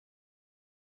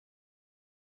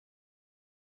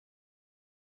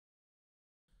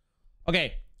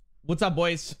Okay, what's up,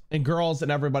 boys and girls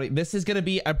and everybody? This is gonna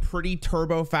be a pretty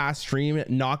turbo fast stream.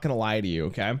 Not gonna lie to you,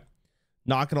 okay?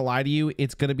 Not gonna lie to you,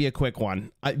 it's gonna be a quick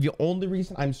one. The only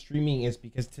reason I'm streaming is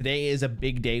because today is a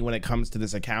big day when it comes to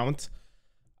this account,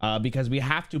 because we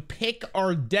have to pick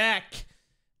our deck,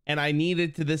 and I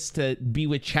needed this to be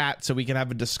with chat so we can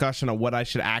have a discussion on what I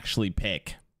should actually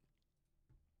pick.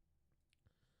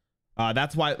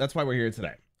 That's why we're here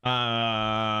today.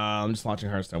 I'm just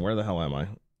launching Hearthstone. Where the hell am I?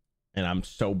 And I'm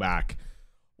so back.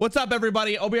 What's up,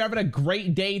 everybody? Hope you're having a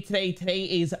great day today. Today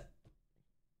is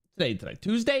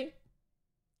Tuesday.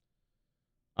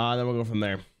 Then we'll go from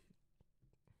there.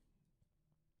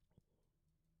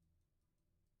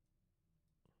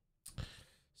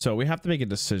 So we have to make a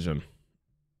decision.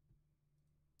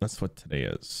 That's what today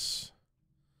is.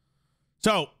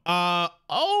 So,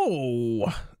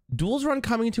 Duels Run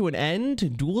coming to an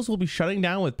end. Duels will be shutting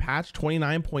down with patch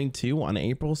 29.2 on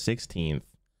April 16th.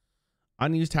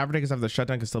 Unused Tavern tickets after the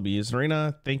shutdown can still be used in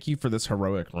Arena. Thank you for this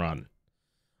heroic run.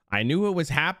 I knew it was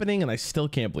happening, and I still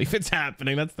can't believe it's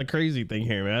happening. That's the crazy thing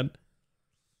here, man.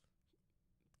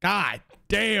 God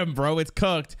damn, bro. It's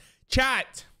cooked.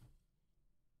 Chat.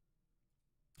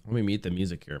 Let me mute the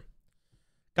music here.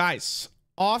 Guys,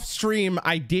 off stream,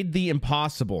 I did the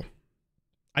impossible.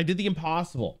 I did the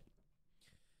impossible.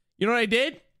 You know what I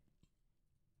did?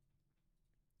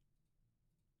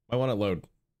 I want to load.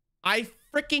 I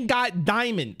freaking got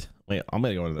diamond. Wait, I'm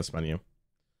gonna go into this menu.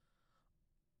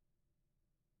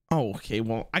 Oh, okay.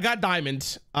 Well, I got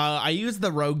diamond. I used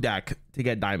the rogue deck to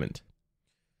get diamond,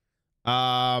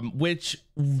 which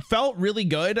felt really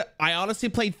good. I honestly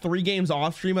played 3 games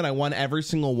off stream and I won every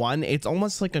single one. It's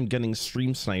almost like I'm getting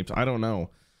stream sniped. I don't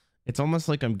know. It's almost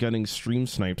like I'm getting stream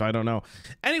sniped. I don't know.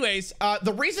 Anyways,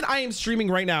 the reason I am streaming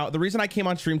right now, the reason I came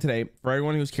on stream today, for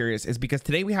everyone who's curious, is because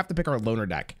today we have to pick our loner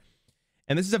deck.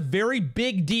 And this is a very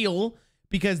big deal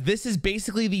because this is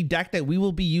basically the deck that we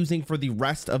will be using for the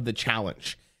rest of the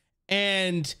challenge.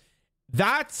 And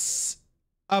that's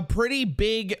a pretty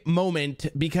big moment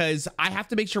because I have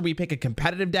to make sure we pick a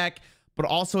competitive deck, but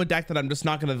also a deck that I'm just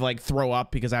not going to like throw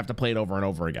up because I have to play it over and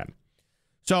over again.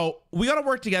 So we got to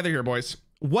work together here, boys.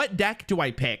 What deck do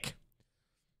I pick?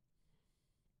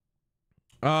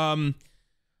 Let's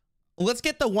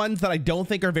get the ones that I don't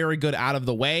think are very good out of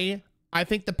the way. I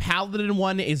think the Paladin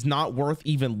one is not worth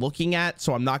even looking at,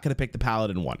 so I'm not going to pick the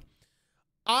Paladin one.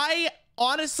 I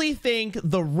honestly think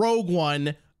the Rogue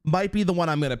one might be the one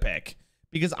I'm going to pick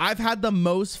because I've had the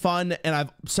most fun and I'm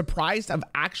surprised of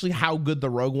actually how good the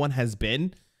Rogue one has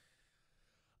been.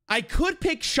 I could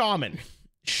pick Shaman.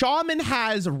 Shaman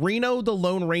has Reno the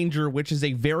Lone Ranger, which is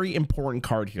a very important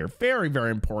card here. Very,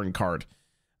 very important card.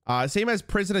 Same as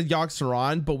Prison of Yogg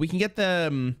Saron, but we can get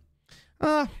the...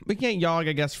 we can't Yogg,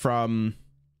 I guess, from...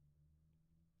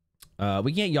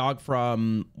 we can't Yogg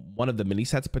from one of the mini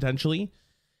sets, potentially.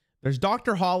 There's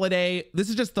Dr. Holiday. This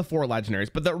is just the 4 legendaries,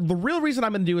 but the real reason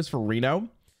I'm going to do is for Reno.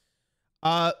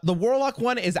 The Warlock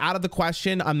one is out of the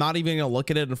question. I'm not even going to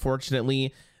look at it,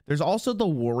 unfortunately. There's also the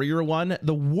Warrior one.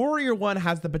 The Warrior one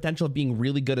has the potential of being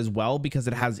really good as well because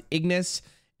it has Ignis,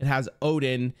 it has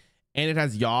Odin, and it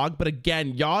has Yogg. But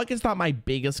again, Yogg is not my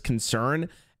biggest concern.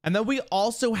 And then we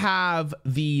also have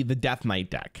the Death Knight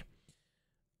deck.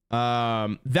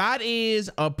 That is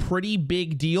a pretty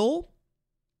big deal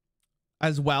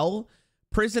as well.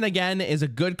 Prison, again, is a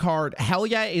good card. Hell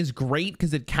Yeah is great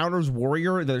because it counters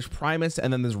Warrior. There's Primus,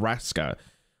 and then there's Reska.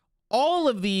 All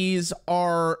of these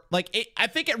are like, I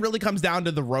think it really comes down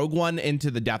to the Rogue one and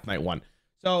to the Death Knight one.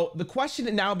 So the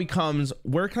question now becomes,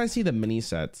 where can I see the mini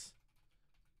sets?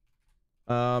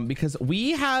 Because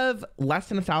we have less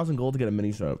than 1,000 gold to get a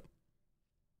mini set.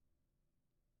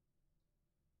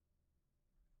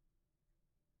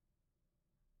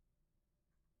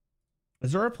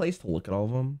 Is there a place to look at all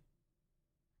of them?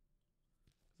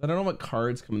 I don't know what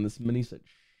cards come in this mini set.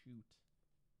 Shoot.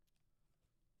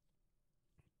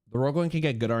 The Rogue one can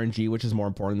get good RNG, which is more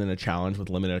important than a challenge with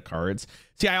limited cards.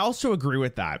 See, I also agree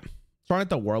with that. Starting at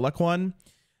the Warlock one.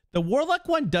 The Warlock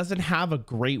one doesn't have a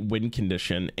great win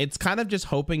condition. It's kind of just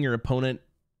hoping your opponent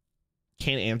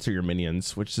can't answer your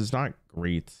minions, which is not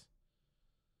great.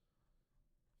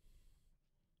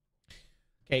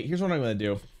 Okay, here's what I'm going to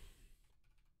do.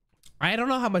 I don't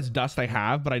know how much dust I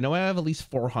have, but I know I have at least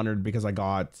 400 because I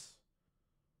got...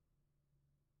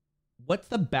 What's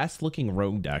the best looking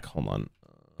rogue deck? Hold on.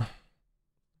 Best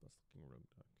looking rogue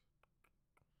deck.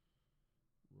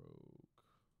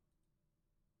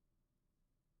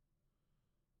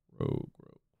 Rogue.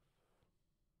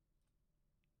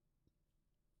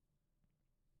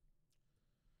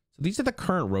 So these are the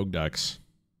current rogue decks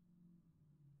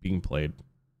being played.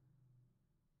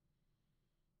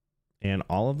 And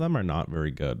all of them are not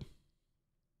very good.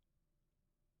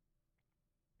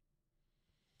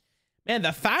 Man,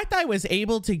 the fact I was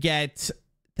able to get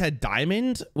to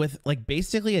diamond with like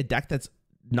basically a deck that's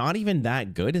not even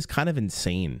that good is kind of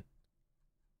insane.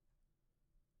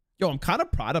 Yo, I'm kind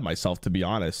of proud of myself, to be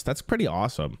honest. That's pretty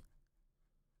awesome.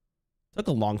 Took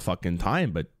a long fucking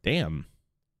time, but damn.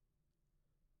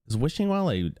 Is Wishing Well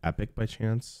a epic by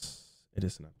chance? It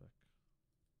is an epic.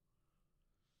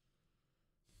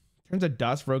 In terms of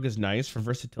Dust, Rogue is nice for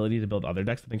versatility to build other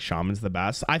decks. I think Shaman's the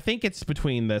best. I think it's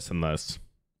between this and this.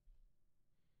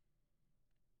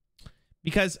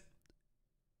 Because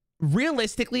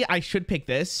realistically, I should pick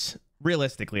this.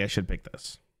 Realistically, I should pick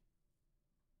this.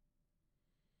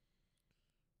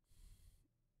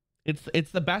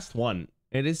 It's the best one.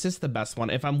 It is just the best one.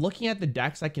 If I'm looking at the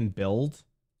decks I can build,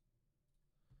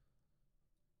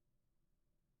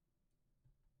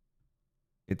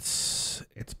 it's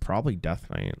probably Death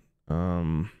Knight.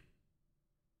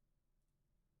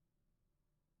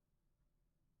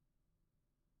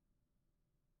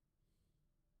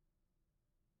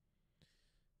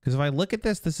 Because if I look at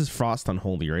this, this is Frost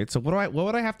Unholy, right? So what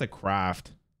would I have to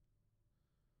craft?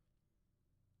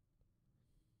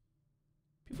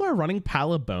 People are running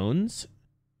Pile of Bones.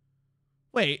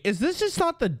 Wait, is this just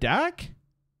not the deck?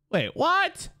 Wait,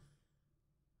 what?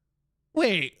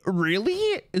 Wait,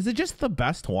 really? Is it just the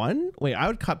best one? Wait, I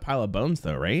would cut Pile of Bones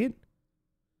though, right?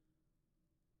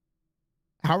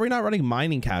 How are we not running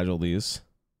Mining Casualties?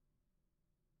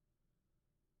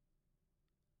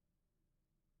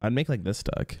 I'd make like this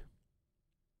deck.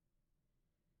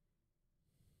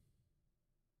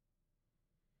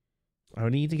 I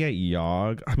would need to get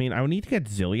Yogg. I mean, I would need to get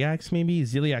Ziliax maybe.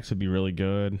 Ziliax would be really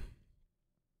good.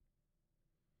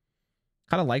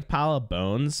 Kind of like Pile of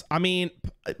Bones. I mean,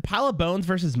 Pile of Bones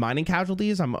versus Mining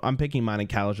Casualties. I'm picking Mining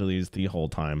Casualties the whole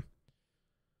time.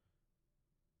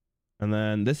 And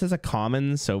then this is a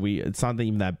common, so it's not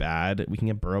even that bad. We can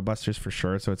get Burrow Busters for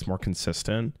sure, so it's more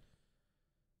consistent.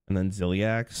 And then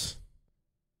Ziliax.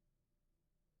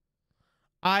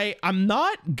 I'm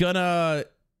not gonna...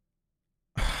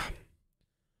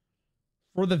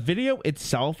 For the video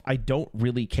itself, I don't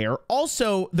really care.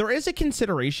 Also, there is a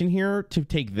consideration here to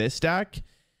take this deck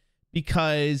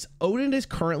because Odin is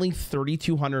currently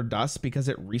 3,200 dust because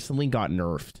it recently got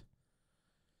nerfed.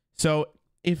 So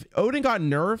if Odin got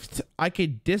nerfed, I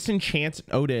could disenchant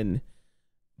Odin,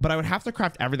 but I would have to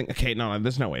craft everything. Okay, no,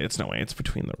 there's no way. It's no way. It's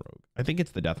between the Rogue. I think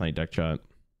it's the Death Knight deck, chat.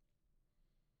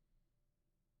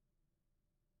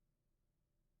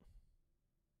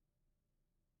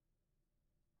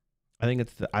 I think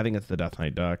it's the Death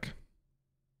Knight deck.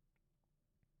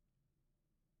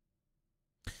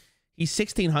 He's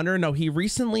 1,600. No, he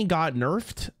recently got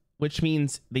nerfed, which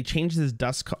means they changed his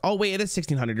dust. Oh wait, it is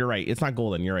 1,600. You're right. It's not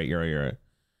golden. You're right. You're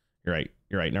right.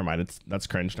 Never mind. That's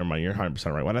cringe. Never mind. You're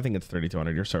 100% right. Why do I think it's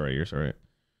 3,200? You're so right. You're so right.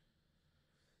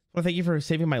 Well, thank you for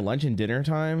saving my lunch and dinner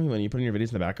time when you put in your videos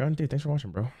in the background, dude. Thanks for watching,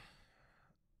 bro.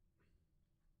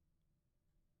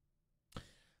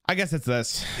 I guess it's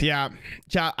this. Yeah,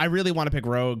 I really want to pick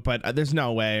Rogue, but there's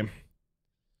no way.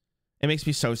 It makes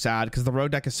me so sad because the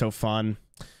Rogue deck is so fun.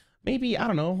 Maybe, I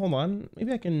don't know. Hold on.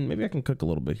 Maybe I can cook a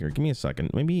little bit here. Give me a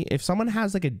second. Maybe if someone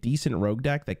has like a decent Rogue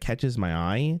deck that catches my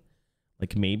eye,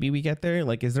 like maybe we get there.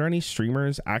 Like, is there any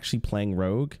streamers actually playing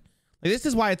Rogue? Like, this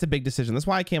is why it's a big decision. That's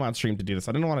why I came on stream to do this.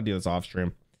 I didn't want to do this off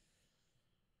stream,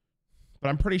 but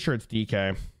I'm pretty sure it's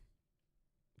DK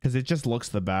because it just looks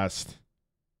the best.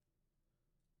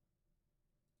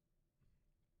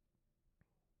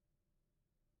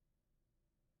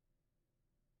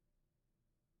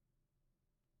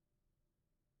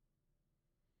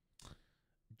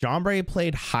 John Bray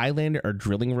played Highlander or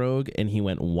Drilling Rogue, and he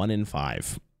went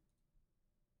 1-5.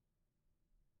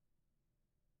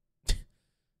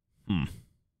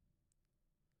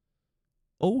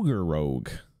 Ogre Rogue.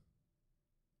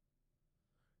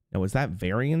 Now, is that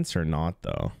variance or not,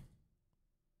 though?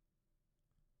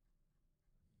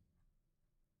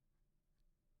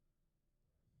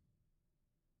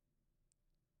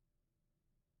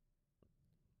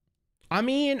 I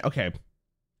mean, okay.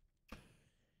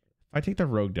 If I take the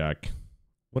Rogue deck,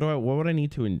 what would I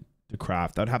need to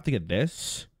craft? I'd have to get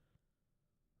this.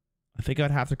 I think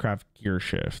I'd have to craft Gear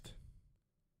Shift.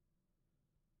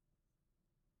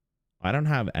 I don't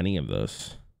have any of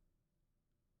this.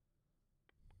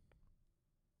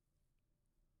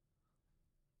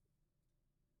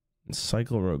 And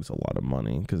Cycle Rogue's a lot of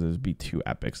money because there'd be 2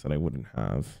 epics that I wouldn't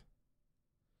have.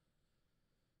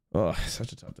 Ugh,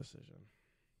 such a tough decision.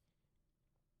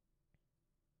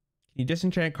 Can you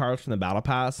disenchant cards from the battle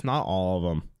pass? Not all of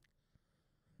them.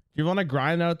 You want to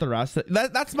grind out the rest of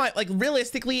that's my, like,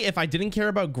 realistically, if I didn't care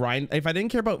about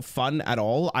fun at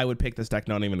all, I would pick this deck,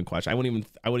 not even a question. I wouldn't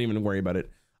even worry about it.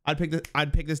 I'd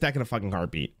pick this deck in a fucking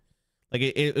heartbeat. Like,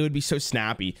 it would be so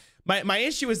snappy. My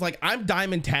issue is, like, I'm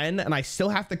Diamond 10 and I still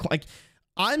have to, like,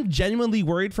 I'm genuinely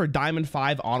worried for Diamond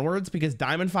 5 onwards, because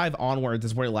Diamond 5 onwards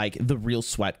is where, like, the real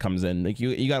sweat comes in. Like,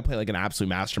 you got to play like an absolute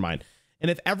mastermind.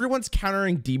 And if everyone's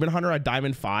countering Demon Hunter at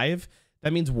Diamond 5,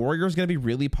 that means Warrior is going to be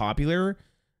really popular.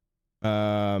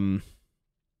 And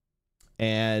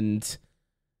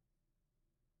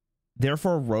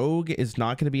therefore Rogue is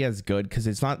not going to be as good because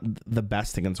it's not the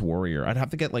best against Warrior. I'd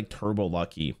have to get, like, turbo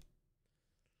lucky.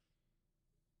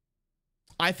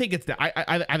 I think it's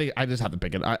I think I just have to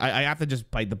pick it. I have to just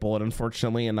bite the bullet,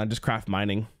 unfortunately, and I just craft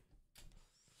mining.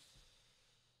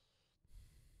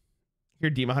 Here,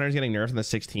 Demon Hunter is getting nerfed on the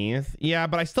 16th. Yeah,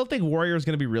 but I still think Warrior is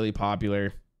going to be really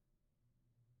popular.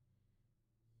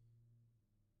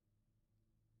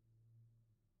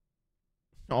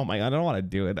 Oh my god, I don't want to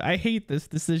do it. I hate this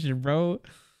decision, bro.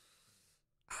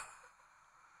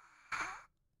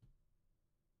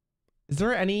 Is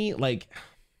there any, like...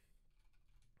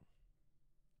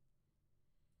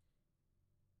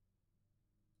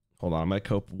 Hold on, I'm going to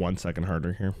cope 1 second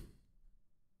harder here.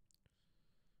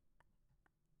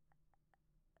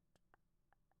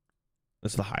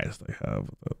 That's the highest I have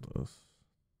without this.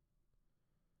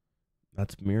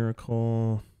 That's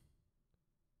Miracle.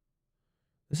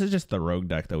 This is just the Rogue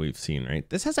deck that we've seen, right?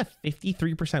 This has a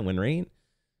 53% win rate.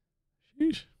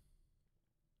 Sheesh.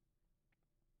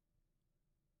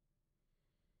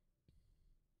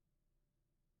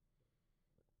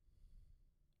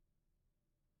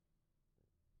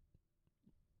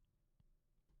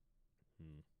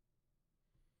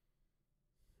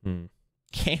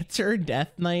 Cancer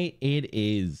Death Knight, it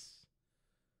is.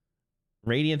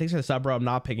 Radiant, thanks for the sub, bro. I'm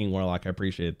not picking Warlock. I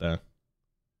appreciate that.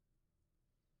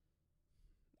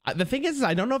 The thing is,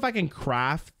 I don't know if I can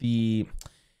craft the...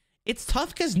 It's tough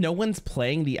because no one's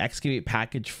playing the Excavate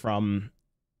package from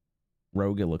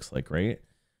Rogue, it looks like, right?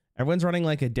 Everyone's running,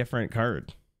 like, a different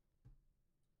card.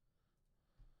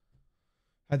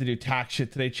 I had to do tax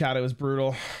shit today, chat. It was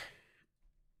brutal.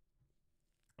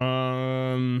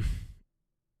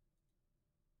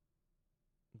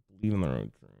 Leave in the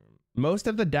road. Most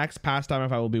of the decks past time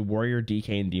if I will be Warrior,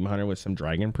 DK, and Demon Hunter with some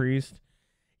Dragon Priest.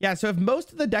 Yeah, so if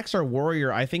most of the decks are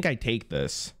Warrior, I think I take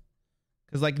this.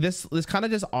 Because, like, this kind of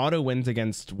just auto wins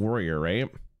against Warrior, right?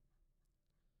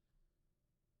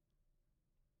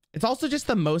 It's also just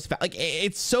the most... Like,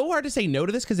 it's so hard to say no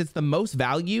to this because it's the most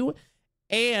value.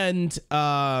 And,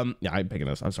 yeah, I'm picking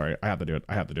this. I'm sorry. I have to do it.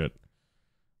 I have to do it.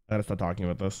 I gotta stop talking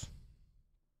about this.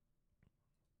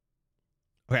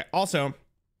 Okay, also...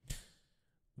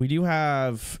 We do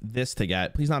have this to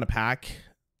get. Please not a pack.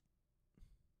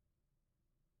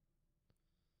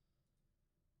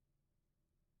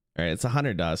 All right, it's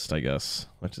 100 dust, I guess,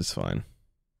 which is fine.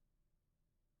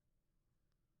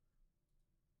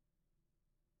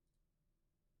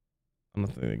 I'm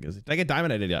not thinking. Did I get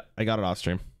diamond? I did, yeah. I got it off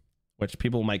stream, which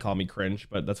people might call me cringe,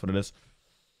 but that's what it is.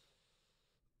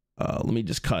 Let me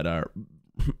just cut our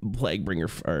plague bringer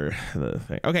or the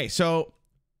thing. Okay, so.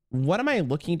 What am I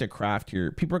looking to craft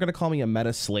here? People are going to call me a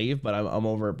meta slave, but I'm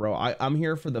over it, bro. I'm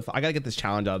here for the... I got to get this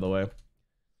challenge out of the way.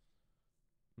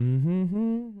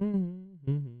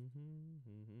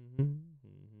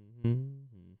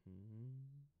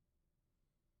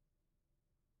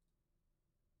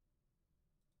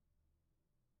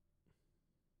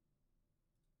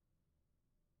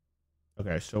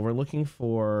 Okay, so we're looking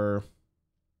for...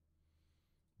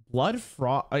 Blood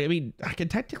Frost... I mean, I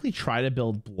could technically try to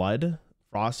build Blood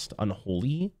Frost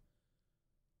Unholy.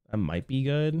 That might be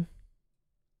good.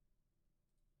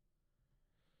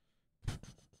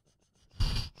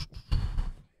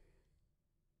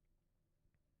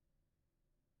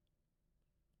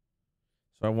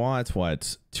 So I want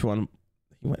what? He went,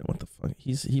 what the fuck?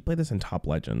 He played this in Top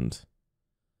Legend.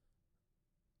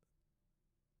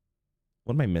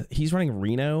 What am I missing? He's running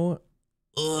Reno.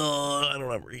 Ugh, I don't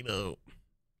have Reno.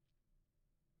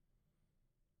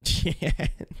 Yeah.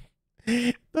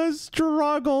 The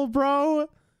struggle, bro.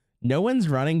 No one's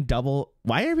running double.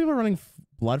 Why are people running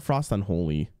Blood Frost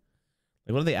Unholy?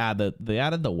 Like, what do they add? They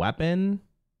added the weapon.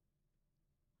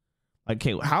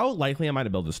 Okay, how likely am I to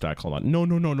build this stack? Hold on.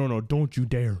 No. Don't you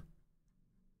dare.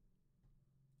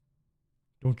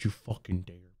 Don't you fucking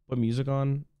dare. Put music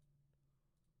on.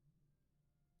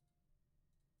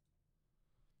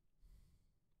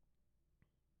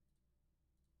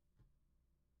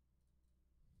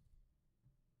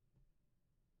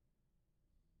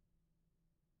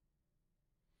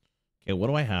 Okay, what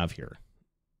do I have here?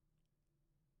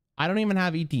 I don't even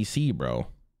have ETC, bro.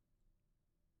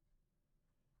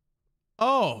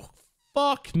 Oh,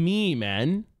 fuck me,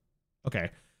 man.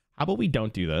 Okay, how about we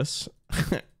don't do this?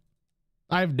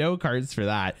 I have no cards for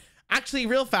that. Actually,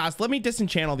 real fast, let me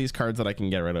disenchant all these cards that I can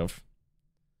get rid of.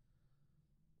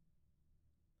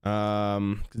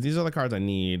 Because these are the cards I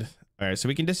need. All right, so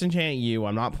we can disenchant you.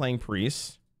 I'm not playing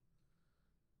Priest.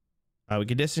 We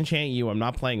can disenchant you. I'm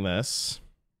not playing this.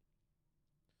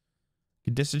 We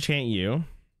can disenchant you.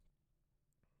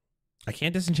 I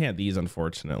can't disenchant these,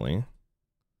 unfortunately.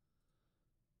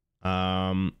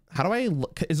 How do I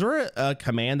look? Is there a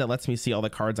command that lets me see all the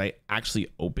cards I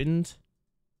actually opened?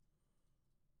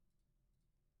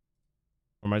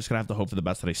 Or am I just gonna have to hope for the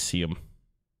best that I see them?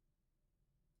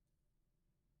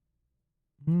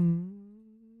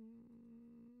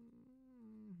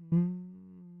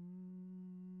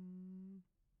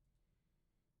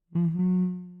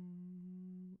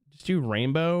 Just do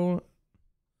rainbow.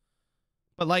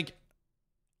 But like,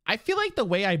 I feel like the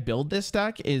way I build this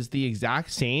deck is the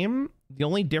exact same. The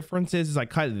only difference is I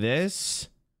cut this.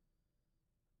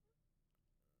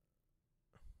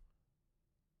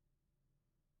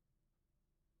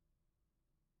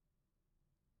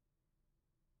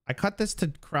 I cut this to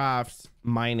craft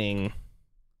mining.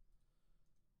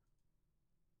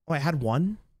 Oh, I had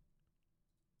one?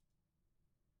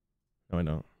 No, I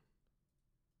don't.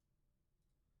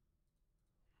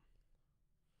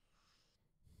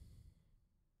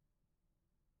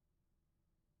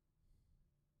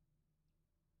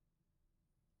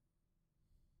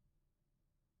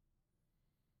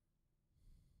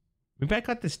 Maybe I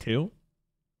cut this too.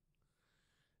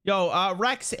 Yo,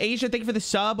 Rex, Asia, thank you for the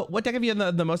sub. What deck have you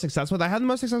had the most success with? I had the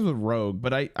most success with Rogue,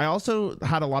 but I also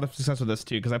had a lot of success with this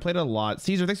too, because I played it a lot.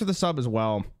 Caesar, thanks for the sub as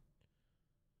well.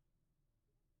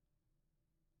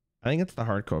 I think it's the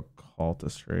hardcore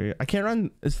cultist, right? I can't run.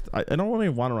 I don't really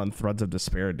want to run Threads of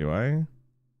Despair, do I?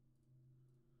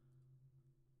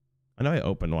 I know I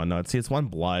opened one. No, see, it's one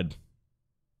blood.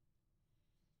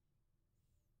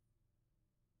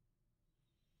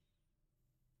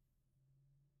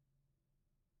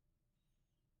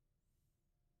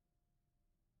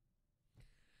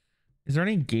 Is there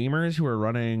any gamers who are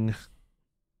running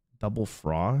double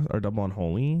frost or double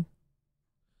unholy?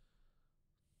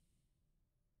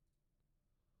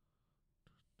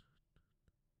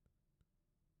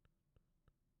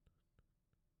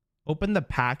 Open the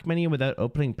pack menu without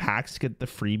opening packs to get the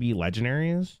freebie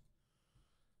legendaries?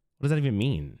 What does that even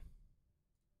mean?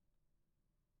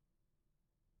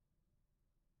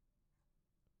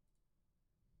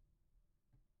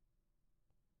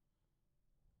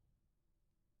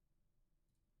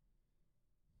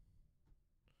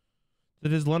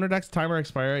 Did his Loner Deck's timer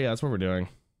expire? Yeah, that's what we're doing.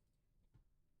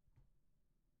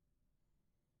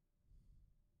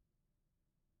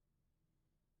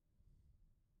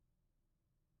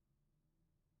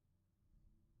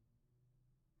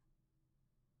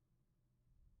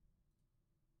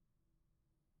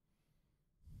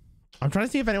 I'm trying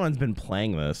to see if anyone's been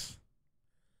playing this.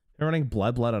 They're running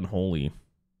Blood Unholy.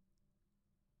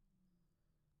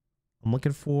 I'm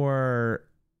looking for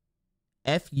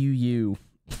FUU.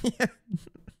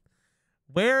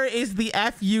 Where is the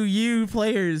FUU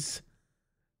players?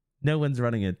 No one's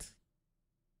running it.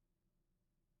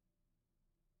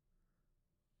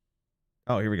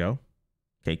 Oh, here we go.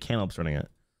 Okay, Cantaloupe's running it.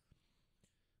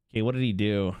 Okay, what did he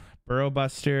do? Burrow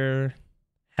Buster.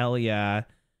 Hell yeah.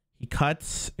 He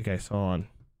cuts. Okay, so on.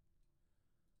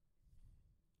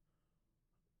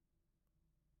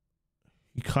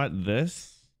 He cut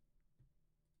this.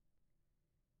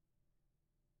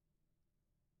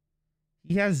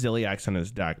 He has Ziliax on his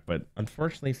deck, but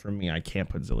unfortunately for me, I can't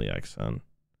put Ziliax on.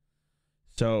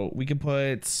 So we can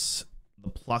put the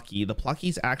Plucky. The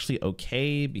Plucky's actually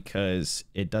okay because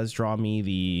it does draw me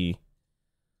the...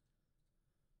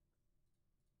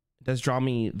 It does draw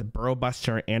me the Burrow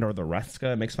Buster and or the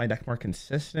Reska. It makes my deck more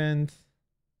consistent.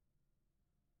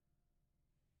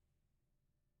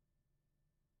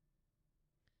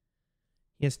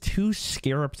 He has 2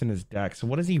 Scarabs in his deck. So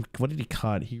what did he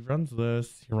cut? He runs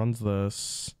this. He runs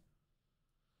this.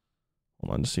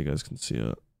 Hold on, just so you guys can see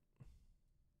it.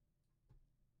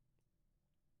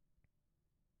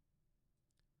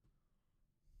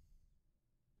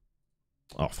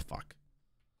 Oh, fuck.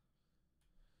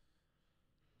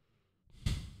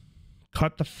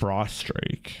 Cut the Frost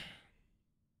Strike.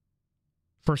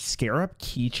 For Scarab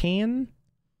Keychain?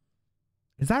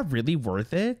 Is that really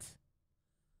worth it?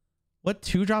 What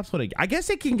 2-drops would it? I guess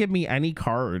it can give me any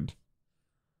card.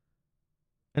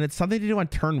 And it's something to do on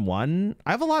turn 1.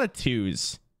 I have a lot of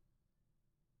 2s.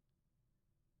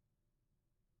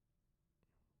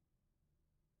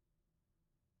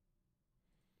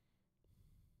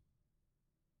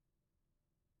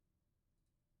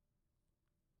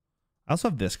 I also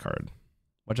have this card,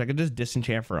 which I could just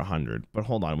disenchant for 100. But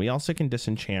hold on, we also can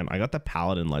disenchant. I got the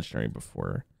Paladin Legendary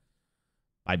before.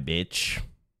 Bye, bitch.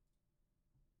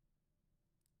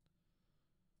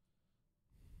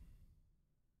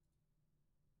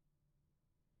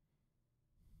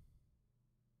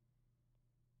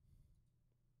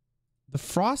 The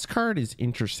Frost card is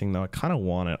interesting, though. I kind of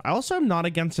want it. I also am not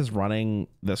against his running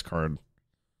this card,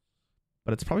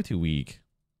 but it's probably too weak.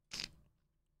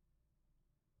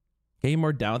 Getting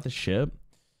more down with the ship.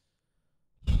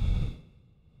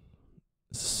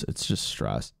 It's just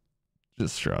stress.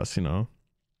 Just stress, you know?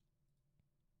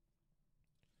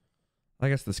 I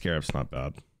guess the Scarab's not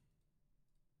bad.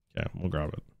 Yeah, we'll grab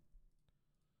it.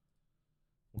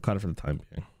 We'll cut it for the time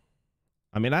being.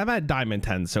 I mean, I'm at Diamond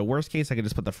 10, so worst case, I can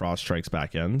just put the Frost Strikes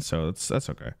back in, so that's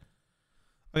okay.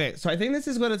 Okay, so I think this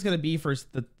is what it's going to be for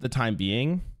the time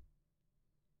being.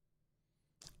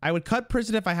 I would cut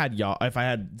Prison if I had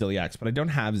Ziliax, but I don't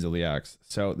have Ziliax,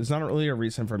 so there's not really a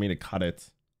reason for me to cut it.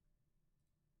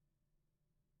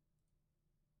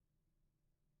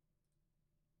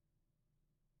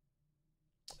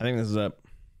 I think this is it.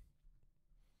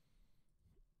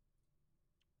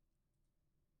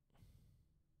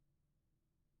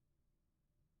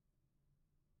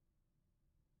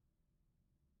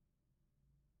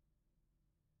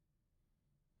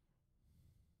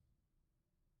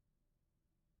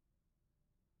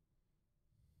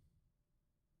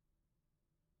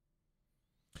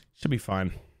 Should be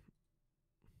fine.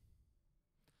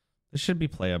 This should be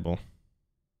playable.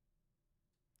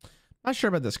 Not sure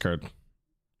about this card.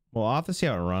 Well, I'll have to see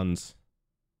how it runs.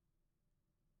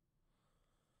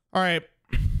 All right.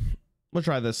 We'll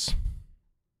try this.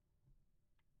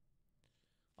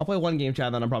 I'll play one game,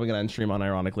 chat, then I'm probably gonna end stream on,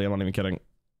 ironically. I'm not even kidding.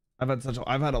 I've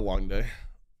had a long day.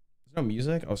 There's no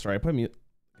music? Oh, sorry. I put mute.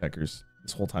 Heckers.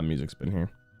 This whole time music's been here.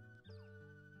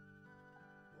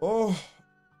 Oh.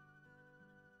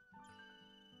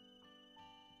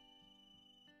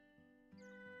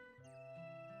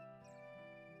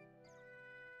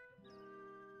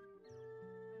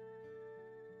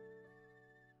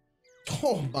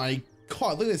 Oh my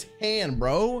god, look at his hand,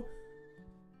 bro.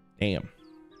 Damn.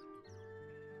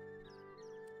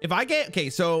 If I get,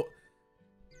 okay, so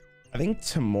I think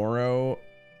tomorrow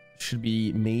should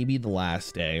be maybe the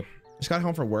last day. Just got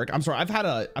home from work. I'm sorry, I've had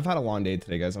a long day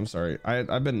today, guys. I'm sorry.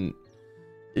 I've been,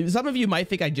 some of you might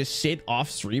think I just sit off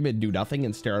stream and do nothing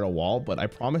and stare at a wall, but I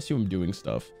promise you I'm doing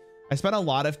stuff. I spent a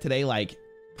lot of today like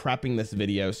prepping this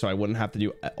video so I wouldn't have to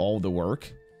do all the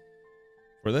work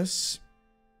for this.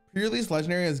 Pre-release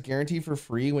legendary is guaranteed for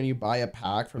free when you buy a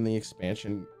pack from the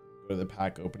expansion. Go to the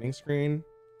pack opening screen.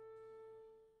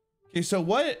 Okay, so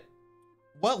what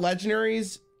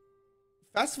legendaries?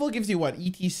 Festival gives you what?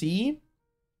 ETC.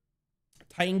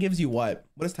 Titan gives you what?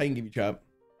 What does Titan give you, chap?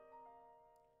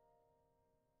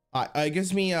 It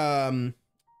gives me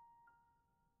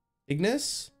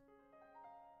Ignis.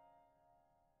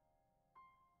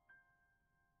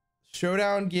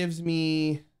 Showdown gives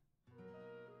me.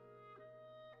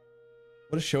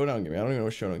 What does Showdown give me? I don't even know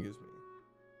what Showdown gives me.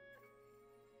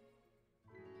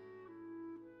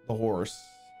 The horse.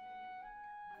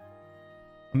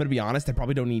 I'm gonna be honest, I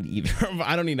probably don't need either.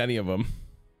 I don't need any of them.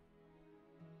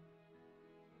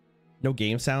 No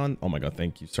game sound? Oh my god,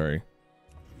 thank you. Sorry.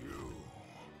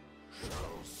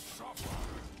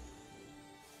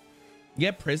 You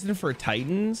get prison for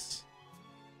Titans?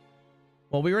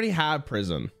 Well, we already have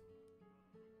prison.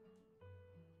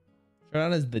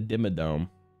 Showdown is the Dimmadome.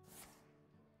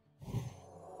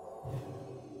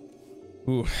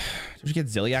 Ooh, did you get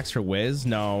Ziliax for Wiz?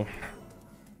 No.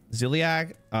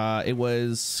 Ziliac, it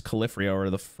was Califrio, or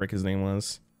the frick his name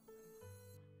was.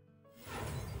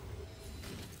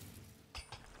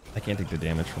 I can't take the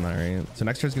damage from that, right? So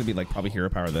next turn's gonna be like probably hero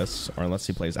power this, or unless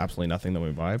he plays absolutely nothing, then we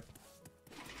vibe.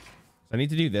 So I need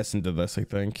to do this into this, I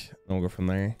think. And we'll go from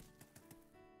there.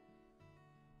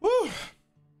 Woo!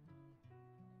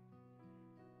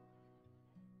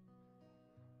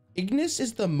 Ignis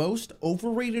is the most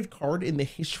overrated card in the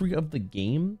history of the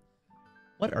game.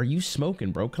 What are you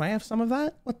smoking, bro? Can I have some of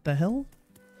that? What the hell?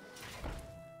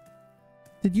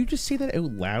 Did you just say that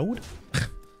out loud?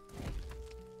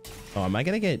 Oh, am I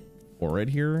gonna get horrid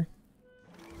here?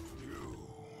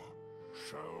 You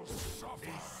shall suffer.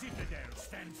 Can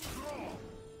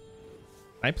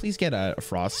I please get a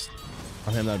frost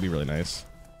on him? That'd be really nice.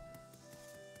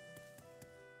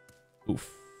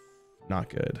 Oof, not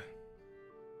good.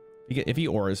 If he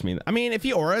auras me, I mean, if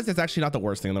he auras, it's actually not the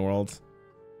worst thing in the world.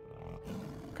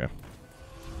 Okay.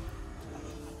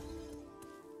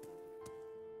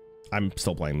 I'm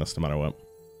still playing this no matter what.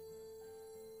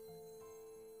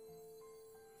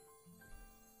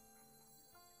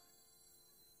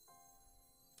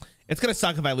 It's gonna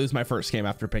suck if I lose my first game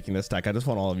after picking this deck. I just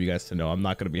want all of you guys to know I'm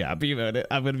not gonna be happy about it.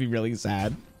 I'm gonna be really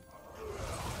sad.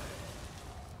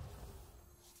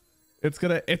 It's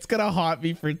gonna haunt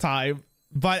me for time,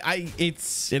 but it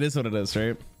is what it is,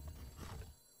 right?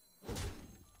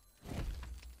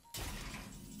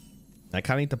 I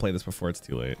kind of need to play this before it's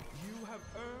too late. You have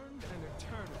earned an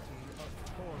eternity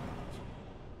of torment.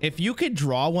 If you could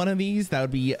draw one of these, that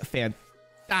would be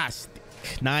fantastic.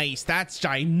 Nice. That's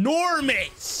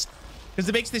ginormous. Because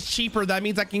it makes this cheaper. That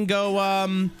means I can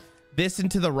go this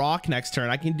into the rock next turn.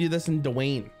 I can do this in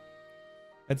Dwayne.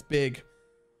 That's big.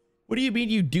 What do you mean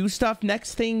you do stuff?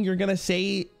 Next thing you're gonna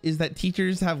say is that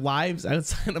teachers have lives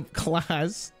outside of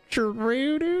class.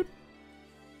 True, dude.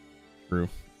 True.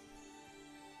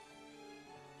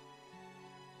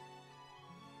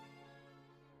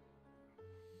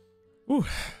 Ooh. Thought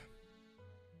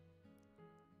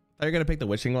you're gonna pick the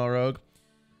Wishing Well Rogue.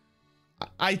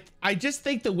 I just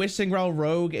think the Wishing Well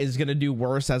Rogue is gonna do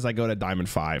worse as I go to Diamond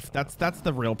 5. That's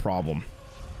the real problem.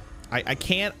 I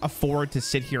can't afford to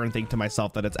sit here and think to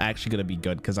myself that it's actually gonna be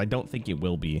good, because I don't think it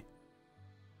will be.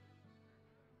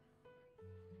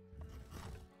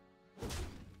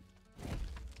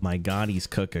 My God, he's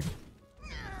cooking.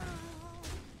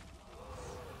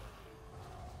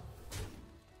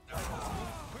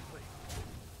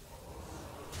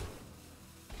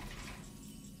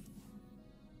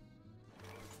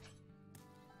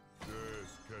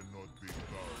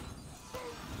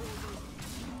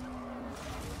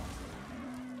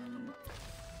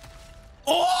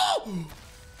 Oh!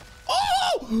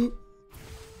 Oh!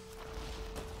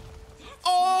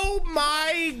 Oh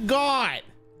my God!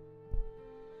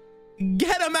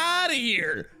 Get him out of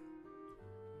here!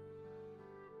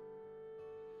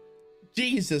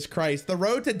 Jesus Christ. The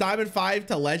road to Diamond 5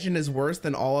 to Legend is worse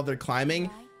than all other climbing.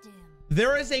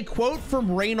 There is a quote from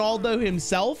Reynaldo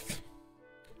himself,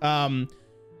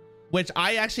 which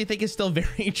I actually think is still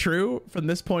very true from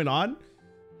this point on.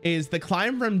 Is the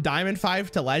climb from Diamond 5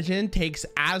 to Legend takes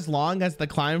as long as the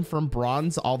climb from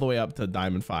Bronze all the way up to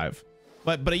Diamond 5.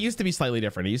 But it used to be slightly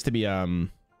different. It used to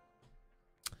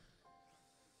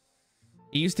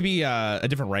be a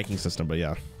different ranking system, but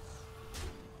yeah.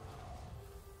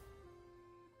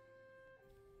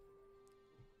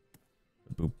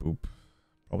 Boop boop.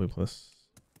 Probably plus.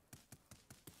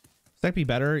 Does that be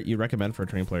better you'd recommend for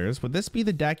trained players? Would this be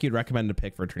the deck you'd recommend to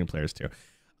pick for trained players too?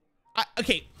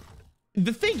 Okay.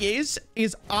 The thing is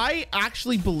I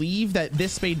actually believe that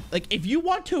this made, like, if you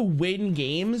want to win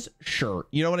games, sure.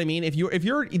 You know what I mean? If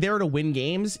you're there to win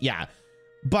games, yeah.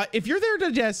 But if you're there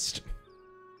to just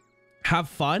have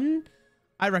fun,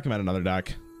 I recommend another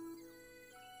deck.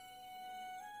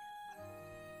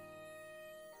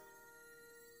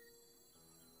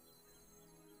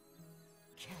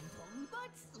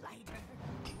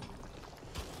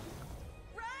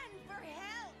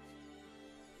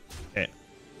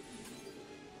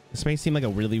 This may seem like a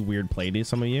really weird play to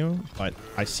some of you, but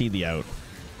I see the out.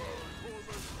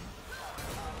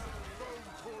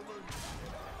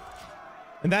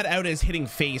 And that out is hitting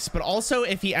face, but also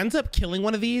if he ends up killing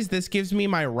one of these, this gives me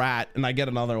my rat and I get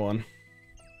another one.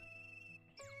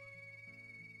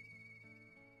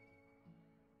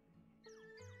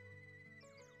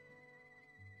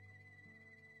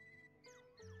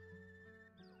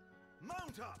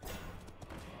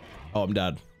 Oh, I'm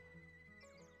dead.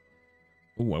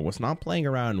 Ooh, I was not playing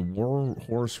around War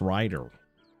Horse Rider.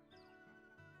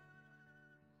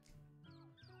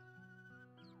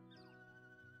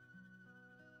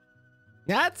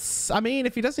 That's, I mean,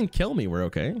 if he doesn't kill me, we're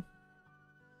okay.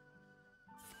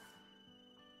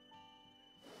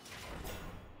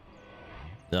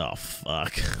 Oh,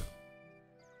 fuck.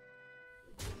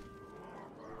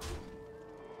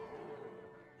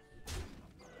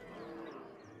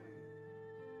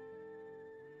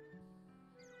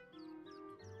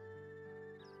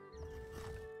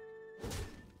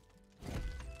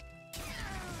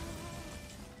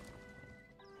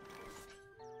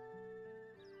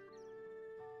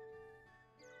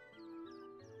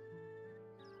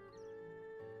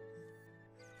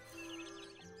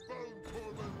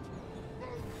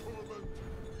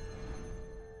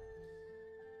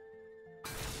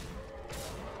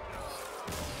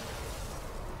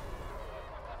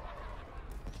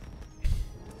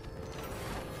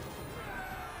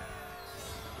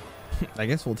 I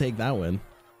guess we'll take that win.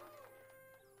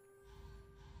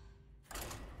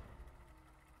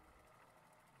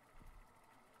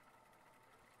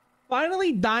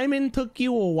 Finally, Diamond took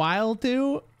you a while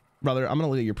to. Brother, I'm gonna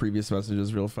look at your previous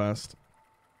messages real fast.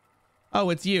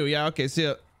 Oh, it's you. Yeah, okay, see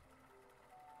ya.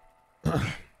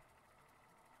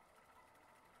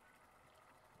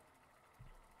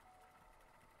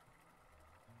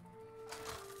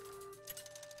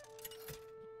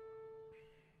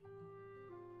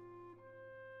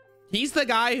 He's the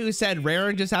guy who said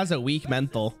Rarran just has a weak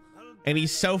mental, and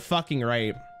he's so fucking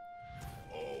right.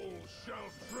 All shall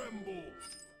tremble.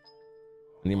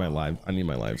 I need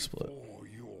my live split. For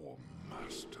your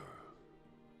master.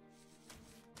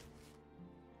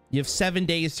 You have 7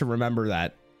 days to remember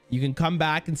that. You can come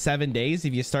back in 7 days.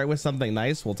 If you start with something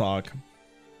nice, we'll talk.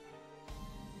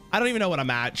 I don't even know what I'm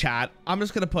at, chat. I'm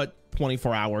just gonna put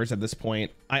 24 hours at this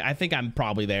point. I think I'm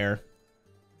probably there.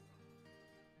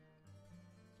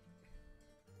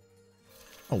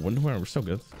 Oh, we're so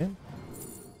good. Yeah.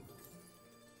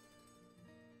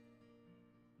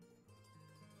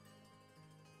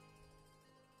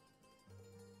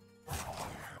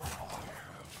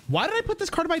 Why did I put this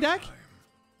card in my deck?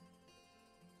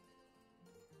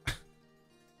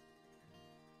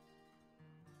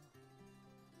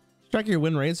 Track your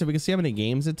win rate so we can see how many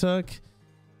games it took.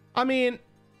 I mean,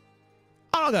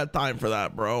 I don't got time for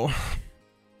that, bro.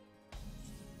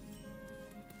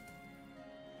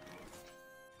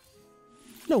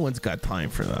 No one's got time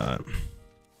for that.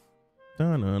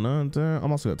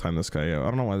 I'm also gonna time this guy out. I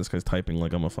don't know why this guy's typing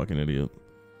like I'm a fucking idiot.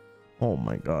 Oh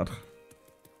my god.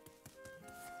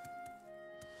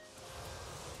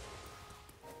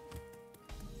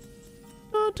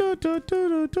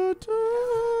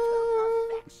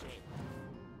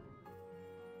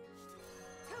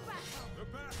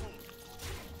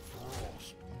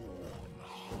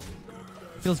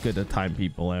 Feels good to time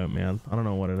people out, man. I don't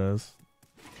know what it is.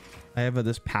 I have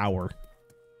this power.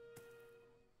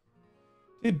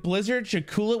 Dude, Blizzard should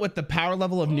cool it with the power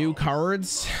level of new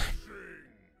cards.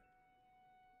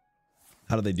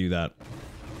 How do they do that?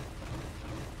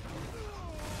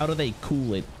 How do they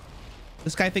cool it?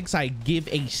 This guy thinks I give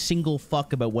a single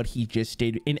fuck about what he just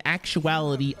did. In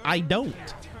actuality, I don't.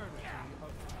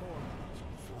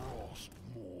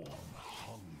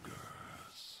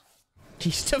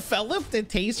 He's developed a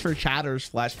taste for Chatter's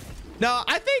flesh. No,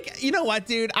 I think, you know what,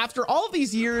 dude? After all of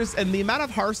these years and the amount of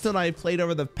Hearthstone I've played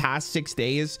over the past 6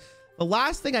 days, the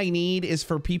last thing I need is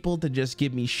for people to just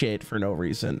give me shit for no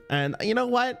reason. And you know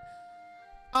what?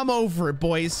 I'm over it,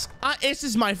 boys. This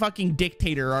is my fucking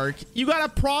dictator arc. You got a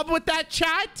problem with that,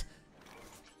 chat?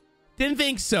 Didn't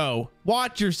think so.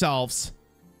 Watch yourselves.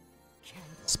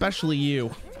 Especially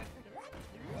you.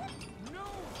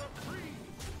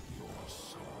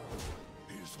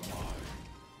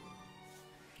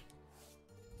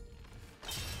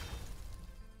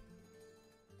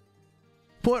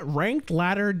 What ranked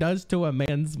ladder does to a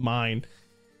man's mind.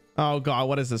 Oh god,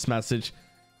 what is this message?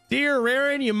 Dear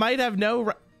Rarran, you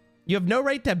have no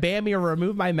right to ban me or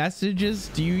remove my messages.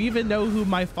 Do you even know who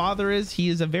my father is? He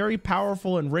is a very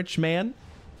powerful and rich man.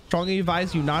 Strongly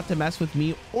advise you not to mess with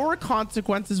me or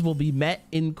consequences will be met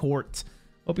in court.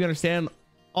 Hope you understand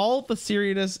all the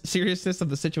seriousness of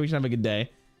the situation. Have a good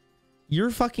day.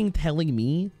 You're fucking telling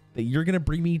me that you're gonna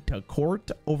bring me to court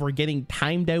over getting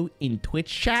timed out in Twitch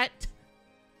chat?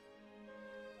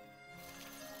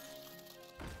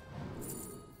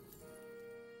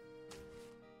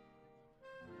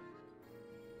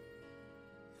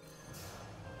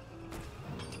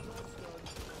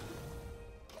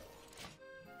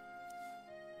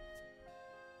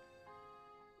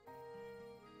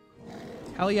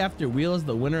 Hell yeah, after wheel is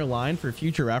the winner line for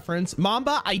future reference.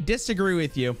 Mamba, I disagree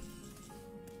with you.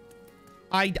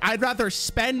 I'd rather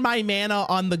spend my mana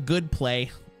on the good play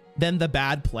than the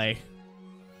bad play.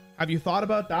 Have you thought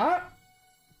about that?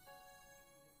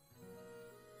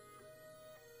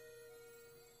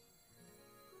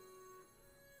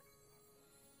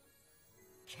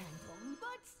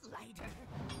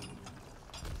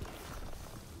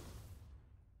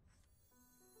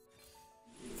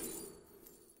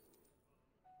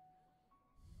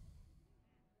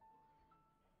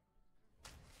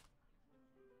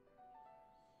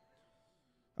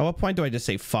 At what point do I just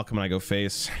say fuck him when I go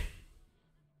face?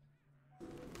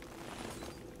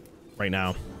 Right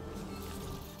now.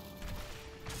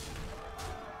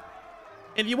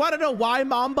 If you want to know why,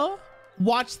 Mamba,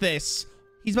 watch this.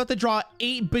 He's about to draw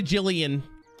 8 bajillion.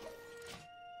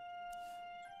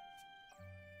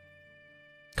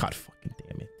 God fucking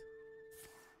damn it.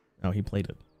 Oh, he played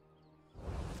it.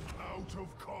 Out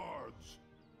of cards.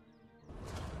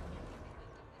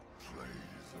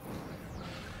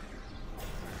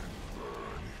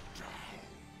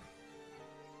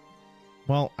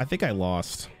 Well, I think I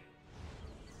lost.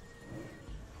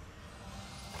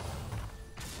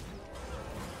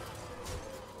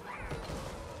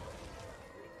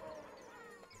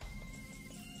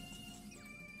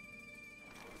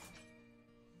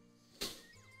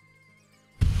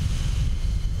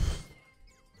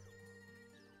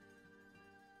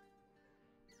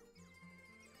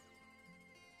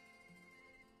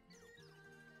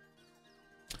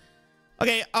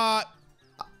 Okay, I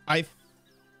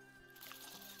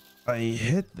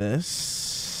hit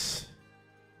this.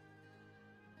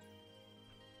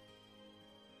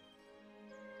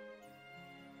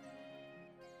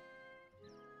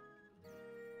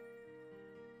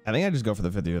 I think I just go for the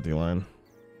 50-50 line.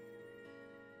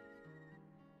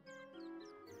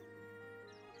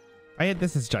 I hit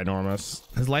this, it's ginormous.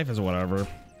 His life is whatever.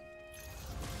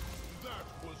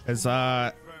 It's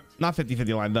not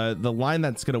 50-50 line, the line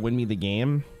that's gonna win me the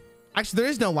game. Actually,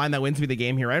 there is no line that wins me the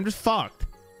game here. I'm just fucked.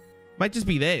 Might just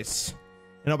be this.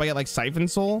 You know, if I get like Siphon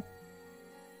Soul.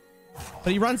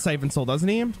 But he runs Siphon Soul, doesn't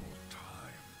he?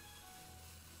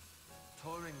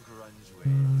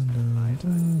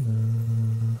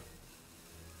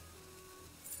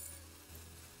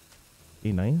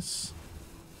 Be nice.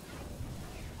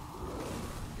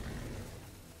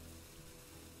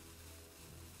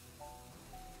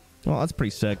 Well, that's pretty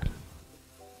sick.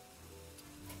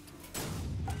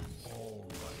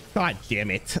 God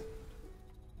damn it.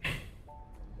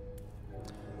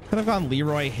 Could have gone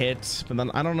Leroy hit, but then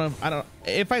I don't know.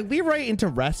 If I Leroy into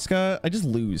Reska, I just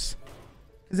lose.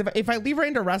 Because if I Leroy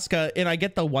into Reska and I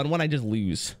get the 1-1, I just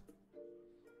lose.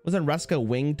 Wasn't Reska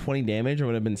wing 20 damage or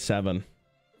would it have been 7?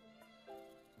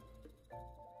 I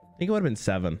think it would have been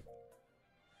 7.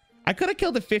 I could have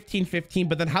killed the 15-15,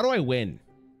 but then how do I win?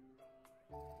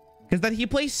 Because then he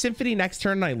plays Symphony next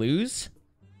turn and I lose.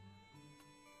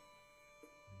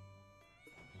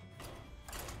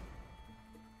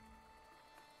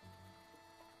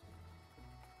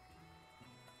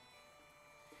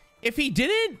 If he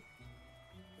didn't,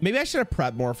 maybe I should have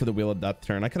prepped more for the Wheel of Death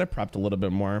turn. I could have prepped a little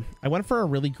bit more. I went for a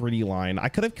really greedy line. I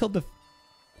could have killed the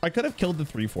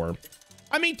 3-4.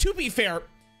 I mean, to be fair,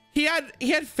 he had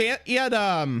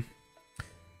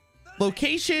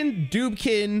location,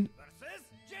 Doobkin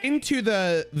into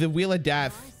the Wheel of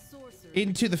Death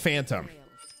into the Phantom.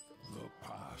 The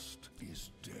past is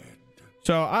dead.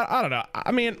 So I don't know.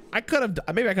 I mean, I could have,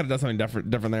 maybe I could have done something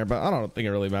different there, but I don't think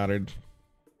it really mattered.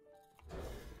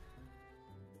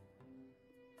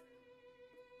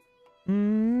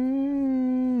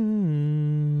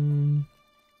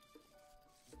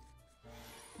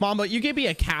 Mama, you gave me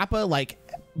a Kappa, like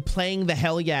playing the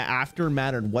hell yeah after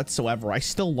mattered whatsoever. I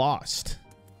still lost.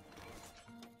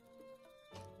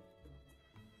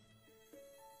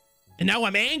 And now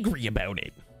I'm angry about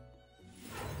it.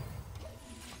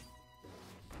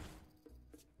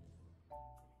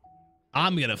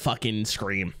 I'm gonna fucking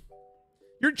scream.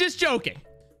 You're just joking.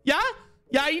 Yeah?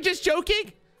 Yeah, you just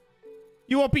joking?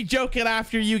 You won't be joking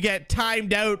after you get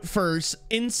timed out for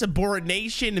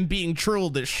insubordination and being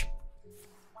trollish.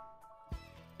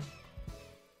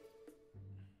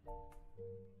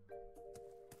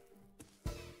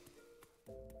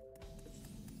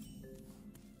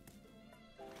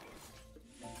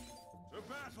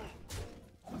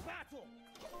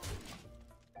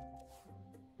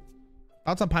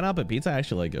 Thoughts on pineapple pizza? I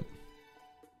actually like it.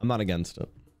 I'm not against it.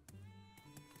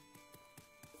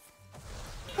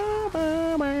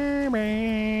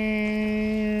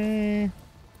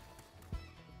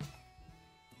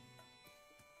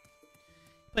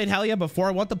 Played Hellia before.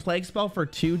 I want the plague spell for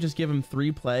 2. Just give him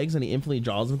 3 plagues and he infinitely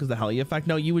draws them because the Hellia effect.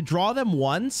 No, you would draw them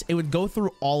once. It would go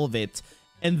through all of it,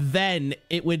 and then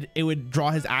it would draw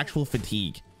his actual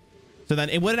fatigue. So then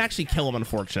it wouldn't actually kill him,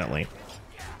 unfortunately.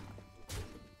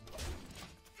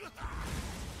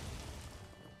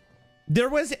 There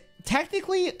was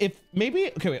technically, if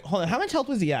maybe, okay, wait, hold on. How much health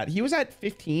was he at? He was at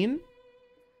 15,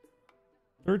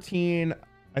 13.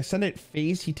 I send it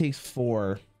face. He takes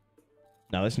 4.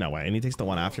 No, there's no way. And he takes the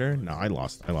 1 after. No, I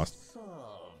lost.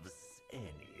 Solves any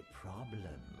problem.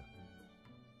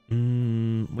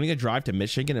 I'm gonna drive to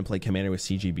Michigan and play Commander with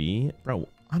CGB, bro.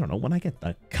 I don't know when I get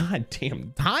the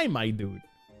goddamn time, my dude.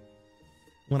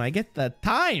 When I get the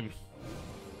time.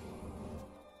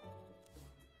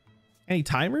 Any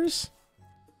timers?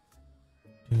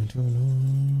 Boop,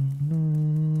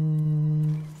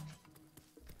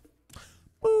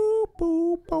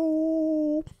 boop,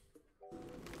 boop.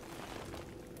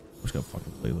 I'm just gonna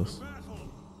fucking play this.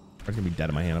 I'm gonna be dead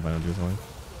in my hand if I don't do something.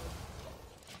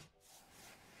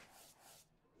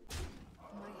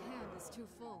 My hand is too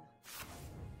full.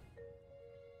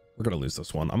 We're gonna lose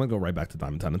this one. I'm gonna go right back to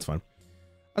Diamond 10. It's fine.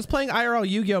 I was playing IRL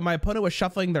Yu-Gi-Oh! My opponent was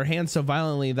shuffling their hands so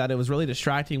violently that it was really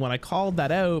distracting. When I called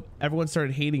that out, everyone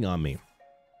started hating on me.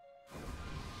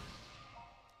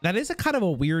 That is a kind of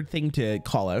a weird thing to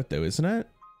call out, though, isn't it?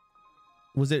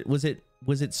 Was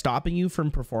it stopping you from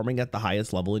performing at the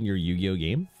highest level in your Yu-Gi-Oh!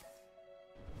 Game?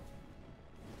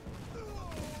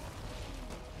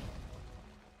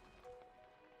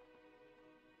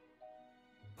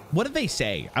 What did they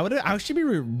say? I should be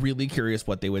really curious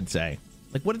what they would say.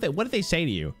 Like, what did they say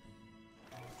to you?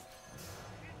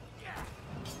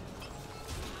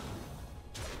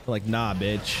 Like, nah,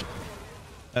 bitch.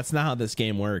 That's not how this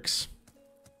game works.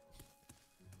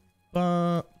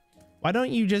 Why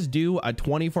don't you just do a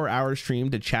 24-hour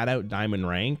stream to chat out diamond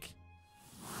rank?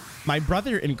 My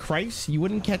brother in Christ, you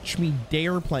wouldn't catch me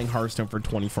dare playing Hearthstone for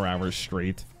 24 hours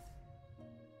straight.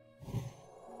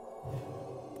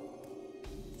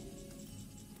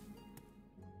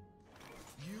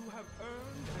 You have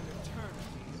earned an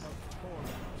eternity of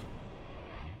torment.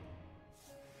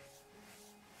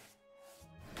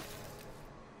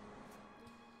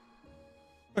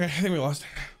 Okay, I think we lost.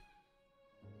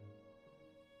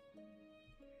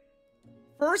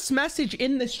 First message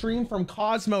in the stream from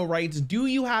Cosmo writes, do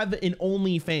you have an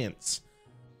OnlyFans?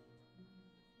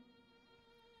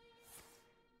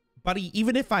 Buddy,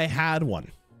 even if I had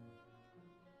one,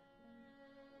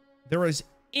 there is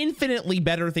infinitely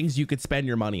better things you could spend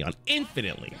your money on.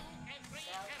 Infinitely.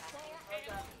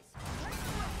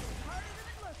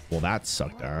 Well, that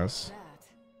sucked ass.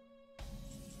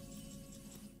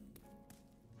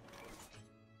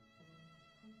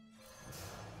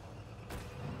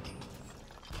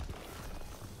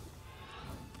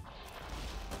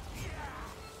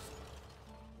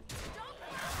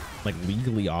 Like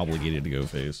legally obligated to go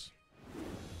face.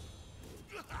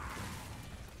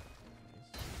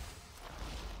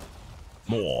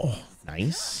 More.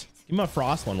 Nice. Give him a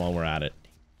frost one while we're at it.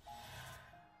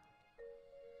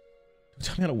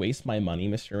 I'm gonna waste my money,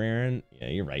 Mr. Rarran. Yeah,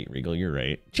 you're right, Regal. You're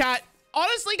right. Chat.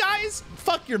 Honestly, guys,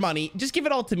 fuck your money. Just give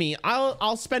it all to me.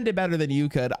 I'll spend it better than you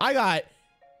could. I got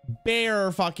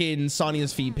bare fucking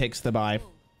Sonya's feet picks to buy.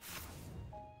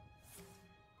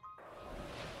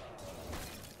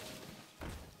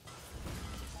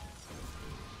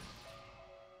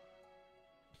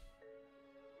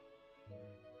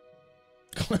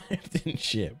 Clipped and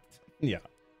shipped. Yeah.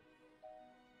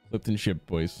 Clipped and shipped,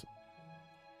 boys.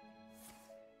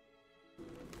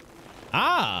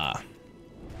 Ah.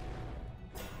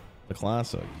 The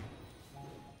classic.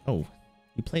 Oh,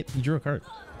 he drew a card.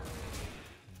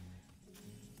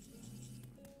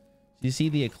 Do you see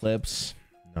the eclipse?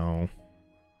 No.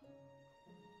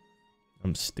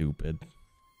 I'm stupid.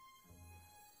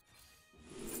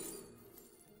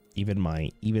 Even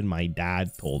my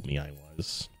dad told me I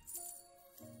was.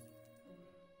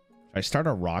 Should I start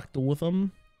a rock duel with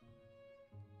him?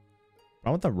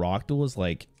 Problem with the rock duel is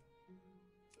like.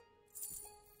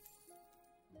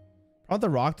 Problem with the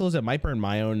rock duel is it might burn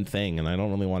my own thing, and I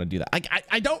don't really want to do that.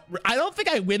 I don't think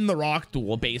I win the rock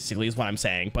duel. Basically, is what I'm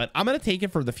saying. But I'm gonna take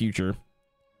it for the future.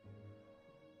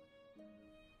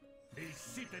 The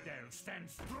citadel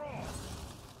stands strong.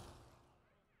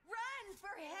 Run for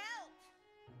help!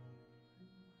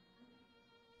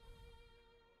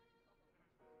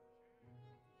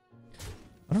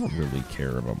 I don't really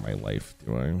care about my life,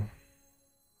 do I? In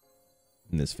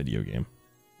this video game.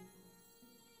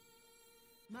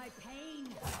 My pain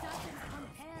doesn't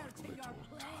compare to your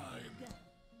plague.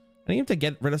 I need to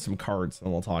get rid of some cards,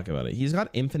 and we'll talk about it. He's got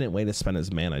infinite way to spend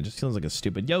his mana. It just feels like a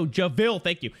stupid. Yo, Javil,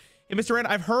 thank you. Hey, Mr. Rand,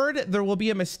 I've heard there will be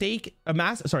a there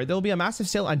will be a massive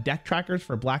sale on deck trackers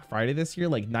for Black Friday this year,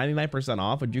 like 99%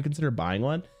 off. Would you consider buying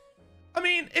one? I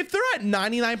mean, if they're at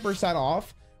 99%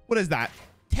 off, what is that?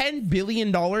 $10 billion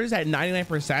at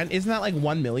 99%? Isn't that like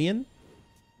 1 million?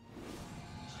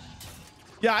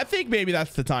 Yeah, I think maybe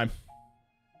that's the time.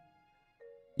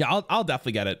 Yeah, I'll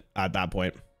definitely get it at that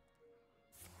point.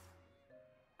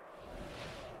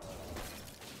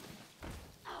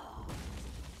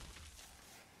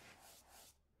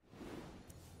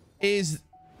 Is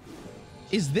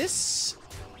this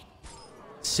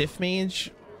Sif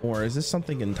Mage, or is this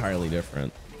something entirely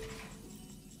different?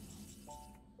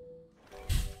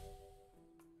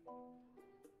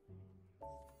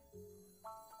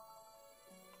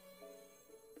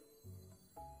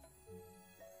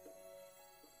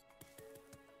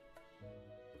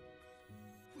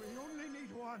 We only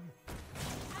need one.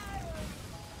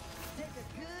 Take a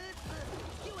good look.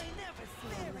 You ain't never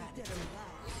seen a rat alive.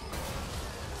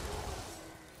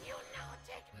 You know,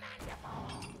 take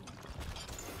mandible.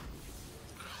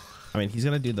 I mean, he's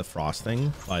gonna do the frost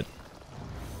thing, but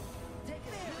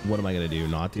what am I gonna do?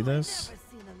 Not do this? Never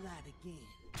seen a rat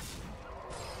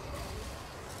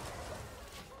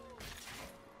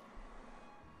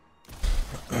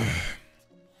again.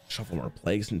 Shuffle more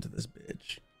plagues into this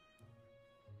bitch.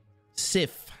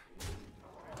 Sif.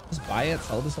 Just buy it,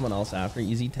 sell it to someone else after.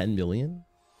 Easy 10 billion.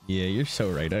 Yeah, you're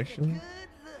so right, actually. Good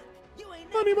look. You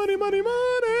ain't Money, money, money,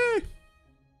 money.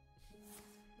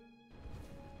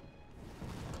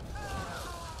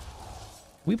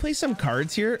 We play some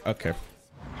cards here. Okay.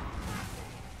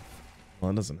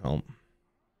 Well, that doesn't help.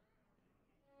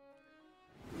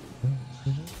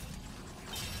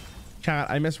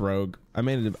 Chat, I miss Rogue. I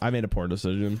made a poor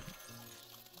decision.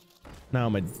 Now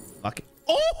I'm a fucking.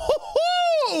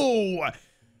 Oh!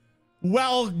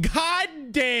 Well,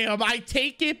 goddamn! I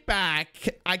take it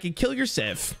back. I can kill your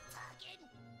Sif.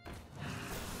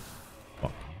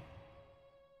 Fuck.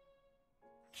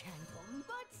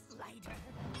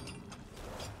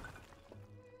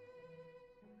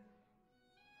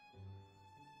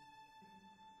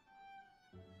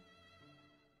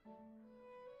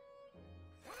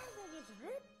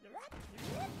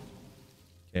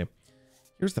 Okay.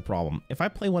 Here's the problem. If I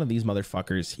play one of these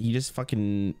motherfuckers, he just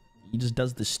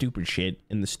does the stupid shit,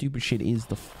 and the stupid shit is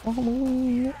the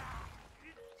following.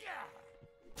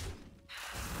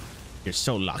 You're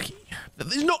so lucky.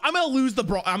 There's no, I'm gonna lose the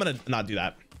bro. I'm gonna not do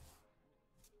that.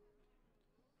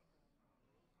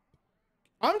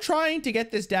 I'm trying to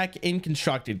get this deck in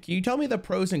constructed. Can you tell me the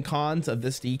pros and cons of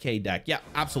this DK deck? Yeah,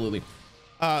 absolutely.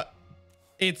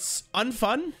 It's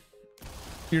unfun.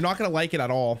 You're not gonna like it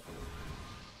at all.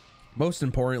 Most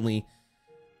importantly,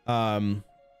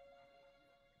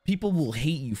 people will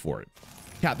hate you for it.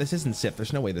 Yeah, this isn't Sif.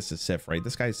 There's no way this is Sif, right?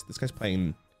 This guy's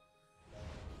playing.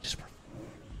 Just...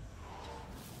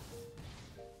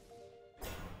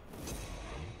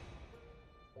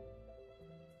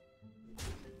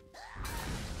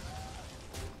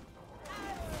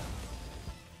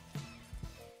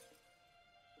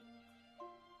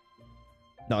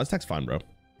 No, this deck's fine, bro.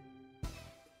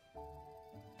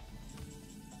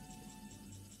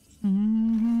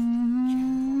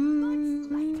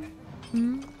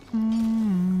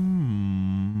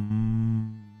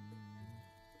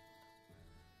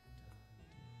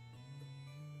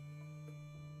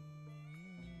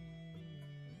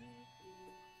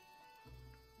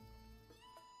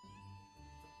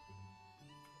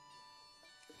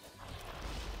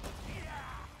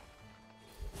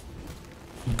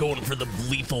 Going for the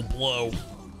lethal blow.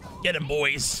 Get him,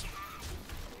 boys.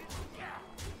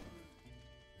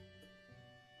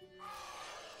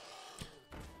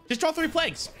 Just draw 3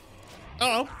 plagues.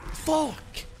 Uh oh.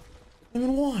 Fuck.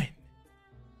 1.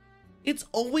 It's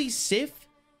always Sif.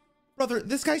 Brother,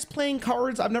 this guy's playing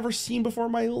cards I've never seen before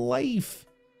in my life.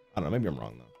 I don't know. Maybe I'm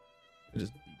wrong, though. I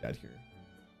just beat that here.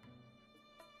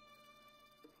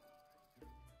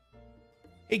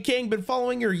 Hey, King, been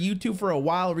following your YouTube for a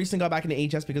while. Recently got back into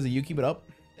HS because of you. Keep it up.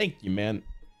 Thank you, man.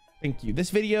 Thank you. This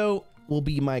video will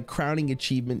be my crowning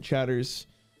achievement, chatters.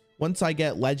 Once I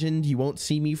get legend, you won't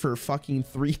see me for fucking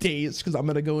 3 days because I'm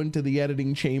going to go into the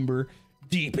editing chamber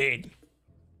deep in.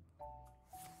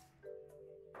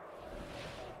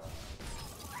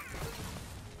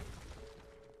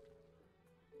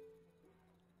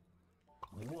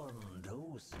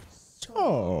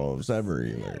 Solves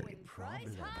everywhere.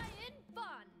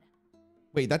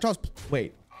 Wait, that draws.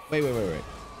 Wait.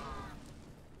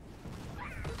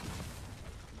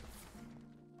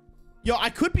 Yo, I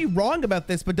could be wrong about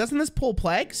this, but doesn't this pull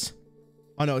plagues?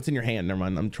 Oh no, it's in your hand. Never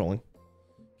mind. I'm trolling.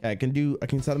 Okay, I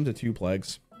can set him to 2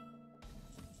 plagues.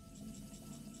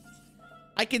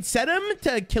 I can set him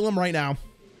to kill him right now.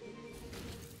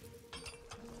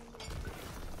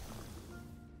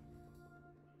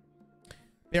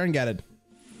 Baron Gadded.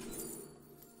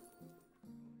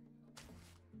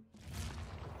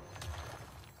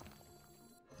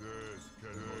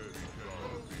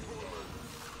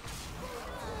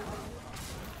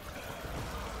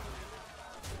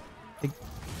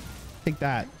 Take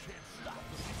that.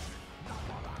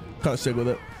 Kind of sick with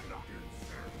it.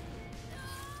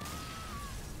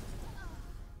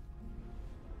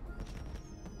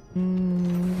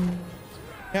 Can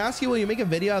I ask you, will you make a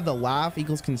video of the laugh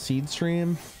equals concede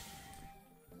stream?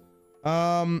 Do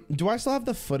I still have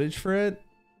the footage for it?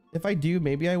 If I do,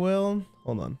 maybe I will.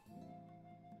 Hold on.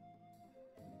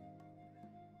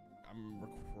 I'm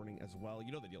recording as well.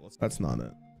 You know the deal. That's not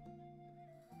it.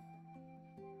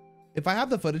 If I have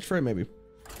the footage for it, maybe.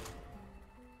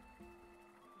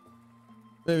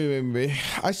 Maybe.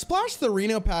 I splashed the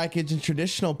Reno package in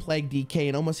traditional Plague DK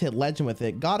and almost hit Legend with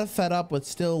it. Got fed up with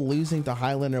still losing to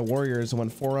Highlander Warriors and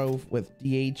went 4-0 with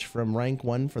DH from rank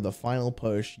 1 for the final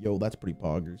push. Yo, that's pretty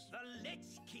poggers. The Lich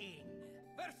King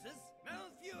versus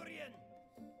Malfurion.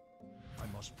 I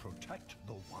must protect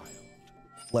the wild.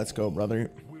 Let's go,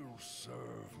 brother.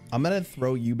 I'm gonna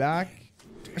throw you back.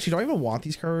 Actually, do I even want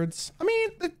these cards? I mean,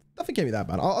 nothing can't be that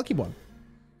bad. I'll keep one.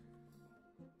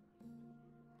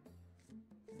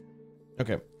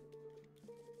 Okay.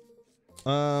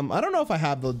 I don't know if I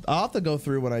have the. I'll have to go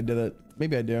through when I did it.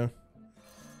 Maybe I do.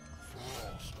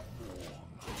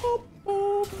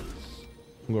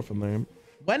 We'll go from there.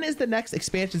 When is the next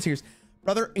expansion series?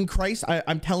 Brother in Christ,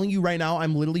 I'm telling you right now,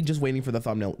 I'm literally just waiting for the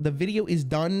thumbnail. The video is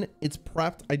done. It's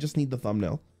prepped. I just need the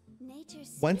thumbnail.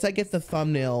 Once I get the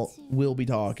thumbnail, we'll be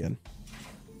talking.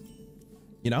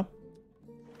 You know?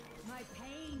 My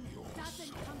pain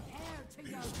doesn't compare to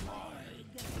your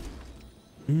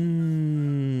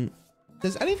plague.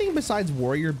 Does anything besides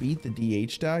Warrior beat the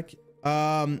DH deck?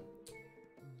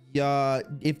 Yeah,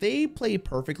 if they play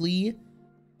perfectly,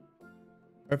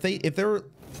 or if they're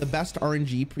the best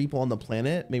RNG people on the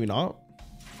planet, maybe not.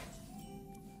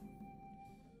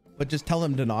 But just tell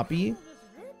them to not be.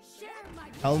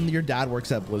 Tell them your dad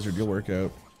works at Blizzard. You'll work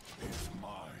out.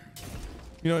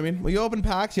 You know what I mean? Will you open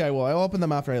packs? Yeah, I will. I'll open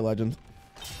them after I Legend.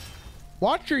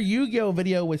 Watch your Yu-Gi-Oh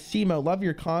video with Simo. Love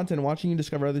your content. Watching you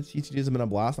discover other TCGs has been a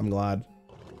blast. I'm glad.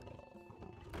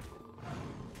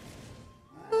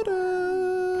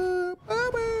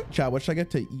 Chat, what should I get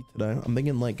to eat today? I'm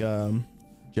thinking like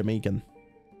Jamaican.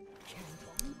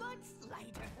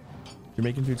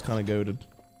 Jamaican food's kind of goated.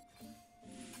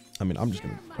 I mean, I'm just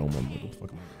gonna film them. What the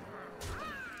fuck am I...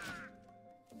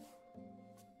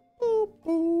 Boop,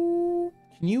 boop.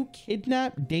 Can you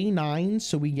kidnap day 9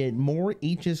 so we get more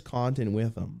H's content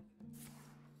with them?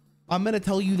 I'm gonna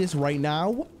tell you this right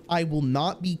now. I will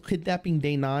not be kidnapping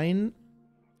day 9.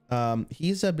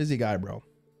 He's a busy guy, bro.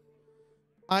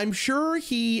 I'm sure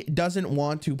he doesn't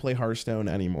want to play Hearthstone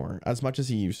anymore as much as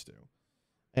he used to.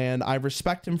 And I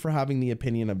respect him for having the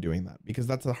opinion of doing that, because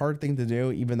that's a hard thing to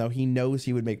do, even though he knows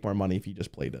he would make more money if he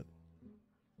just played it.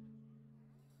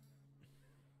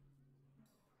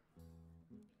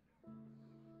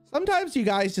 Sometimes you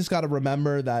guys just got to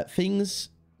remember that things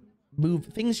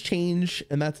change,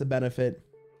 and that's a benefit.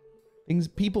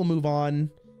 People move on,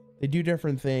 they do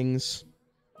different things.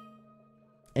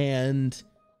 And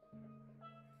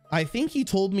I think he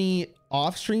told me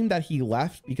off stream that he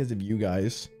left because of you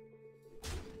guys.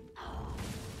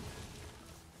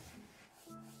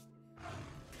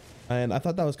 And I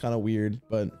thought that was kind of weird,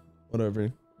 but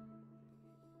whatever.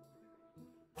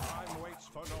 Time waits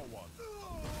for no one.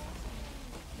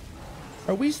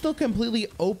 Are we still completely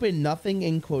open nothing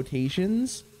in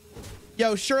quotations?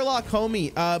 Yo, Sherlock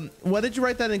homie, what did you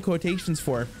write that in quotations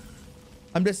for?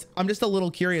 I'm just a little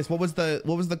curious. What was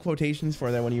the quotations for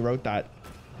there when you wrote that?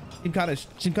 Seemed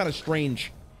kind of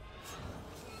strange.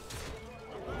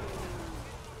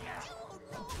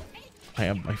 I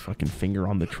have my fucking finger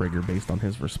on the trigger based on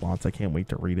his response. I can't wait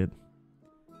to read it.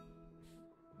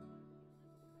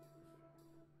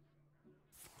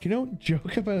 You don't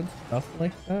joke about stuff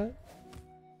like that?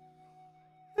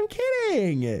 I'm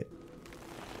kidding.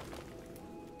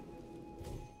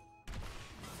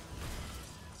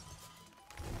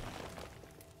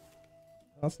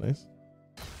 That's nice.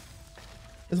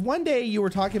 Because one day you were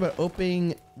talking about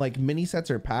opening like mini sets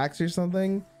or packs or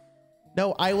something.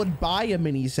 No, I would buy a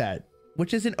mini set,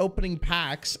 which isn't opening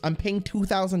packs. I'm paying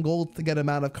 2,000 gold to get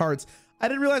amount of cards. I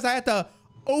didn't realize I had to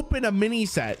open a mini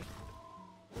set.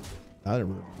 I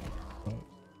didn't really...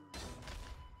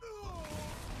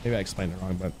 Maybe I explained it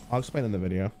wrong, but I'll explain in the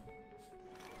video.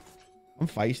 I'm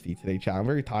feisty today, chat. I'm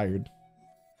very tired.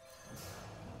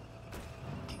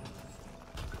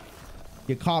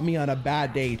 You caught me on a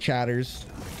bad day, chatters.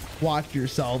 Watch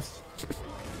yourselves.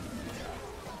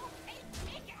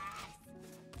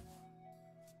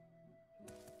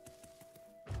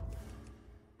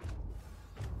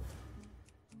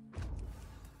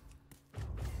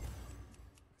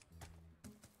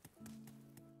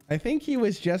 I think he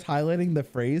was just highlighting the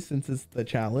phrase since it's the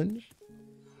challenge.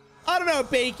 I don't know,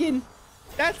 Bacon.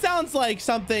 That sounds like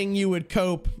something you would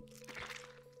cope.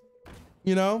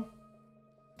 You know?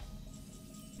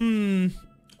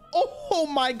 Oh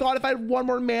my god, if I had one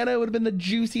more mana, it would have been the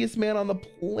juiciest man on the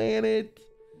planet.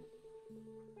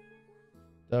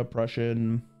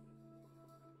 Depression.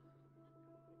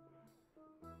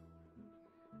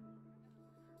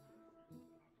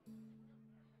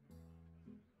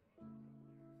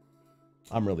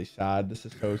 I'm really sad. This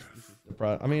is toast. This is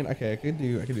depressed. I mean, okay, I could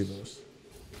do this.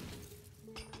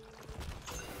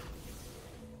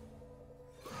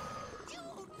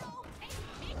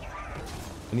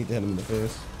 I need to hit him in the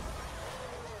face.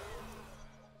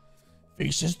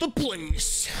 Face is the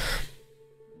place.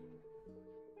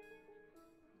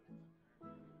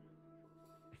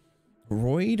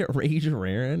 Roid Rage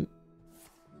Rarran?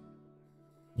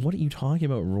 What are you talking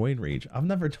about, Roid Rage? I've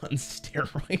never done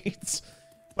steroids.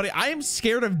 But I am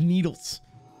scared of needles.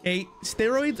 Okay,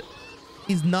 steroids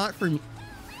is not for me.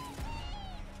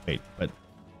 Wait, but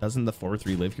doesn't the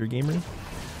 4-3 live here, gamer?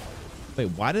 Wait,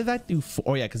 why did that do?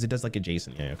 Oh yeah, because it does like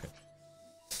adjacent. Yeah,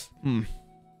 okay.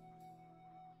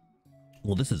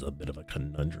 Well, this is a bit of a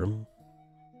conundrum.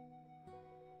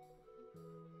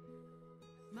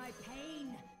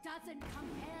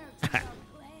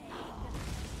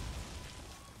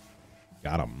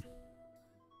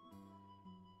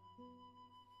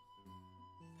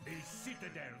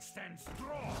 citadel stands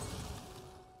strong.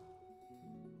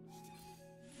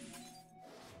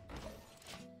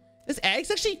 This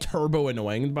egg's actually turbo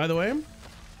annoying, by the way,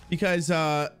 because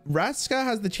Raska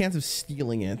has the chance of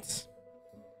stealing it.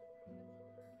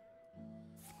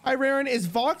 Hi, Rarran. Is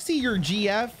Voxy your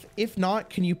GF? If not,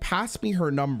 can you pass me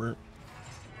her number?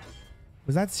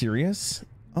 Was that serious?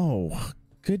 Oh,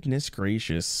 goodness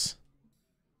gracious.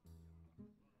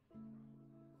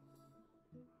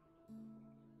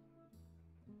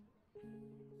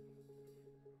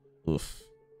 Oof.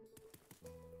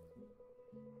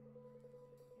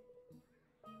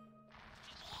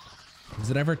 Is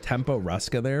it ever tempo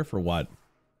Ruska there for what?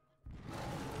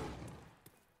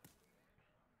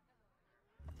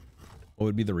 What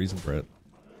would be the reason for it?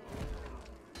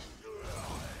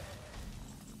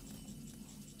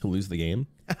 To lose the game?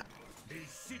 The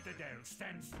citadel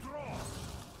stands strong.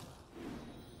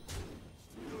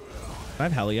 I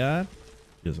have Helia.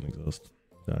 He doesn't exist.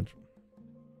 Dodge.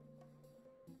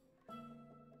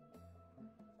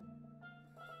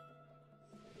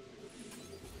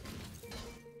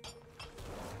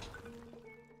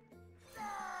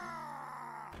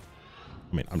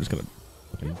 I mean, I'm just gonna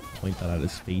fucking point that at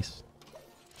his face.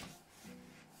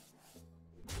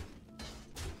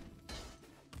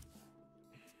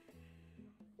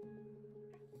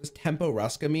 What does tempo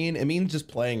Ruska mean? It means just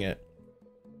playing it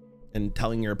and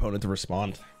telling your opponent to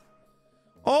respond.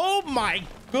 Oh my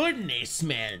goodness,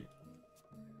 man.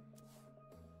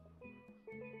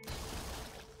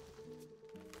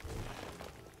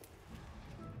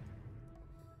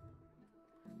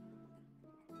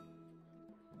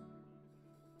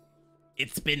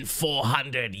 It's been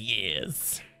 400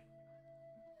 years.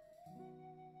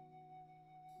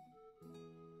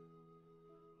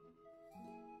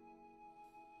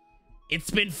 It's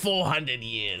been 400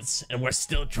 years, and we're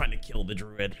still trying to kill the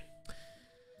druid.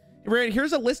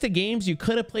 Here's a list of games you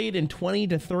could have played in 20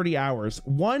 to 30 hours.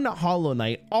 1 Hollow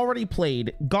Knight, already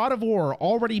played. God of War,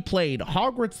 already played.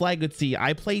 Hogwarts Legacy,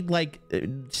 I played like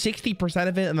 60%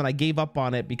 of it, and then I gave up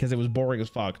on it because it was boring as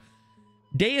fuck.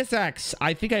 Deus Ex,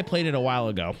 I think I played it a while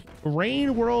ago.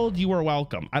 Rain World, you are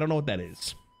welcome. I don't know what that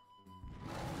is.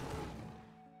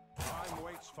 Time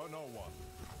waits for no one.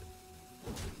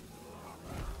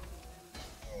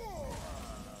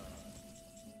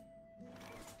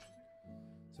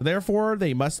 So therefore,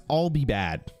 they must all be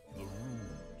bad. The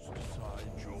runes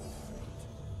decide your fate.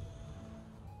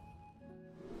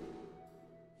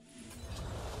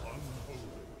 Unholy,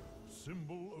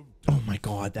 symbol of Oh my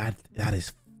god, that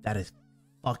is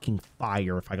fucking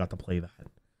fire if I got to play that.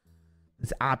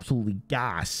 It's absolutely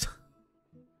gas.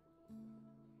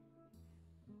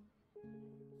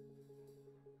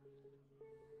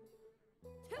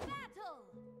 To battle!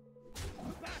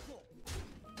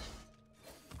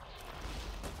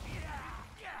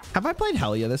 Have I played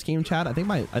Helia this game, chat? I think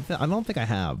I don't think I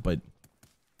have, but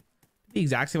the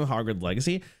exact same with Hogwarts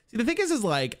Legacy. See, the thing is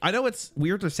like, I know it's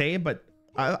weird to say, but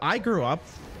I grew up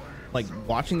like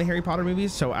watching the Harry Potter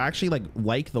movies, so I actually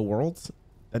like the worlds.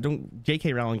 I don't.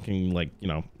 J.K. Rowling can, like, you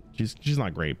know, she's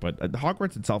not great, but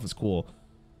Hogwarts itself is cool.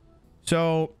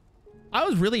 So I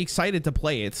was really excited to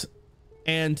play it,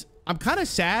 and I'm kind of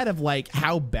sad of like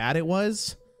how bad it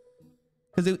was,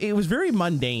 because it was very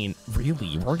mundane.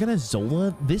 Really, we're gonna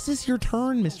Zola. This is your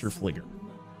turn, Mr. Fligger.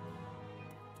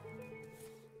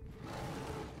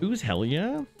 Who's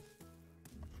Helia?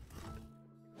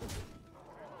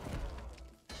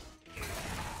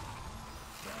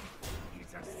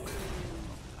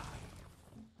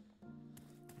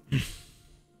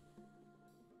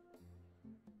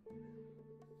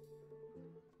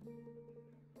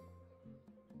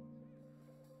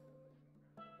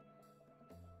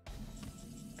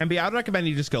 MB, I'd recommend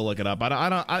you just go look it up.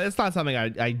 It's not something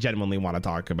I genuinely want to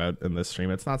talk about in this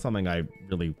stream. It's not something I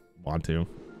really want to.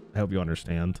 I hope you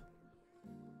understand.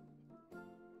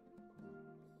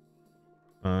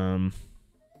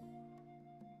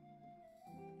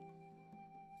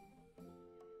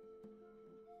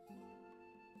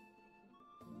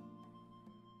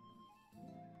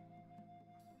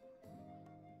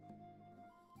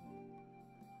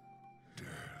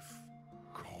 death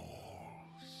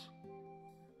calls.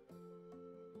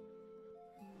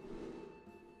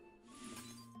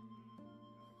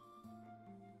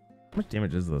 How much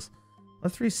damage is this?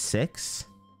 Let's 3-6.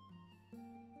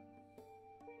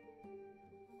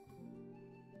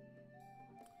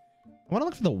 I want to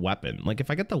look for the weapon. Like,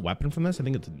 if I get the weapon from this, I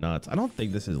think it's nuts. I don't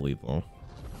think this is lethal.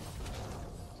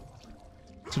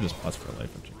 This is just plus for life.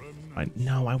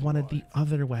 No, I wanted the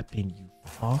other weapon, you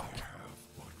fuck.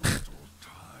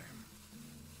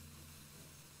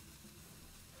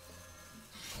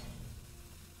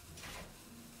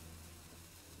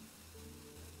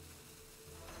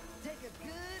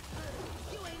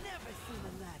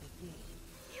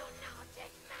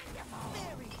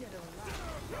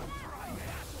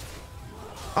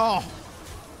 Oh.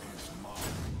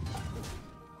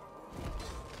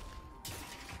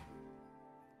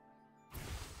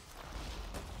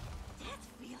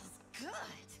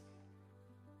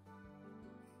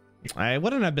 I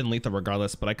wouldn't have been lethal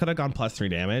regardless, but I could have gone +3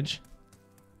 damage.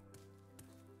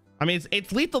 I mean,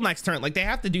 it's lethal next turn. Like, they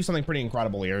have to do something pretty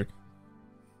incredible here.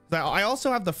 I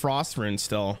also have the Frost Rune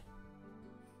still.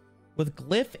 With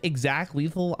Glyph, exact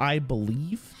lethal, I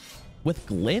believe. With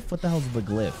Glyph? What the hell is the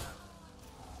Glyph?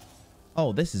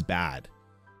 Oh, this is bad.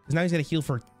 Because now he's going to heal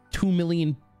for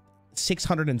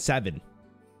 2,607,000.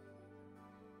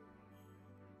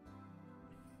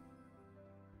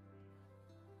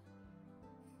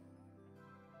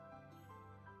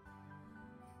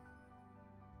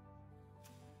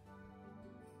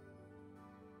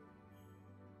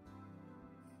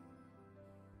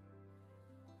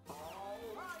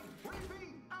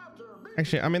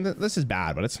 Actually, I mean, this is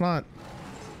bad, but it's not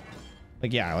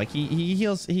like, yeah, like he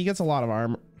heals, he gets a lot of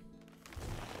armor.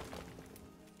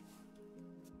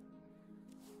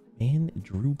 Man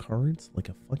drew cards like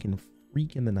a fucking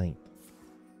freak in the night.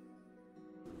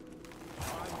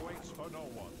 Time waits for no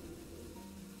one.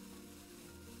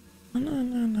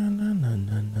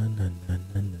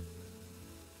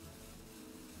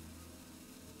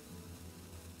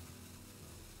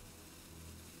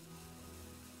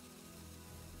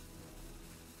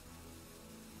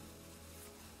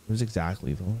 It was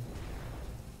exactly though.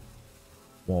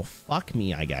 Well, fuck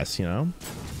me, I guess, you know.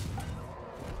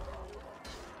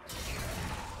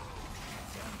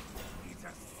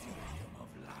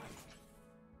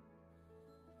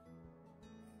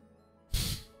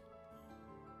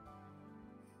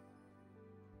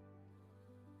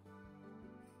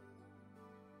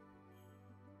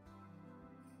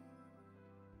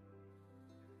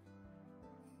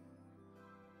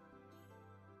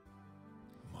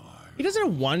 He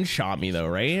doesn't one-shot me though,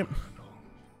 right?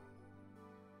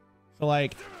 So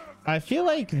like, I feel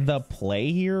like the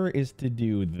play here is to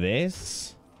do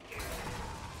this.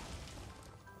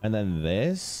 And then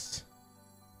this.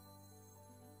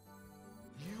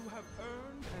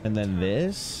 And then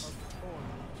this.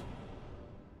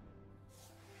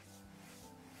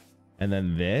 And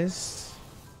then this.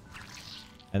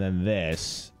 And then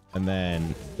this. And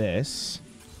then this.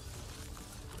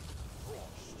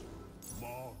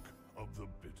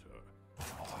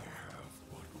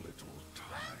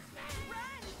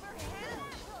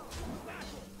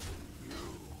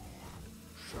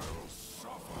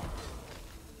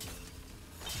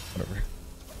 Whatever.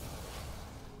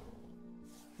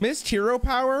 Missed hero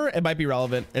power, it might be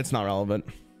relevant. It's not relevant.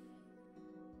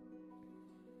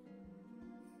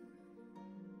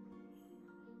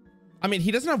 I mean,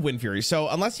 he doesn't have Wind Fury, so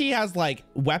unless he has like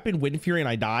weapon Wind Fury and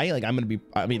I die, like I'm gonna be,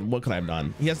 I mean, what could I have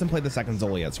done? He hasn't played the second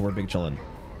Zola yet, so we're big chillin'.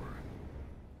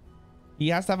 He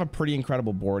has to have a pretty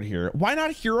incredible board here. Why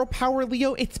not hero power,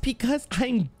 Leo? It's because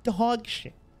I'm dog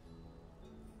shit.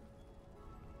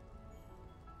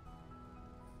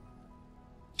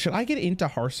 Should I get into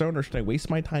Hearthstone or should I waste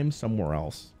my time somewhere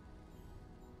else?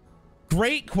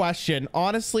 Great question.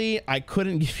 Honestly, I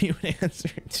couldn't give you an answer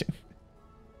to.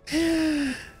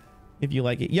 If you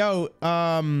like it. Yo,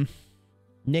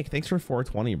 Nick, thanks for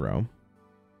 420, bro.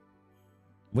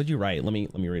 What'd you write? Let me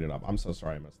read it up. I'm so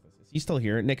sorry I missed this. Is he still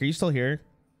here? Nick, are you still here?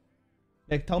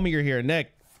 Nick, tell me you're here.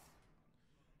 Nick.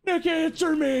 Nick,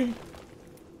 answer me.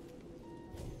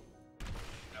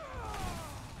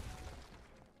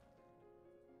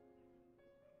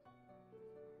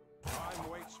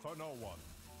 For no one.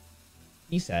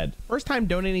 He said, first time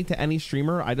donating to any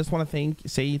streamer. I just want to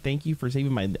say thank you for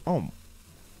saving my, oh,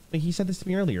 he said this to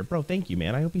me earlier. Bro, thank you,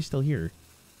 man. I hope he's still here.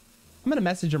 I'm going to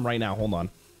message him right now. Hold on.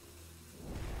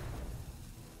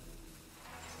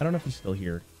 I don't know if he's still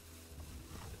here.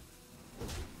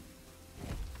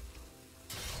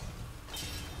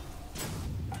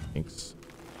 Thanks.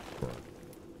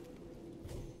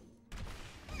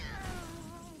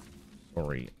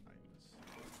 Sorry.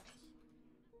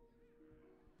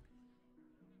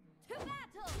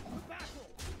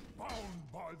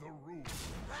 The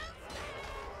roof.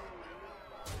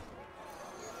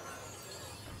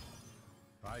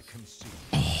 I can see.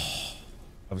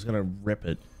 I was gonna rip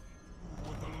it.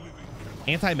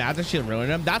 Anti-magic shield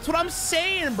ruined him. That's what I'm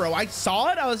saying, bro. I saw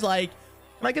it. I was like,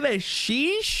 look at this.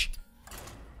 Sheesh.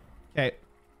 Okay.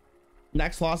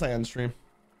 Next loss, I end stream.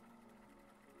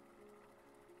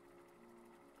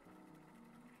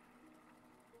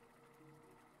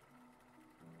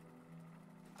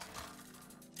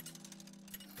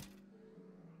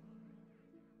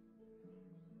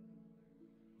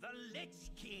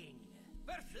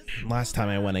 Last time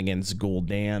I went against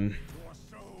Gul'dan,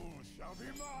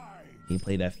 He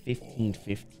played a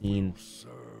 15-15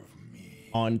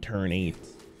 on turn 8. Well,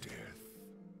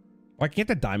 I can get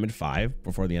the diamond 5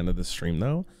 before the end of the stream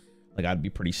though. Like, I'd be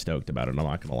pretty stoked about it. I'm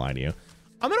not gonna lie to you.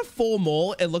 I'm gonna full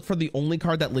mole and look for the only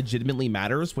card that legitimately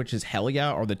matters, which is Hell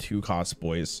Yeah or the 2-cost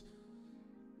boys.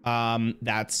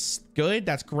 That's good.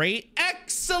 That's great.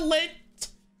 Excellent.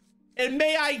 And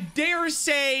may I dare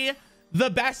say, the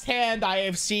best hand I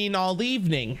have seen all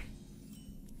evening.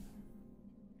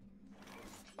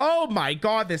 Oh my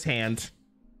God, this hand.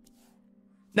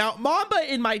 Now,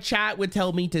 Mamba in my chat would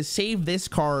tell me to save this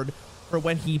card for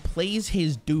when he plays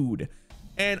his dude.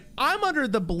 And I'm under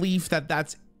the belief that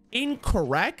that's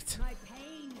incorrect. My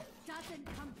pain doesn't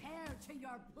compare to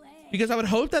your plague. Because I would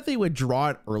hope that they would draw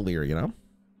it earlier, you know?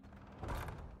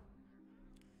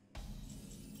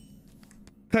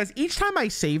 Because each time I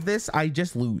save this, I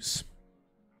just lose.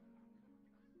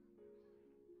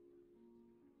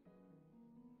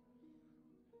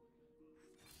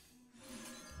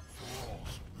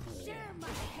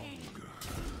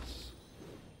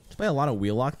 Play a lot of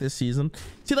wheellock this season.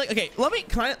 See, like, okay, let me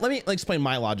like, explain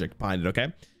my logic behind it.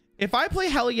 Okay, if I play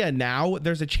Hell Yeah now,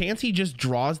 there's a chance he just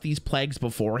draws these plagues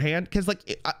beforehand, because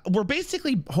like we're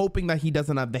basically hoping that he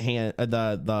doesn't have the hand,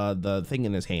 the thing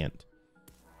in his hand.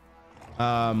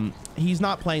 He's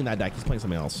not playing that deck. He's playing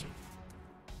something else.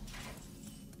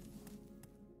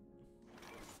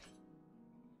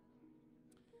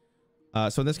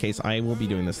 So in this case, I will be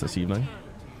doing this evening.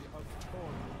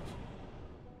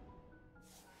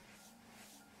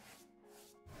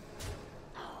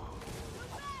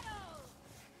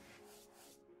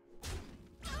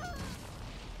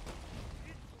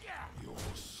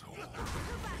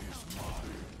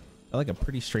 I like a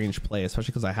pretty strange play,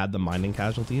 especially because I had the mining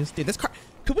casualties. Dude, this card,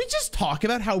 could we just talk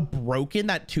about how broken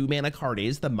that 2-mana card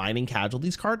is, the mining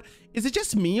casualties card? Is it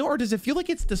just me, or does it feel like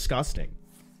it's disgusting?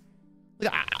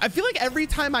 Like, I feel like every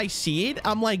time I see it,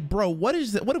 I'm like, bro, what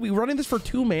is it? What are we running this for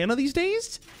 2 mana these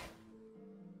days?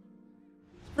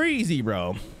 Crazy,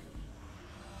 bro.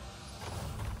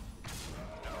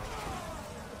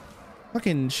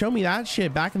 Fucking show me that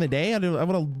shit back in the day. I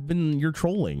would have been, you're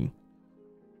trolling.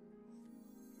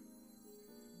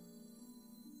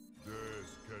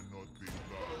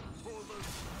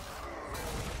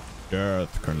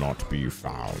 Death cannot be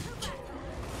found.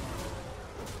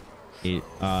 Can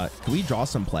we draw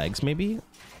some plagues maybe?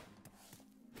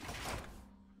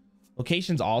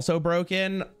 Location's also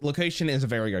broken. Location is a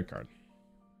very good card.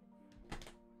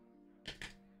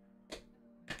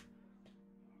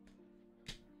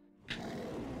 It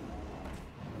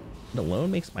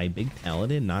alone makes my big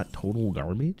paladin not total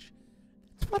garbage.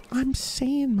 That's what I'm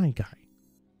saying, my guy.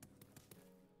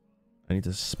 I need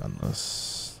to spend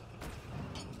this.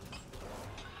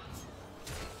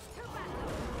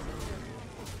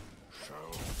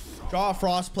 Draw a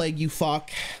Frost Plague, you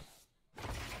fuck.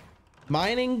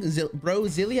 Mining, bro,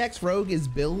 Ziliax Rogue is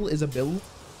a bill. You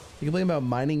complain about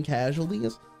mining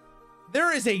casualties?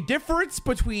 There is a difference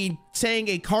between saying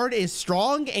a card is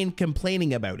strong and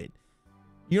complaining about it.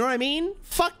 You know what I mean?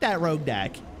 Fuck that rogue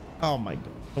deck. Oh my God.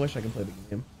 I wish I could play the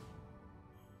game.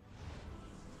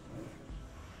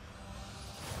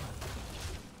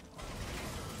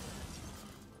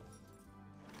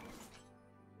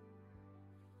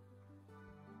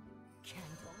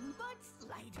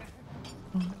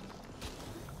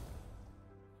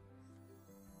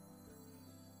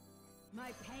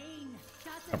 My pain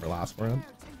doesn't Cover last round.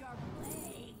 compare to your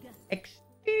plague.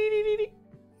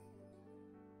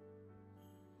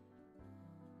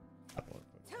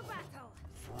 To battle.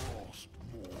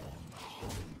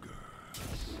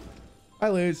 I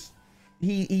lose.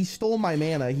 He stole my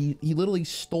mana. He literally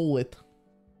stole it.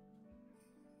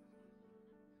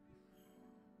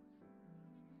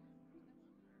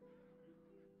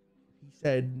 He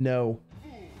said no.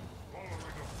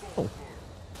 Oh.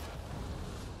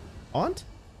 Aunt?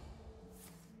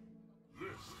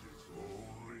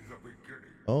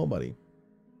 Oh, buddy.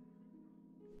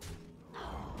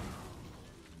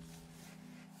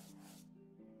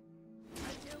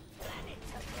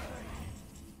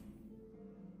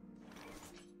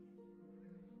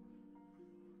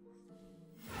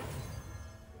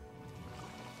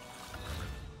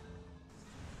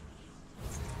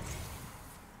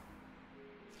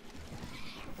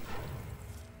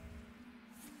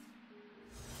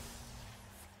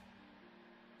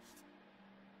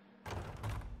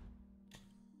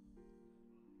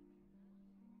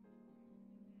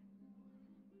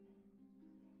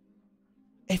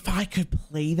 If I could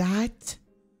play that,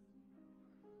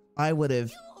 I would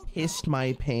have pissed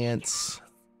my pants.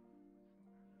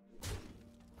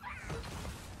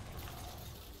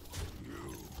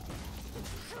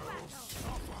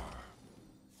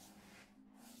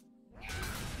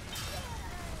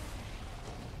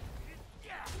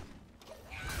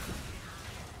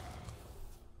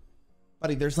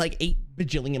 Buddy, there's like 8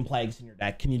 bajillion plagues in your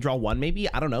deck. Can you draw one maybe?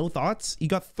 I don't know. Thoughts? You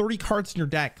got 30 cards in your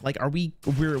deck. Like, are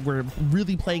we're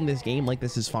really playing this game like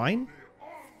this is fine?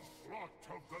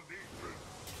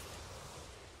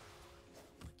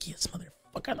 Yes,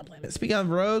 motherfucker on the planet. Speaking of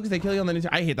rogues, they kill you on the new.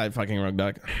 I hate that fucking rogue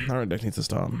deck. That rogue deck needs to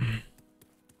stop.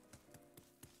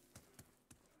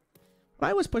 When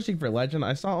I was pushing for legend,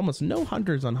 I saw almost no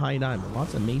hunters on high diamond.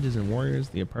 Lots of mages and warriors.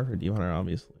 The perfect deep hunter,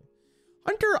 obviously.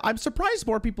 Hunter, I'm surprised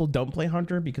more people don't play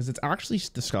Hunter because it's actually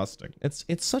disgusting.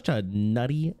 It's such a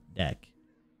nutty deck.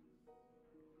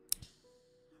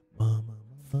 Wow,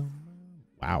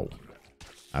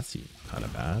 that seems kind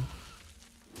of bad.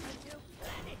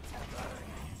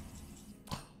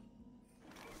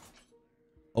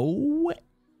 Oh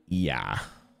yeah.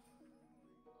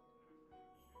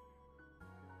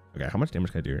 Okay, how much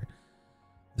damage can I do here?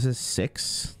 This is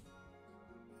 6.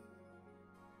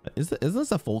 Is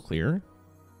this a full clear?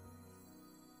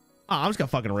 Oh, I'm just gonna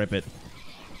fucking rip it.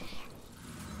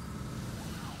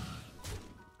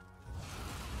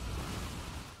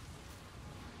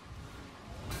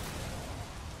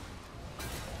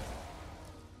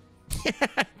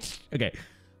 Okay,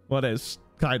 what is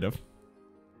kind of.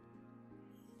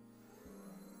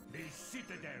 The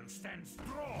citadel stands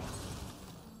strong.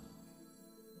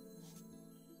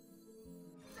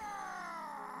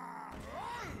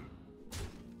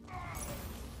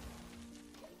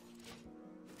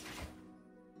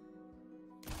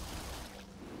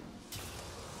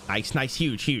 Nice, nice,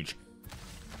 huge, huge,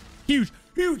 huge,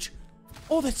 huge.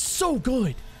 Oh, that's so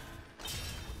good.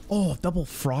 Oh, double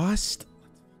frost.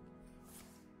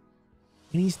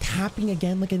 And he's tapping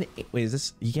again like an. Wait, is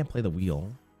this? You can't play the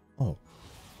wheel. Oh.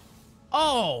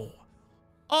 Oh.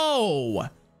 Oh.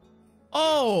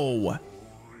 Oh.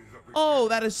 Oh,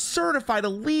 that is certified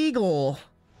illegal.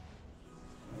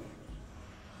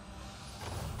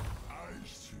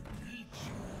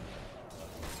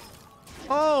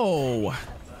 Oh.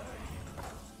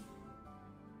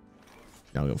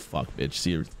 Now go fuck, bitch.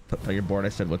 See your tell your board. I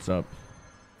said, what's up?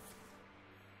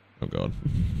 Oh god.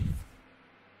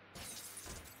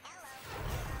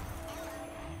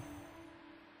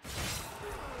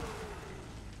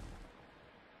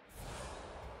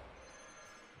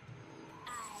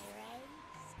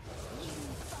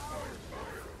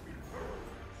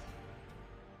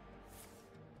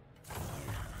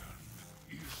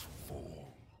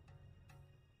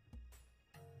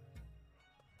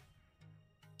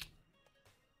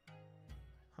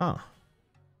 Huh.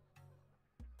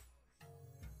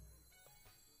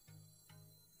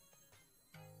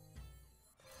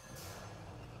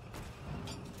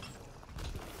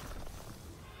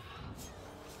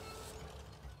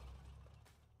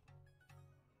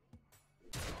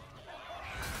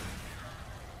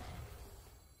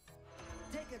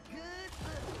 Take a good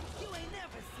look. You ain't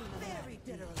never seen a very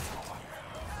bitter.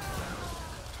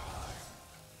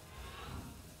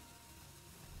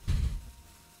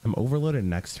 I'm overloaded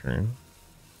next turn.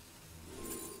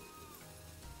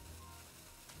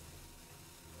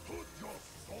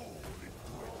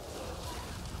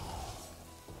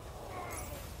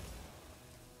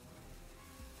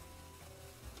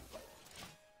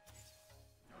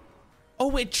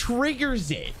 Oh, it triggers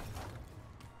it.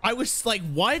 I was like,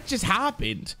 what just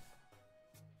happened?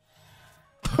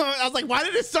 I was like, why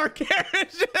did this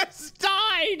Sargeras just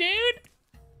die,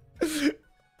 dude?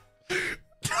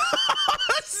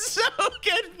 So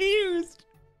confused.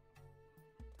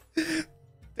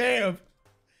 Damn. It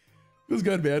was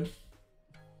good, man.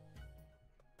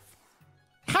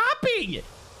 Hopping! You're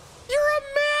a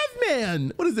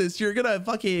madman! What is this? You're gonna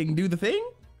fucking do the thing?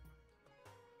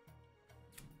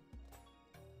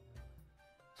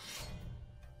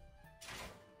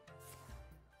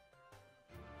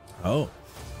 Oh.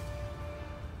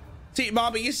 See,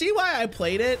 Bobby, you see why I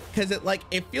played it? Because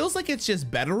it feels like it's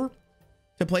just better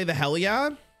to play the hell yeah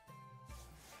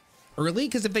early,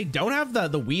 because if they don't have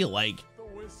the wheel, like,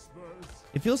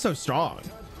 it feels so strong.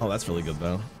 Oh, that's really good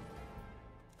though.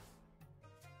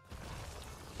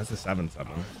 That's a 7/7.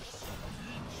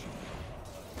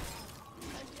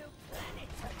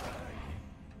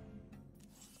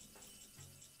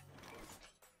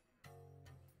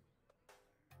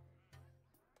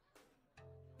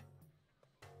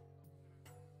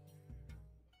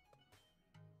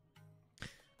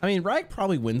 I mean, Rag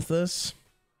probably wins this.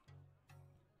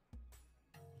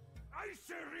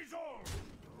 Icy resolve.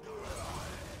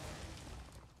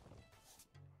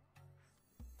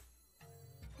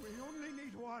 We only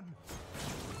need one.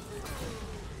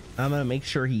 I'm gonna make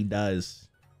sure he does.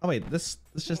 Oh wait, this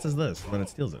just does this, and then it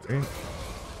steals it, right?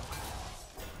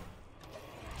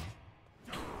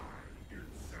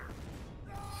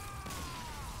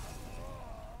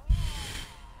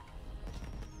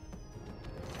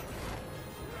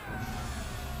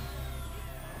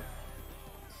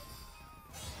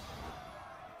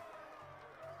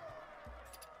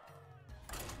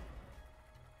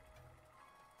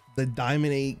 The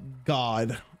Diamond 8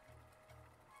 God.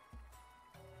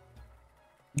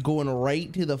 Going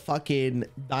right to the fucking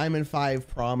Diamond 5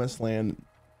 promised land.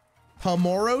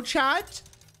 Tomorrow, chat,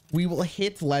 we will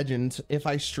hit legend if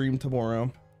I stream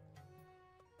tomorrow.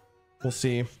 We'll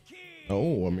see.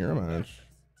 Oh, a mirror match.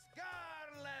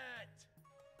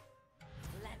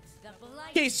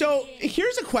 Okay, so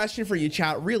here's a question for you,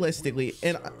 chat, realistically.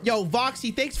 And yo,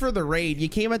 Voxy, thanks for the raid. You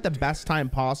came at the best time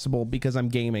possible because I'm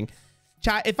gaming.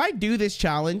 Chat, if I do this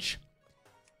challenge,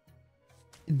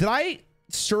 did I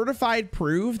certified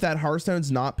prove that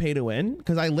Hearthstone's not pay to win?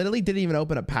 Because I literally didn't even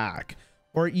open a pack.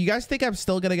 Or you guys think I'm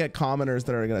still gonna get commenters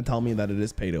that are gonna tell me that it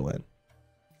is pay to win?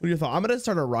 What do you thought? I'm gonna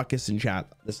start a ruckus in chat.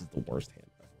 This is the worst hand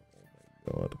ever.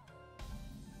 Oh my god.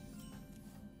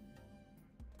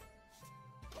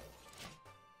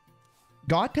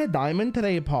 Got to diamond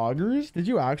today, Poggers. Did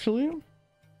you actually?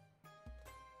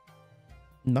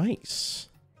 Nice.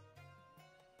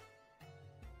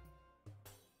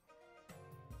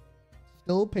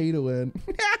 Still pay to win.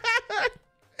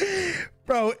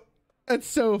 Bro, that's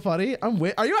so funny.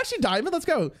 Are you actually diamond? Let's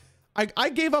go. I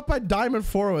gave up my diamond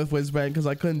 4 with Whizbang because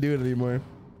I couldn't do it anymore.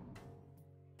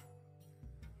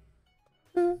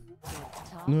 No,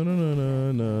 no, no,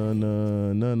 no, no,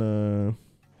 no, no, no.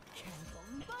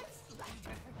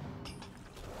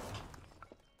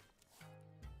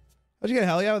 How'd you get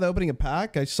hell yeah with opening a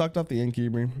pack? I sucked off the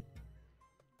innkeeper.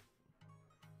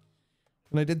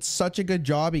 And I did such a good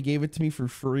job, he gave it to me for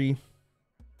free.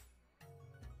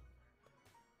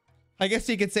 I guess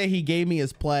you could say he gave me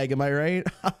his plague, am I right?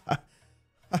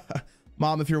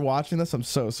 Mom, if you're watching this, I'm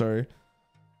so sorry.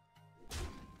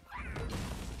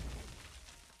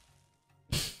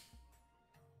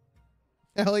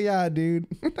 Hell yeah, dude.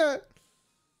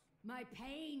 My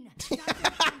pain.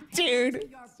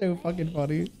 Dude, so fucking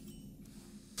funny.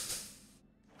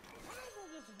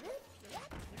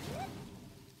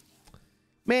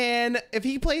 Man, if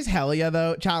he plays Helia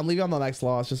though, chat, leave it on the next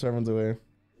loss just so everyone's aware.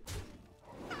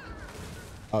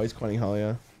 Oh, he's quitting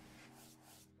Helia.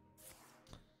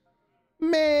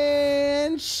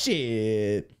 Man,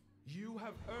 shit. You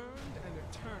have earned an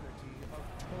eternity of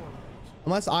torment.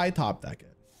 Unless I top deck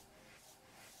it.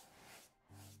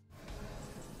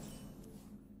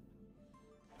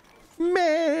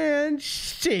 Man,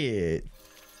 shit.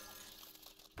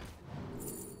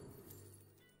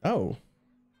 Oh.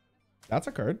 That's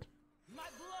a card.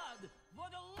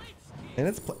 And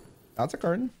it's that's a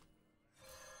card.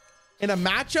 In a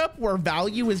matchup where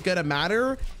value is gonna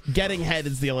matter, getting head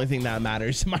is the only thing that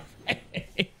matters.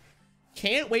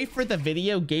 Can't wait for the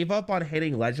video. Gave up on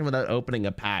hitting legend without opening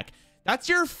a pack. That's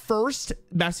your first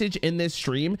message in this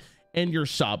stream, and you're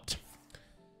subbed.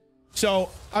 So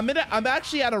I'm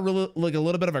actually at a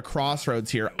little bit of a crossroads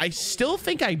here. I still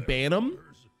think I ban him,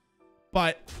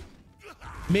 but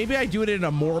maybe I do it in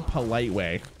a more polite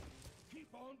way.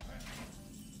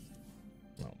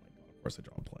 Oh my god, of course I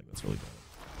draw a plague. That's really bad.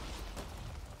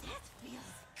 That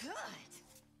feels good.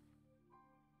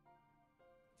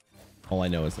 All I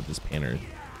know is that this panner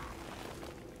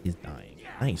is dying.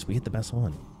 Nice, we hit the best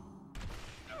one.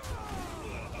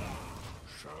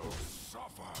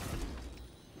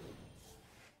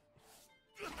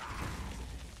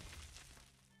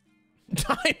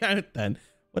 Time out then.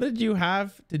 What did you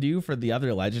have to do for the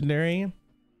other legendary?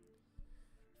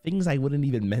 Things I wouldn't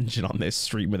even mention on this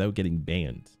stream without getting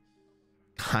banned.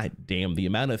 God damn, the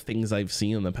amount of things I've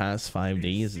seen in the past 5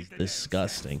 days is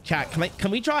disgusting. Chat,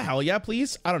 can we draw hell yeah,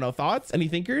 please? I don't know, thoughts? Any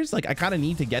thinkers? Like, I kind of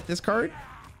need to get this card.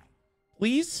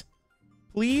 Please?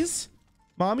 Please?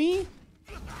 Mommy?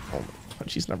 Oh my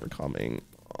god, she's never coming.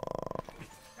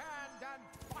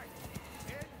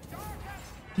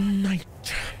 Night.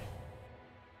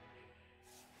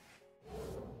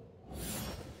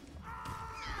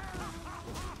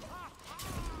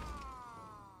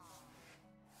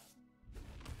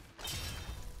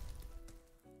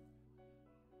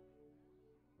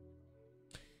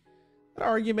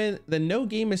 Argument that no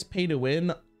game is pay to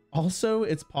win, also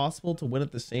it's possible to win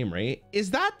at the same rate.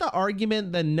 Is that the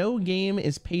argument that no game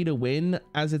is pay to win,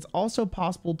 as it's also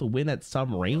possible to win at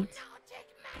some rate?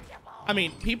 I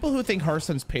mean, people who think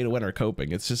Hearthstone's pay to win are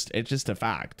coping. It's just a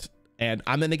fact, and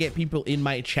I'm gonna get people in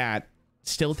my chat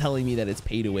still telling me that it's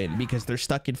pay to win because they're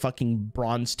stuck in fucking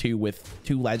bronze 2 with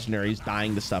 2 legendaries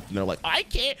dying to stuff, and they're like, I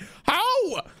can't.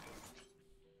 How?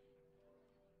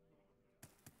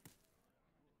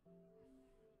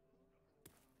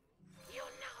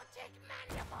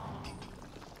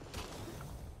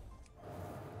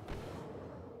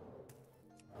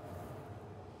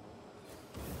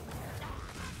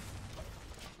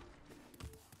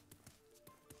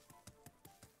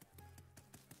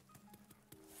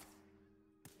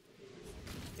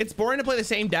 It's boring to play the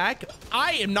same deck.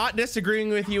 I am not disagreeing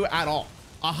with you at all.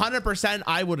 100%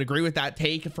 I would agree with that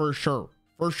take for sure.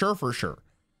 For sure, for sure.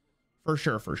 For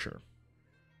sure, for sure.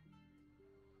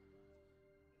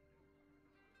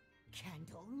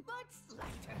 Candle much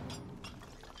lighter.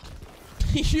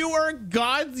 You are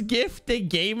God's gift to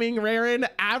gaming, Rarran.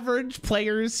 Average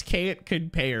players can't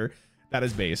compare. That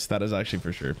is base. That is actually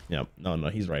for sure. Yep. No,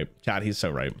 he's right. Chad, he's so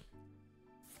right.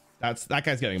 That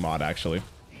guy's getting mod, actually.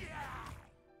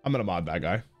 I'm gonna mod that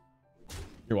guy.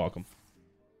 You're welcome.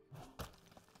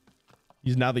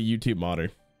 He's now the YouTube modder.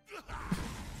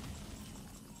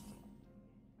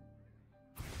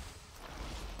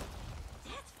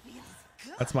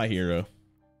 That's my hero.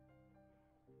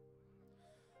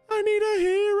 I need a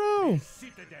hero.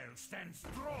 Citadel stands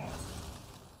strong.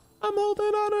 I'm holding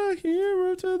on a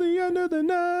hero till the end of the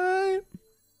night.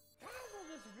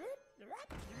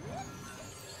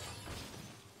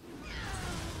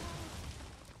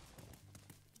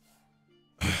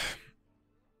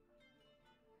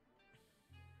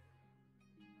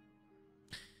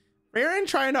 Rarran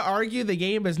trying to argue the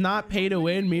game is not pay to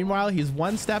win. Meanwhile, he's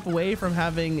one step away from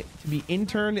having to be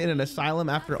interned in an asylum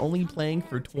after only playing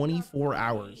for 24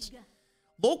 hours.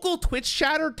 Local Twitch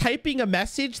chatter typing a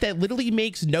message that literally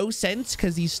makes no sense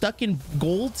because he's stuck in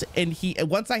gold, and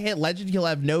once I hit legend, he'll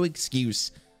have no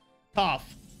excuse.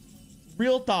 Tough.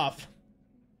 Real tough.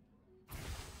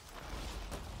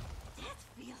 That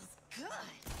feels good.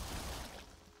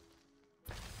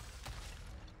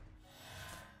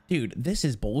 Dude, this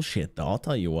is bullshit, though. I'll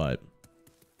tell you what.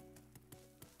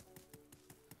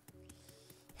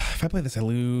 If I play this, I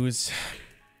lose.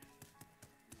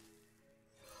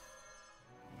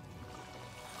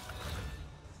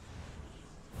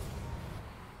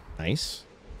 Nice.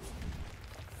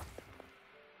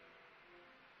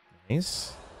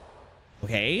 Nice.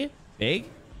 Okay. Big.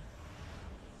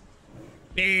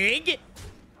 Big.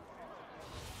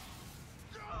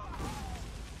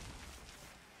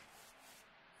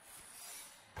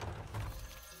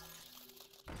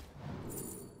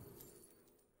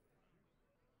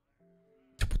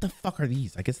 What the fuck are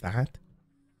these? I guess that.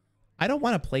 I don't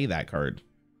want to play that card.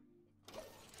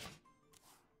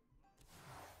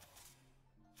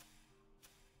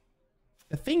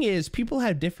 The thing is, people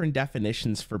have different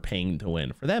definitions for paying to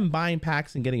win. For them, buying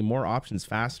packs and getting more options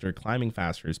faster, climbing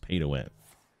faster is pay to win.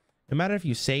 No matter if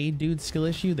you say, dude, skill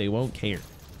issue, they won't care.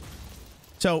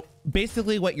 So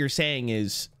basically what you're saying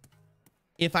is,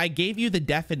 if I gave you the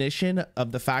definition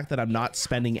of the fact that I'm not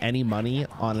spending any money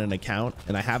on an account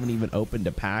and I haven't even opened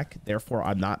a pack, therefore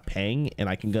I'm not paying and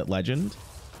I can get legend,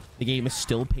 the game is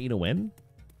still pay to win?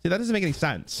 See, that doesn't make any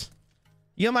sense.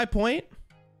 You get my point?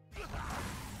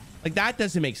 Like, that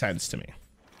doesn't make sense to me.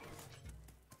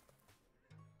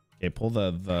 Okay, pull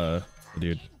the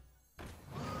dude.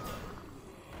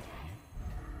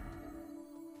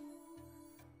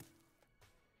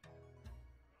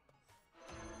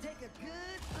 Take a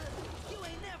good look. You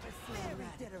ain't never seen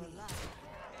a dead or alive.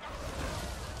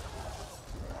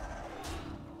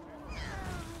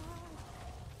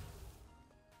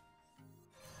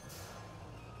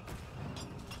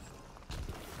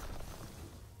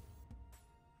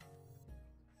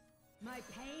 My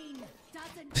pain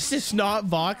doesn't. This is not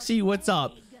Voxy. What's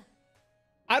up?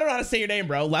 I don't know how to say your name,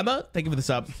 bro. Lemma, thank you for the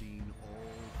sub.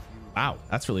 Wow,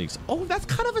 that's really oh, that's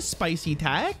kind of a spicy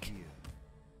tag.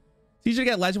 It's easier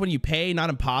to get legend when you pay, not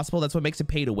impossible. That's what makes it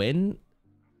pay to win.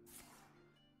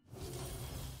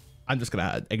 I'm just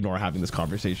gonna ignore having this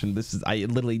conversation. This is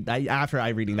after I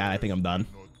reading that, I think I'm done.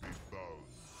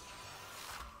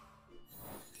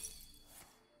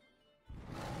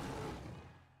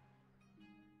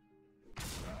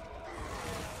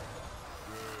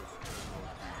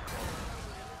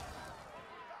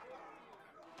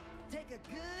 Take a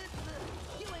good look.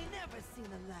 You ain't never seen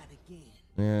a light again.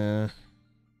 Yeah.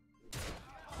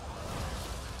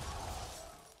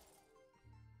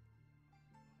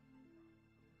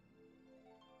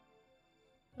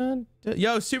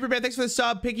 Yo, Superman, thanks for the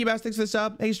sub. Pinky Bass, thanks for the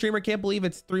sub. Hey, streamer, can't believe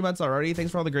it's 3 months already.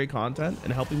 Thanks for all the great content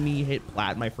and helping me hit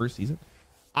plat in my first season.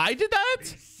 I did that?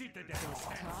 Citadel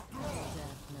stands strong.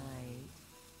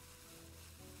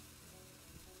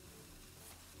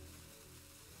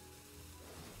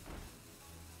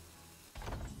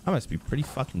 I must be pretty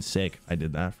fucking sick if I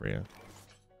did that for you.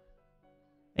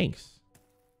 Thanks.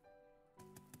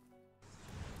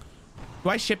 Do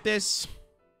I ship this?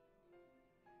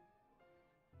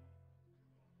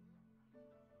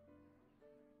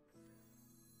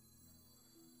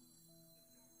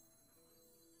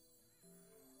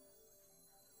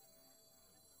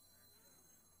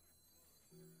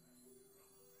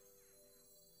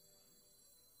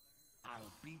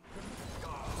 I'll beat them.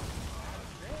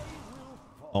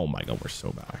 Oh my god, we're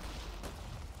so back.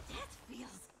 That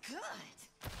feels good.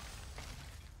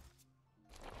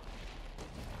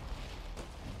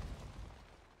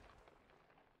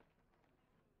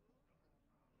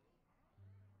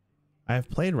 I have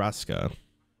played Ruska.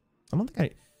 I don't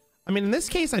think I mean, in this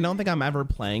case, I don't think I'm ever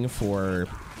playing for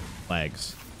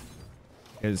legs.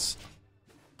 Because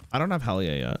I don't have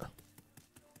Helia yet.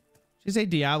 She say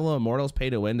Diablo Immortals pay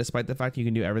to win, despite the fact you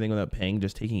can do everything without paying,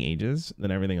 just taking ages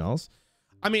than everything else.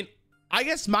 I mean, I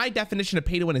guess my definition of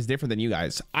pay to win is different than you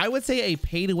guys. I would say a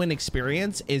pay to win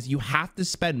experience is you have to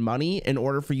spend money in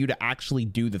order for you to actually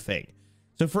do the thing.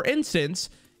 So for instance,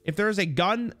 if there was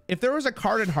a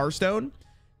card in Hearthstone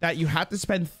that you have to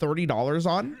spend $30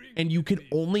 on and you could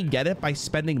only get it by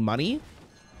spending money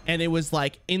and it was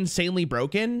like insanely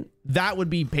broken, that would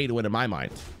be pay to win in my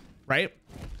mind, right?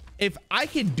 If I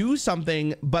could do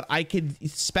something, but I could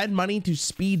spend money to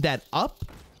speed that up,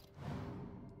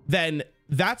 then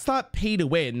that's not pay to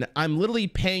win. I'm literally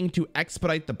paying to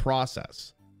expedite the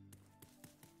process.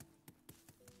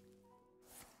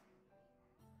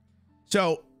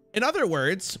 So in other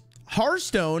words,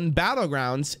 Hearthstone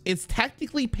Battlegrounds, it's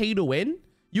technically pay to win.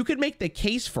 You could make the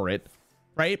case for it,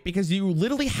 right? Because you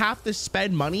literally have to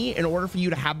spend money in order for you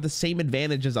to have the same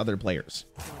advantage as other players.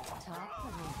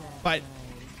 But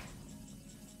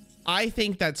I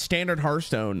think that standard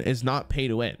Hearthstone is not pay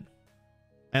to win.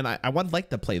 And I would like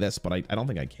to play this, but I don't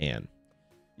think I can.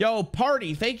 Yo,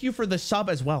 Party, thank you for the sub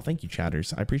as well. Thank you,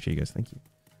 chatters. I appreciate you guys. Thank you.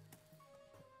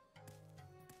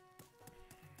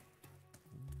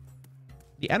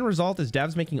 The end result is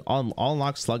devs making all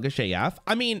unlock sluggish AF.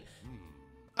 I mean,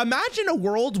 imagine a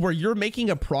world where you're making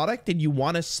a product and you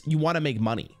want to make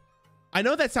money. I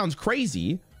know that sounds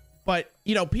crazy, but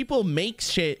you know, people make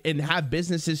shit and have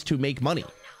businesses to make money.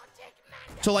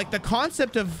 So like the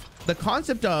concept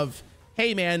of,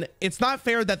 hey man, it's not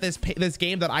fair that this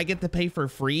game that I get to pay for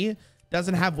free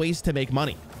doesn't have ways to make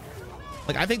money.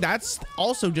 Like I think that's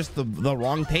also just the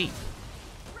wrong take.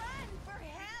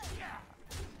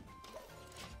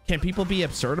 Can people be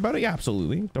absurd about it? Yeah,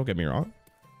 absolutely. Don't get me wrong.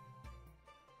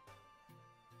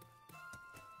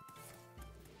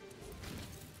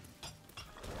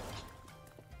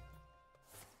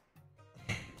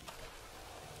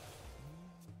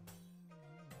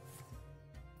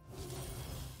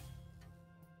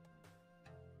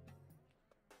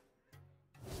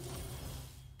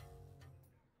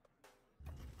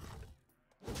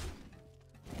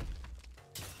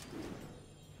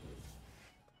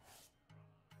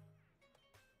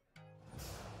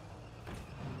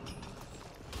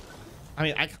 I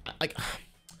mean, like,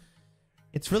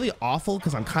 it's really awful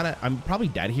because I'm probably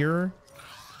dead here.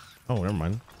 Oh, never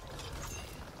mind.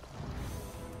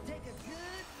 Take a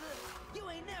good look. You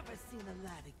ain't never seen a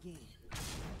light again.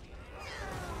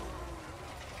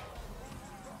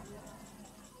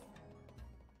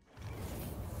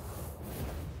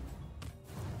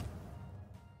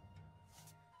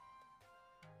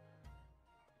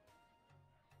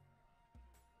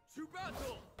 To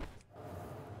battle!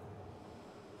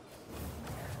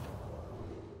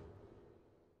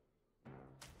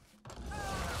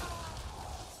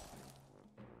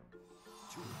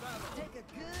 Take a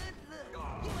good look.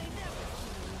 You ain't never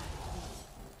seen a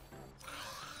light again.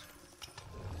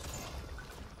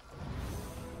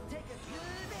 Take a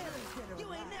good look. You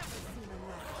ain't never seen a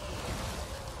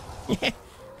light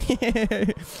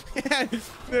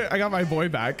again. I got my boy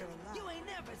back. You ain't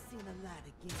never seen a light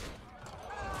again.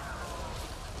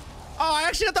 Oh, I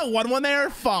actually got that one there.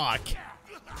 Fuck.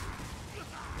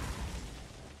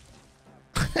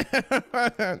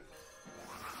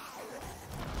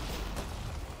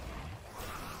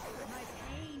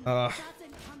 I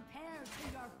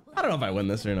don't know if I win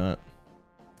this or not.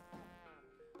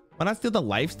 When I steal the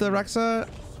life to Rexa,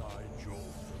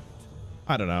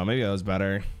 I don't know. Maybe that was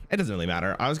better. It doesn't really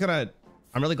matter. I'm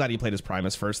really glad he played his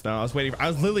Primus first, though. I was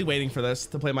literally waiting for this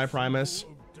to play my Primus.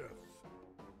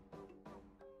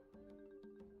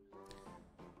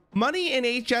 Money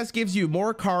in HS gives you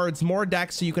more cards, more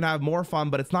decks, so you can have more fun,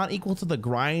 but it's not equal to the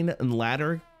grind and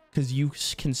ladder because you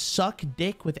can suck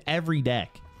dick with every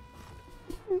deck.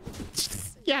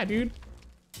 Yeah, dude.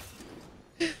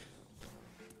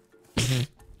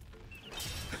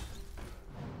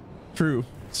 True.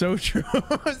 So true.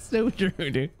 So true,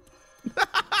 dude.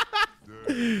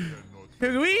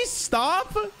 Can we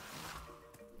stop?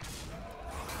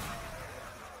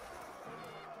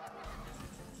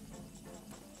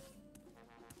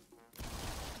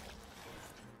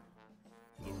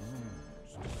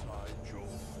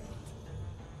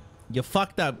 You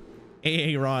fucked up,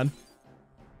 Aaron.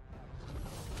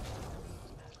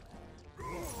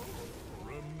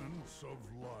 Remnants of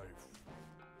life.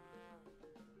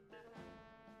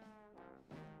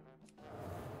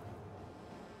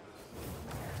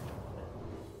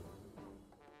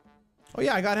 Oh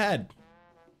yeah, I got head.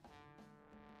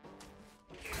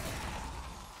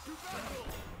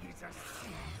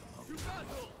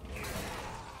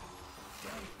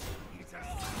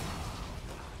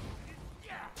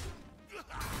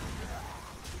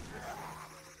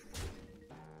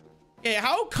 Okay,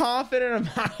 how confident am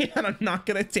I that I'm not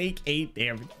gonna take 8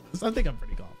 damage? I think I'm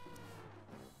pretty confident.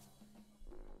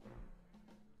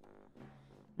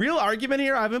 Real argument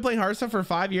here. I've been playing Hearthstone for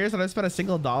 5 years and I've spent a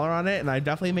single dollar on it, and I've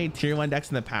definitely made tier 1 decks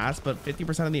in the past, but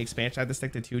 50% of the expansion I had to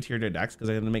stick to 2 tier 2 decks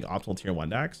because I didn't make optimal tier 1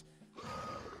 decks.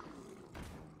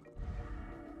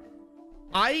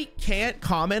 I can't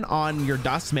comment on your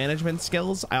dust management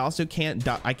skills. I also can't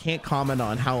comment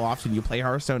on how often you play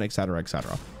Hearthstone, etc.,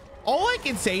 etc. All I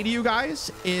can say to you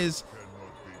guys is,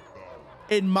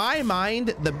 in my mind,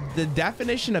 the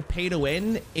definition of pay to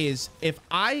win is if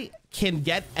I can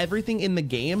get everything in the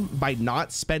game by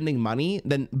not spending money,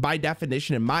 then by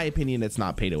definition, in my opinion, it's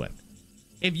not pay to win.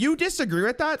 If you disagree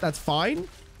with that, that's fine.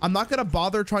 I'm not gonna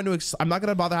bother I'm not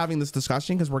gonna bother having this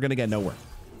discussion because we're gonna get nowhere.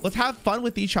 Let's have fun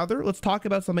with each other. Let's talk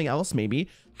about something else maybe.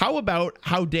 How about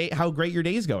how great your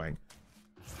day is going?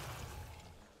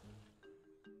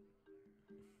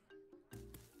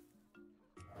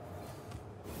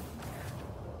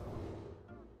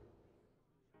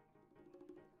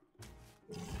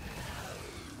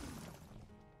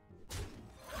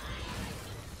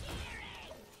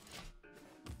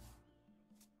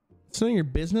 It's none of your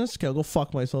business. Okay, I'll go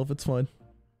fuck myself. It's fine.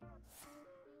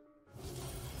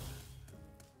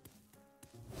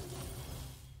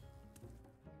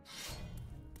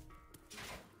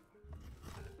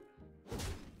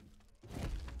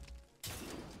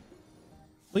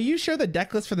 Will you share the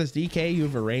deck list for this DK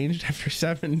you've arranged after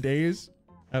 7 days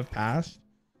have passed?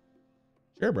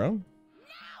 Sure, bro.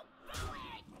 I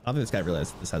don't think this guy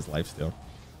realized this has life still.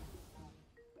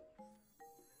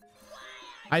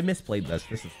 I misplayed this.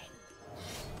 This is...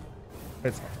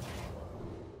 It's fine.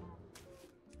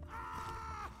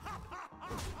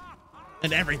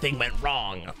 And everything went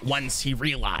wrong once he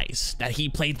realized that he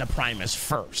played the Primus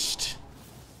first.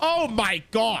 Oh my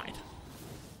god.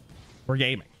 We're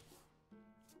gaming.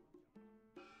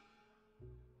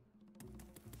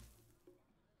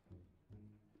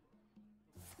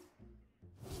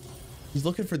 He's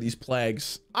looking for these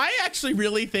plagues. I actually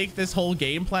really think this whole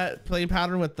game play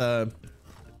pattern with the...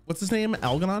 What's his name?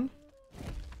 Algernon?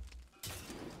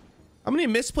 How many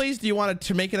misplays do you want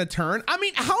to make it a turn? I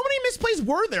mean, how many misplays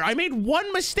were there? I made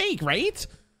 1 mistake, right?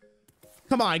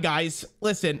 Come on, guys.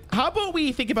 Listen, how about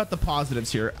we think about the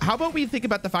positives here? How about we think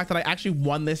about the fact that I actually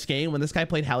won this game when this guy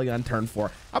played Hellion turn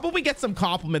 4? How about we get some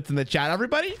compliments in the chat,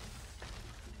 everybody?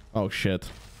 Oh, shit.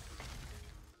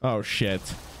 Oh, shit.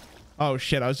 Oh,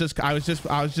 shit. I was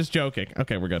just joking.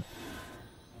 Okay, we're good.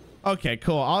 Okay,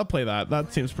 cool. I'll play that.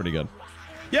 That seems pretty good.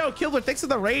 Yo, Kibler, thanks for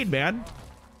the raid, man.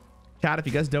 Chat, if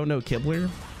you guys don't know Kibler,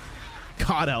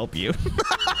 God help you.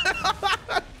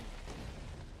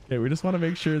 Okay, we just want to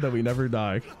make sure that we never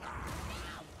die.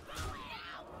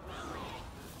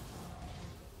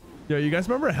 Yo, you guys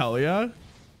remember Helia?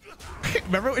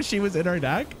 Remember when she was in our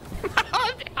deck?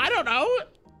 I don't know.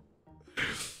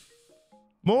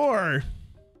 More.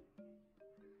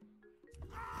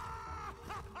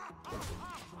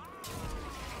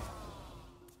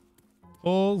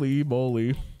 Holy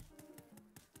moly.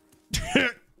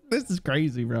 This is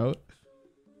crazy, bro.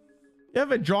 You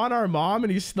haven't drawn our mom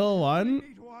and he's still won?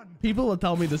 People will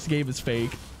tell me this game is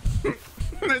fake.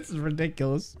 This is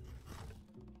ridiculous.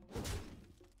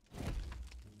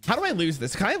 How do I lose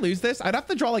this? Can I lose this? I'd have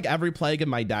to draw like every plague in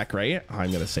my deck, right? Oh,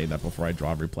 I'm gonna say that before I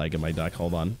draw every plague in my deck.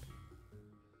 Hold on.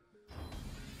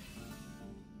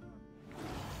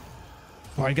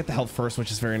 Oh, I get the health first,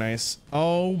 which is very nice.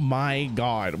 Oh my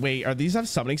god. Wait, are these have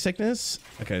summoning sickness?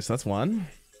 Okay, so that's 1.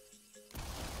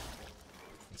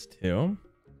 That's 2.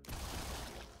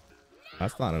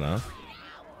 That's not enough.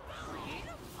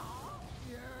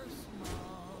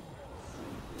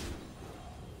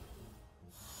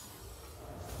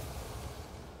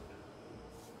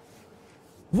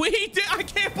 Wait, I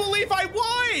can't believe I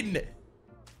won!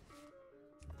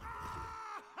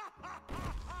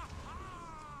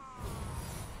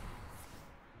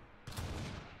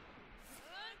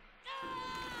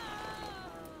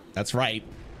 That's right.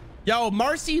 Yo,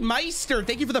 Marcy Meister,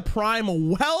 thank you for the prime.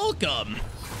 Welcome.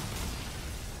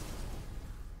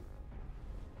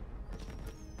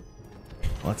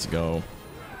 Let's go.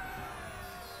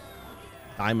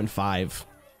 Diamond 5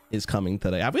 is coming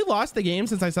today. Have we lost the game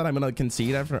since I said I'm going to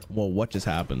concede after? Well, what just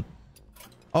happened?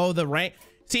 Oh, the rank.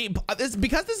 See,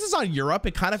 because this is on Europe,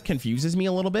 it kind of confuses me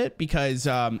a little bit because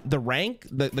the rank,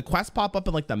 the quests pop up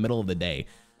in like the middle of the day.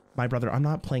 My brother, I'm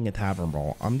not playing a tavern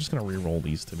brawl. I'm just gonna re-roll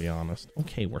these, to be honest.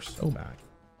 Okay, we're so back.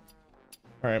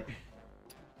 All right.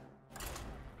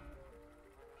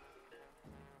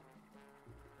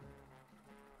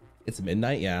 It's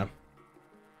midnight, yeah.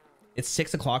 It's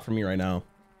 6 o'clock for me right now.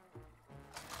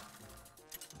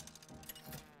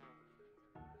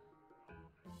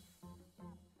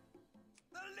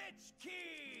 The Lich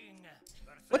King.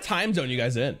 What time zone you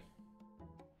guys in?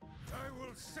 I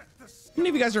will set the How many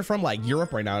of you guys are from like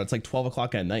Europe right now? It's like 12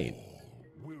 o'clock at night.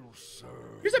 will serve.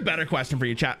 Here's a better question for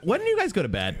you, chat. When do you guys go to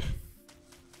bed?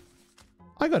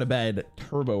 I go to bed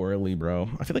turbo early, bro.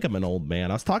 I feel like I'm an old man.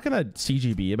 I was talking to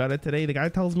CGB about it today. The guy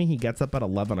tells me he gets up at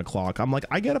 11 o'clock. I'm like,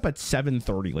 I get up at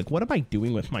 7:30. Like, what am I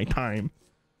doing with my time?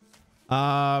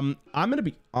 I'm gonna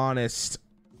be honest.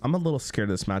 I'm a little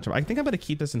scared of this matchup. I think I'm gonna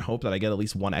keep this in hope that I get at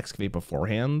least one excavate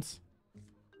beforehand.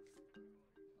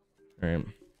 All right.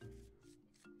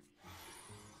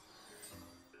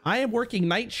 I am working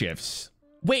night shifts.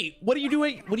 Wait, what are you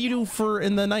doing? What do you do for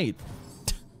in the night?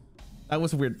 That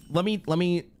was weird. Let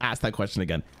me ask that question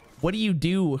again. What do you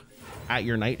do at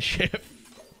your night shift?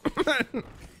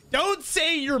 Don't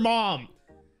say your mom.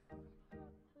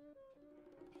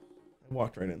 I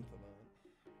walked right into that.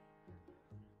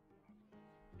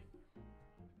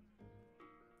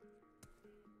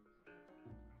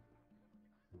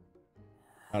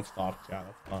 That's fucked. Yeah,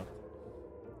 that's fucked.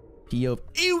 Ew,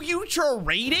 you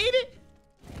traded?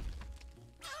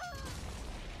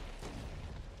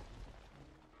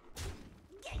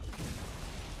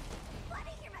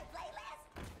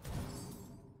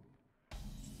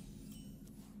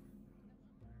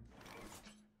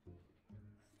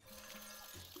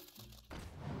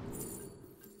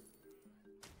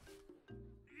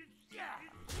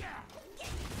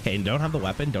 Okay, don't have the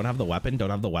weapon, don't have the weapon, don't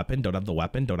have the weapon, don't have the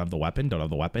weapon, don't have the weapon, don't have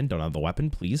the weapon, don't have the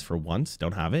weapon, please, for once,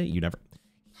 don't have it. You never.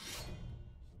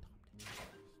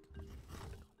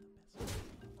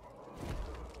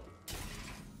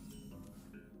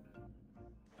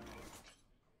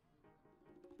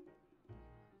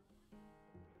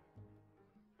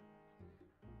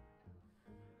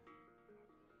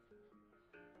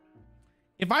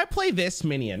 If I play this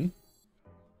minion,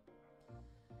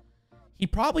 he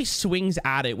probably swings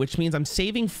at it, which means I'm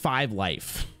saving 5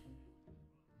 life.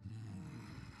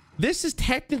 This is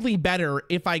technically better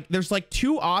if there's like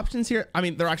 2 options here. I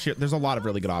mean, there's a lot of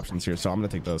really good options here, so I'm gonna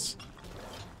take this.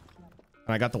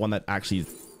 And I got the one that actually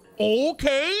is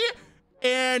okay.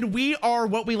 And we are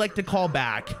what we like to call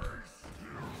back.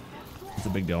 It's a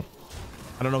big deal.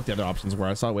 I don't know what the other options were.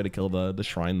 I saw a way to kill the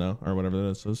shrine though, or whatever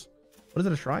this is. What is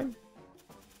it, a shrine?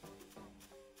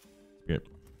 Spirit.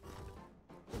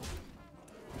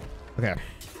 Okay.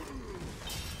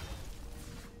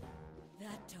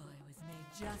 That toy was made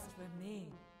just for me.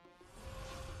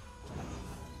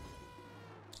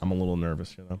 I'm a little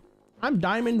nervous, you know. I'm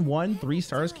diamond 1, 3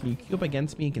 stars. Can you queue up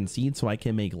against me and concede so I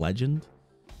can make legend?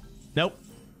 Nope.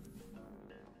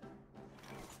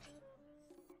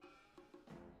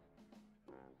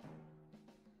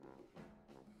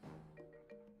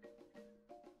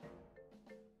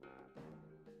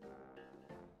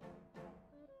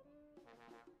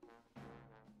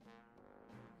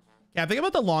 Yeah, think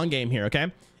about the long game here,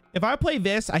 okay? If I play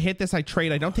this, I hit this, I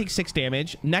trade, I don't take 6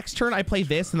 damage. Next turn, I play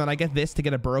this, and then I get this to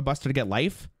get a Burrow Buster to get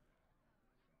life.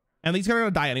 And these guys are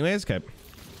gonna die anyways. Okay.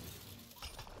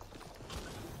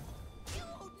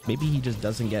 Maybe he just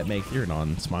doesn't get Meg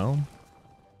Theron, smile.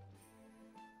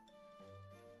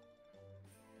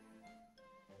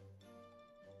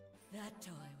 That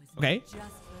toy was Okay. made just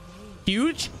for me.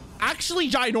 Huge. Actually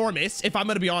ginormous, if I'm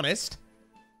gonna be honest.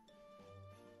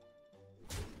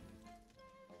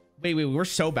 Wait, we're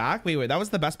so back. Wait, that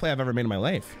was the best play I've ever made in my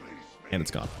life. And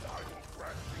it's gone.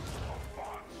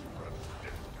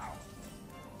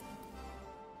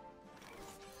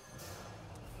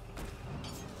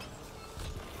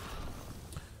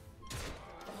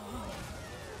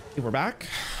 Okay, we're back.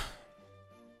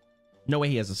 No way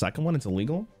he has a second one. It's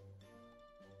illegal.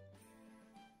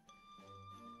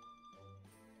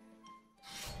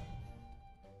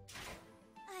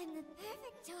 I'm the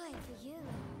perfect toy for you.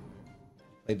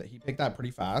 That he picked that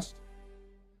pretty fast.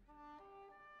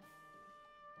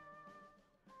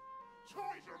 Toys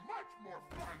are much more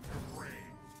fun to breed.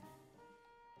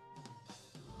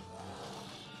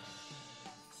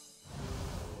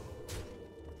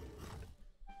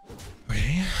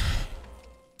 Okay.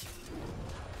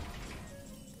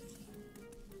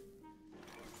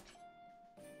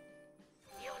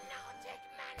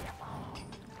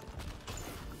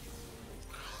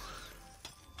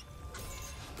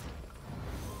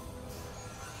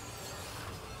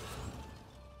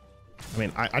 I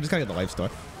mean, I just gotta get the life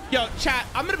stuff. Yo, chat,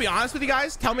 I'm gonna be honest with you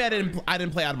guys. Tell me I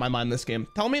didn't play out of my mind this game.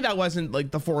 Tell me that wasn't like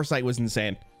the foresight was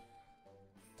insane.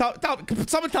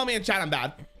 Someone tell me in chat I'm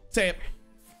bad. Say it.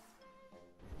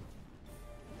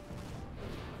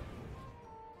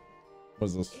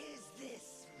 What's this?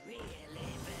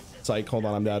 Psych, hold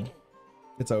on, I'm dead.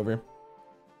 It's over.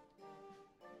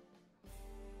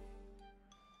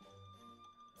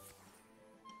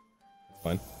 It's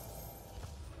fine.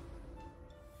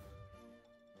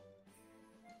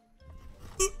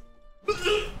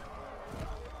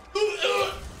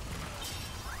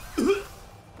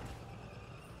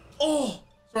 Oh,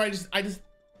 sorry, I just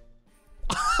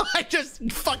I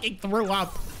just fucking threw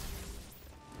up.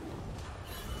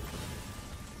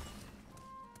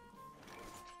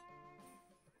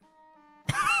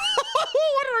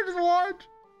 What did I just watch?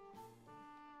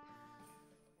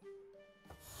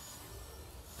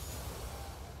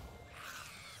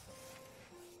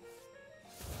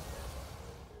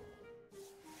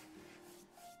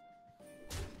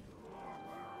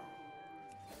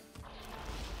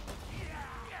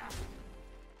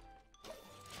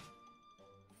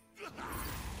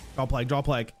 Draw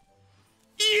plague.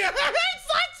 Yes,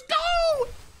 let's go!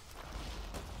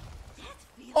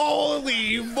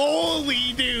 Holy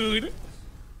moly, dude.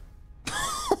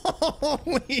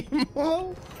 Holy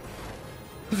moly.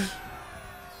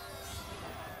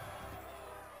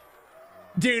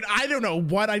 Dude, I don't know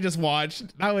what I just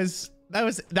watched. That was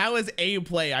a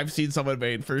play I've seen someone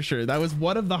made for sure. That was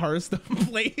one of the Hearthstone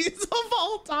plays of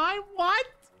all time. What?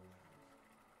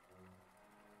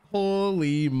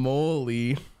 Holy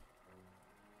moly.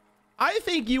 I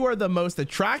think you are the most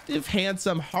attractive,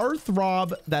 handsome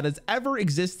hearthrob that has ever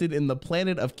existed in the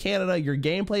planet of Canada. Your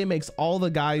gameplay makes all the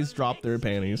guys drop their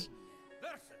panties.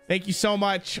 Thank you so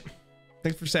much.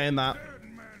 Thanks for saying that. Dead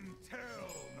men tell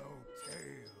no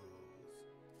tales.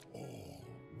 All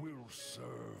will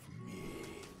serve me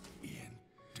in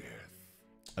death.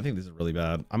 I think this is really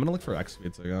bad. I'm gonna look for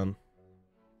excavates again.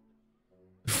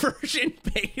 Version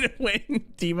pay to win.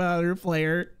 Team Hunter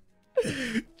player.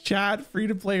 Chat free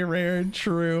to play Rarran.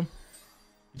 True.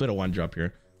 Little one drop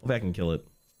here. Hope I can kill it.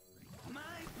 My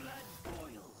blood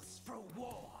boils for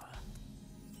war.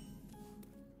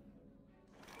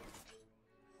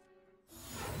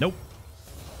 Nope.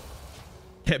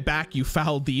 Get back, you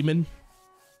foul demon.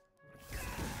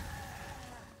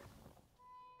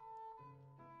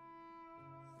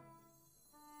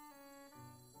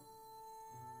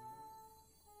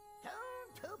 Tone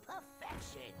to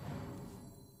perfection.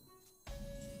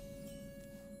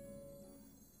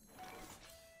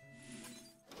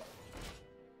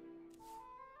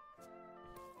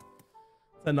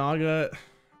 The Naga,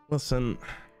 listen.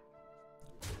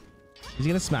 Is he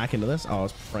gonna smack into this? Oh, I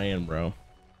was praying, bro.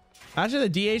 Actually,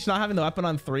 the DH not having the weapon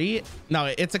on 3.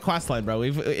 No, it's a quest line, bro.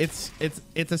 It's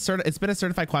been a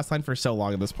certified quest line for so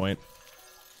long at this point.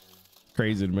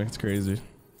 Crazy to me. It's crazy.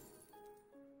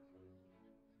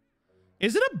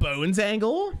 Is it a bones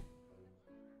angle?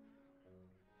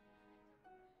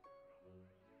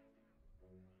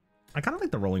 I kind of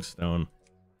like the Rolling Stone.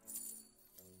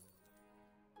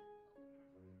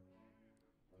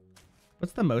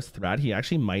 What's the most threat? He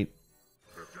actually might.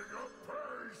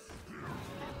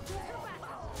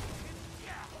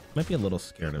 Might be a little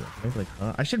scared of it. Maybe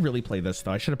like, I should really play this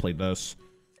though. I should have played this.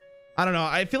 I don't know.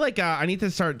 I feel like I need to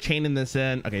start chaining this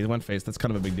in. Okay, one face. That's kind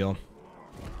of a big deal.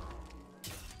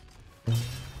 Did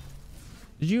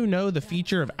you know the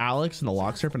feature of Alex and the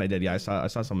Lock Serpent? I did. Yeah, I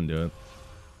saw someone do it.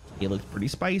 It looked pretty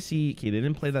spicy. Okay, they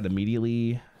didn't play that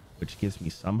immediately, which gives me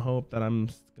some hope that I'm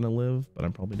gonna live, but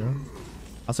I'm probably done.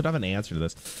 I also don't have an answer to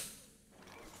this.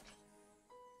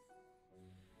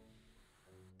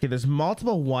 Okay, there's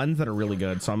multiple ones that are really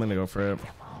good, so I'm gonna go for it.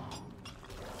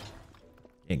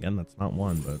 Again, that's not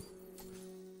one, but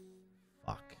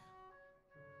fuck.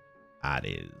 That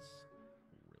is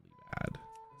really bad.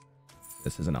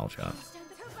 This is an L shot.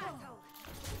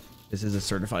 This is a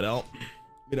certified L.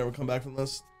 We never come back from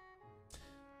this.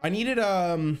 I needed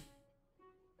the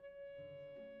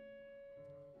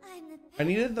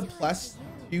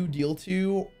 +2 deal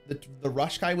 2. The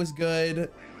rush guy was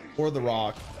good, or the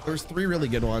rock. There's 3 really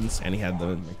good ones, and he had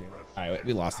the. All right,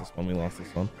 we lost this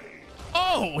one.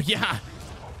 Oh yeah,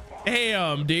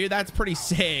 damn, dude, that's pretty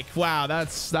sick. Wow, that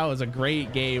was a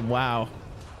great game. Wow,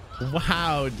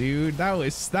 dude, that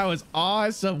was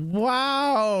awesome.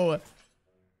 Wow,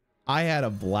 I had a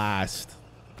blast.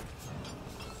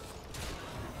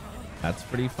 That's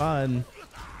pretty fun.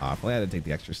 Oh, if I had to take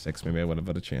the extra 6, maybe I would have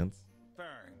had a chance.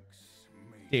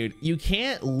 Dude, you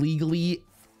can't legally.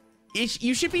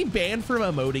 You should be banned from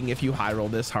emoting if you high roll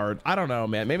this hard. I don't know,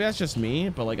 man. Maybe that's just me,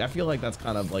 but like I feel like that's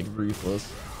kind of like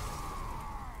ruthless.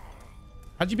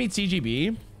 How'd you beat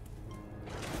CGB?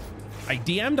 I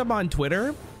DM'd him on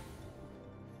Twitter.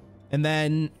 And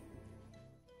then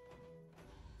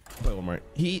wait, one more.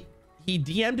 He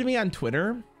DM'd me on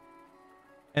Twitter.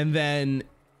 And then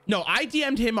no, I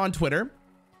DM'd him on Twitter.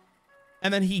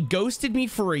 And then he ghosted me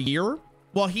for a year.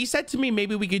 Well, he said to me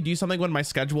maybe we could do something when my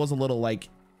schedule is a little like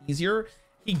easier.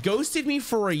 He ghosted me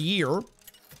for a year.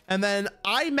 And then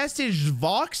I messaged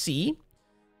Voxy.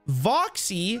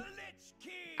 Voxy,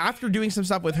 after doing some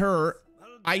stuff with her,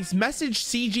 I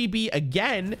messaged CGB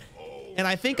again. And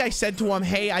I think I said to him,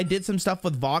 hey, I did some stuff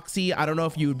with Voxy. I don't know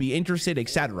if you would be interested,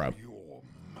 etc.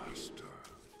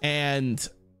 And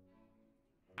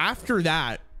after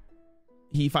that,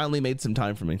 he finally made some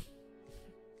time for me.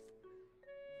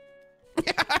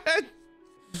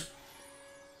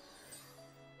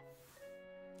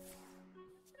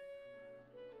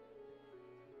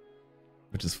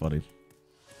 Which is funny.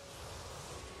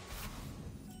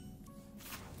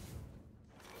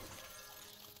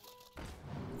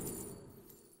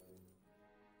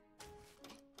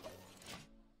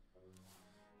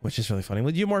 Which is really funny.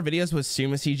 Would you do more videos with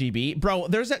Suma CGB? Bro,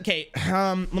 there's a... Okay,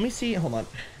 let me see. Hold on.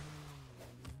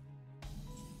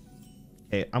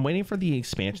 Okay, I'm waiting for the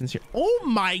expansions here. Oh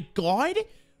my god!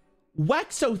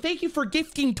 Wexo, thank you for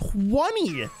gifting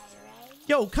 20.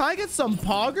 Yo, can I get some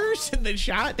poggers in the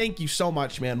chat? Thank you so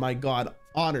much, man. My god,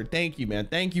 honored. Thank you, man.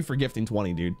 Thank you for gifting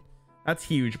 20, dude. That's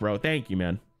huge, bro. Thank you,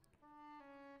 man.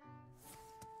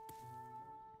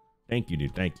 Thank you,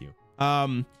 dude. Thank you.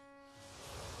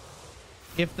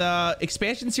 If the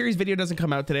expansion series video doesn't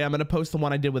come out today, I'm gonna post the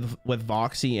one I did with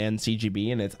Voxy and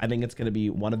CGB, and I think it's gonna be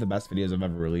one of the best videos I've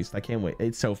ever released. I can't wait.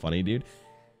 It's so funny, dude.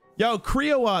 Yo,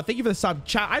 Creo, thank you for the sub.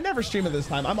 Chat, I never stream at this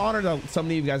time. I'm honored that so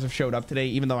many of you guys have showed up today,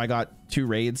 even though I got 2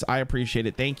 raids. I appreciate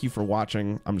it. Thank you for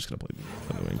watching. I'm just gonna play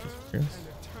the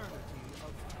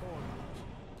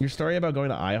your story about going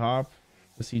to IHOP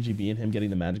with CGB and him getting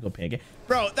the magical pancake,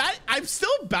 bro. That I'm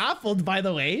still baffled. By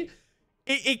the way,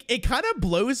 it kind of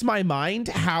blows my mind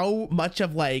how much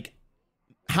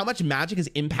magic has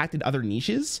impacted other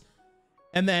niches,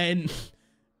 and then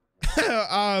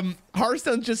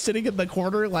Hearthstone's just sitting in the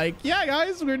corner like, yeah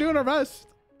guys, we're doing our best.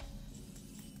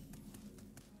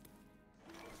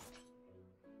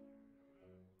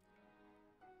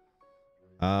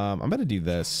 I'm gonna do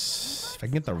this. If I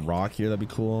can get the rock here, that'd be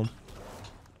cool.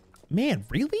 Man,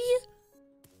 really?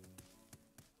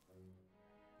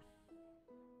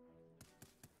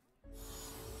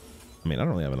 I mean, I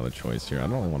don't really have another choice here. I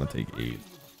don't really want to take 8.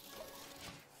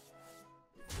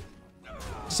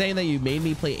 Saying that you made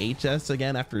me play HS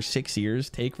again after 6 years.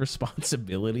 Take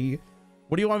responsibility.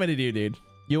 What do you want me to do, dude?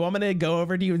 You want me to go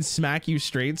over to you and smack you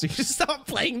straight so you just stop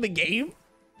playing the game?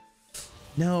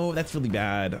 No, that's really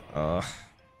bad.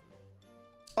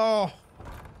 Oh.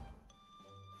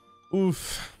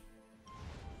 Oof.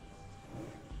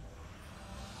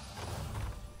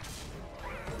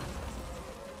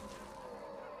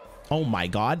 Oh my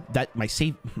god, that my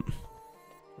save.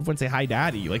 Everyone say hi,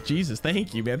 daddy. Like, Jesus,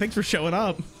 thank you, man. Thanks for showing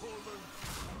up.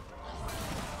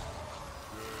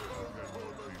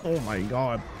 Oh my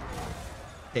god.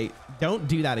 Hey, don't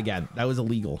do that again. That was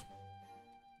illegal.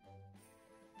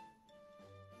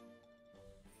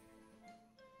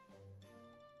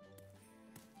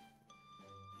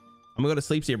 I'm gonna go to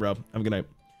sleep, see you, bro. Have a good night.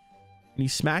 Can you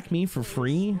smack me for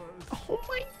free? Oh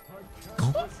my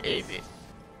god.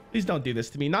 Please don't do this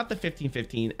to me. Not the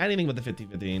 15-15. Anything but the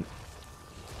 15-15.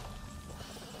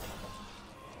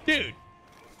 Dude.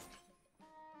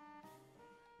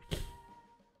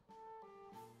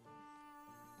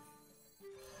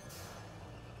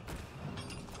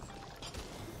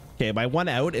 Okay, my one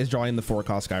out is drawing the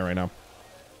 4-cost guy right now.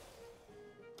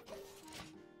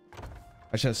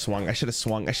 I should have swung. I should have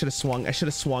swung. I should have swung. I should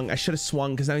have swung. I should have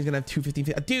swung because now he's gonna have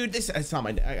 215. Dude, this is not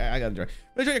my. I gotta enjoy.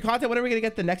 Enjoy your content. When are we gonna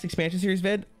get the next expansion series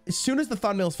vid? As soon as the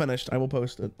thumbnail's finished, I will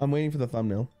post it. I'm waiting for the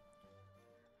thumbnail.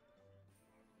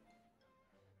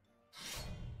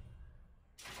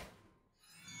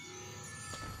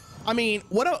 I mean,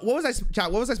 what was I,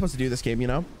 chat? What was I supposed to do this game? You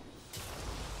know?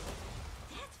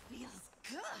 That feels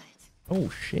good. Oh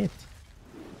shit.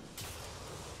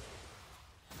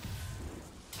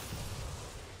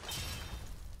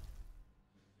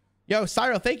 Yo,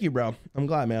 Cyro, thank you, bro. I'm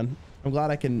glad, man. I'm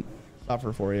glad I can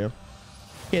suffer for you.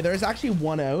 Okay, there's actually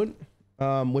one out,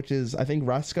 which is, I think,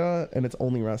 Ruska, and it's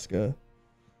only Ruska.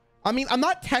 I mean, I'm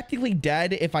not technically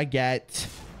dead if I get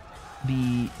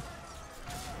the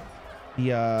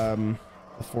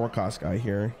 4-cost guy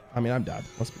here. I mean, I'm dead.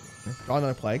 Let's be honest. Draw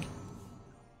another plague.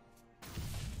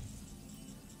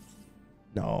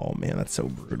 No, man, that's so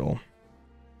brutal.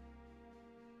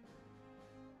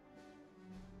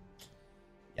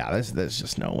 Yeah, there's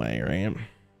just no way, right?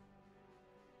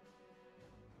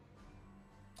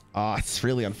 Oh, it's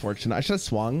really unfortunate. I should have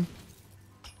swung.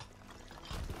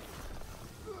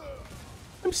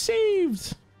 I'm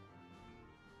saved.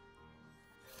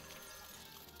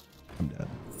 I'm dead.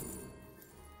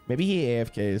 Maybe he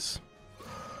AFKs.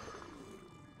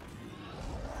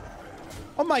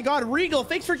 Oh my God, Regal,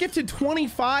 thanks for gifted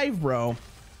 25, bro.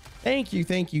 Thank you,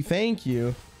 thank you, thank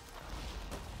you.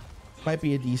 Might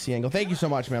be a DC angle. Thank you so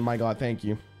much, man. My God, thank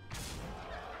you.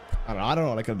 I don't know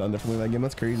what I could have done differently in that game.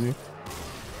 That's crazy.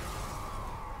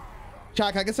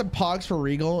 Jack, I get some pogs for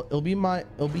Regal.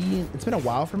 It's been a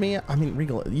while for me. I mean,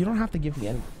 Regal, you don't have to give me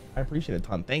any. I appreciate it a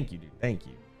ton. Thank you, dude. Thank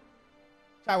you.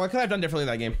 Jack, what could I have done differently in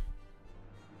that game?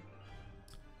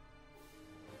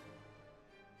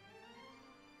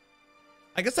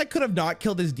 I guess I could have not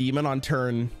killed his demon on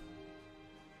turn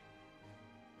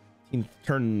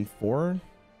 4.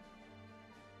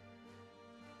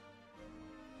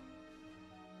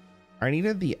 I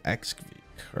needed the excavate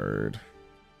card.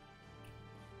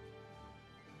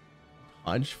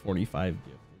 Hodge 45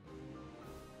 gift.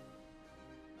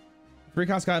 Free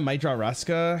cost guy might draw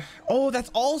Ruska. Oh, that's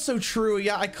also true.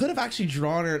 Yeah, I could have actually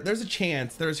drawn her. There's a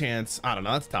chance. There's a chance. I don't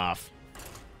know. That's tough.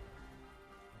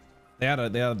 They had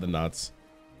the nuts.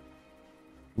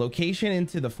 Location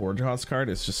into the Forge House card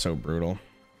is just so brutal.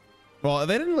 Well,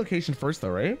 they did location first though,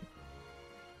 right?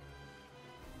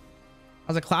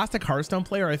 As a classic Hearthstone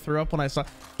player, I threw up when I saw.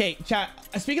 Okay, chat.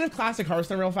 Speaking of classic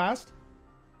Hearthstone, real fast.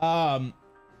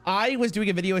 I was doing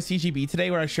a video with CGB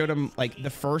today where I showed him like the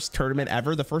first tournament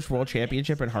ever, the first world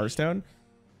championship in Hearthstone,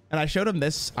 and I showed him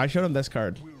this. I showed him this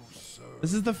card.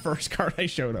 This is the first card I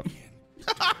showed him.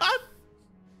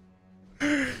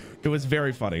 It was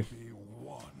very funny.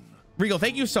 Regal,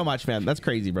 thank you so much, man. That's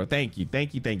crazy, bro. Thank you,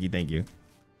 thank you, thank you, thank you.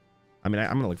 I mean,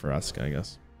 I'm gonna look for Uska, I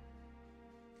guess.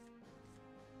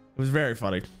 It was very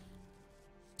funny.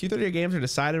 2/3 of your games are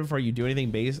decided before you do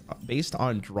anything based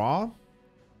on draw.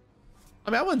 I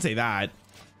mean, I wouldn't say that.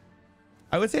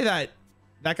 I would say that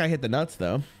guy hit the nuts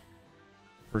though,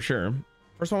 for sure.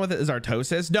 First one with it is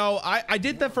Artosis. No, I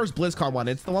did the first BlizzCon one.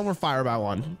 It's the one where Fireball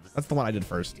won. That's the one I did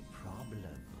first.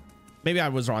 Maybe I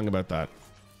was wrong about that.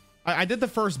 I did the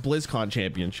first BlizzCon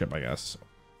championship, I guess.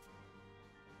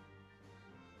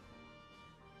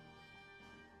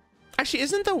 Actually,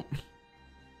 isn't the...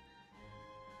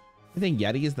 I think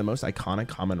Yeti is the most iconic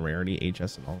common rarity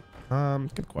HS and all.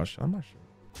 Good question. I'm not sure.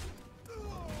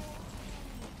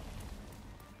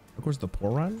 Of course, the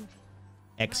poor run.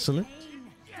 Excellent.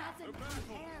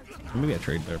 Maybe I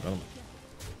trade there, but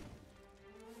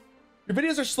your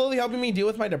videos are slowly helping me deal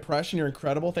with my depression. You're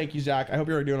incredible. Thank you, Zach. I hope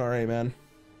you're doing all right, man.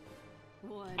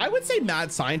 I would say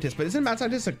mad scientist, but isn't mad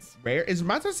scientist a rare? Is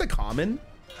mad scientist a common?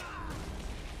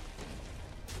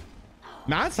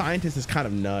 Mad scientist is kind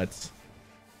of nuts.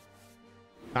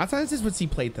 Mad scientist would see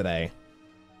play today.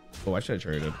 Oh, I should have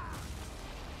traded.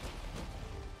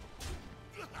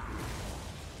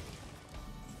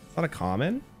 Not a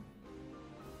common.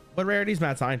 What rarity is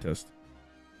mad scientist?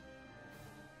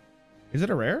 Is it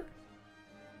a rare?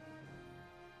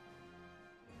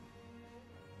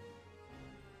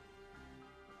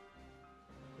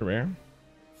 Rare.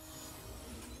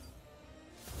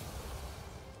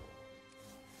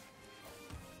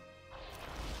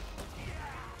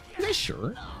 Are you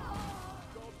sure?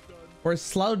 Or is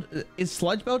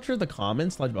Sludge Belcher the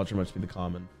common? Sludge Belcher must be the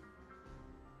common.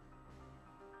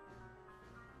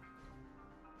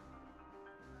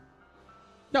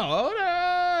 No,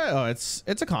 oh, it's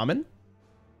a common.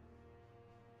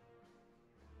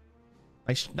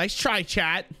 Nice try,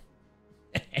 chat.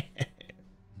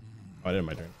 Oh, I didn't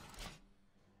my turn.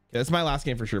 Yeah, that's my last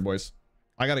game for sure, boys.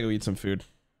 I gotta go eat some food.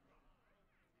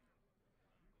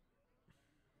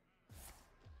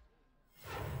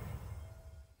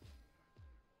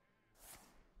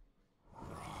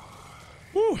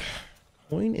 Whew.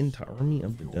 Coin into Army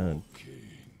of the Dead.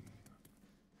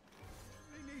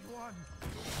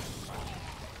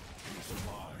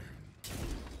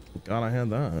 God, I had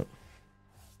that.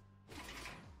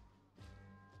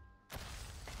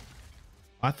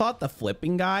 I thought the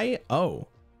flipping guy. Oh,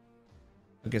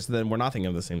 okay. So then we're not thinking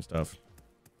of the same stuff.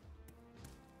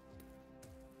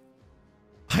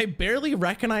 I barely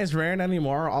recognize Rarran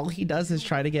anymore. All he does is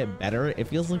try to get better. It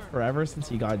feels like forever since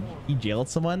he jailed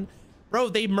someone. Bro,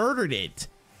 they murdered it.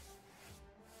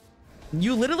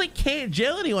 You literally can't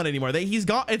jail anyone anymore.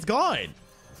 It's gone.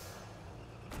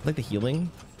 Like the healing.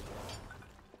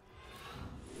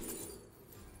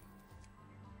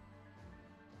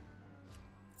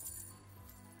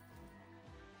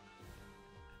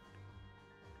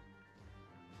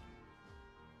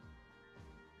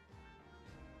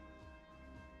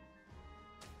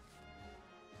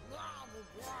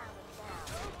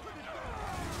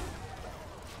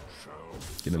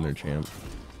 Get in there, champ.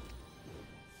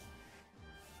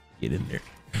 Get in there.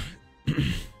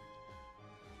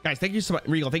 Guys, thank you so much.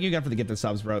 Regal, thank you again for the gift of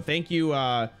subs, bro. Thank you,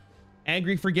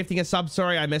 Angry, for gifting a sub.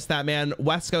 Sorry, I missed that, man.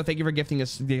 Wesco, thank you for gifting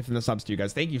the subs to you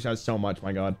guys. Thank you guys so much,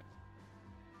 my God.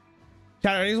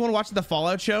 Chat, anyone want to watch the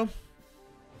Fallout show?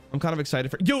 I'm kind of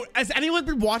excited for... Yo, has anyone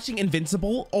been watching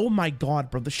Invincible? Oh my God,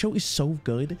 bro. The show is so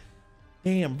good.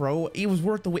 Damn, bro. It was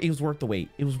worth the wait. It was worth the wait.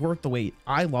 It was worth the wait.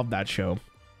 I love that show.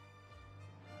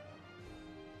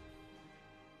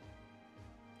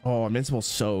 Oh, Invincible's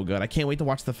so good. I can't wait to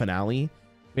watch the finale.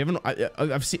 We haven't...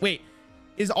 I've seen... Wait.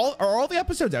 Are all the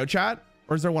episodes out, chat?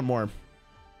 Or is there one more?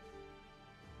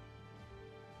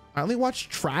 I only watch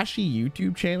trashy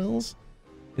YouTube channels.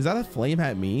 Is that a flame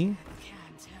at me?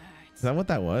 Is that what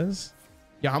that was?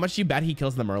 Yeah, how much do you bet he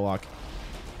kills the Murloc?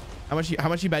 How much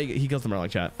you bet he kills the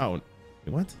Murloc, chat? Oh, wait,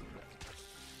 what?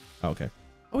 Oh, okay.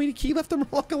 Oh, he left the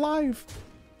Murloc alive.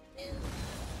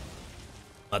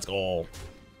 Let's go.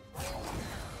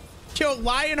 Yo,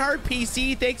 Lionheart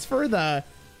PC, thanks for the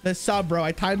sub, bro.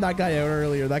 I timed that guy out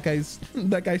earlier. That guy's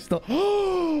still...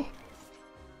 Oh!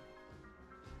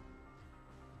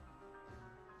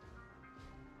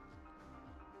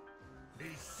 The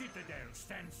citadel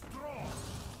stands strong.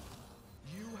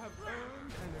 You have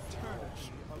earned an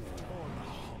eternity of torment.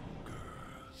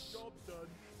 Job done.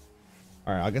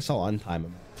 All right, I guess I'll untime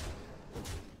him.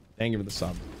 Thank you for the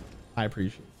sub. I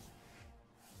appreciate it.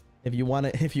 If you want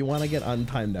to get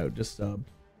untimed out, just sub.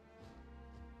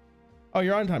 Oh,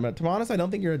 you're untimed out. To be honest, I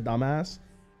don't think you're a dumbass.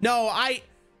 No,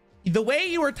 the way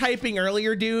you were typing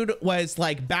earlier, dude, was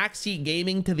like backseat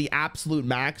gaming to the absolute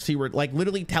max. You were like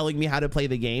literally telling me how to play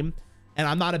the game, and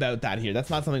I'm not about that here. That's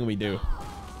not something we do.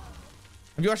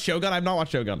 Have you watched Shogun? I've not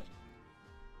watched Shogun.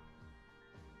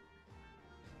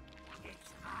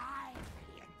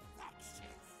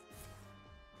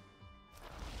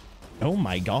 Oh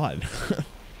my God.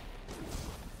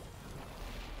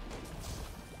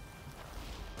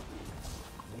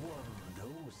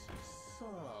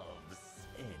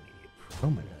 Oh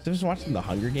my God. Just watching the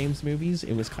Hunger Games movies.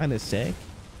 It was kind of sick.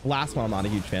 The last one I'm not a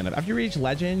huge fan of. After you reach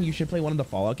Legend, you should play one of the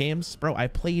Fallout games. Bro, I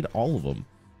played all of them.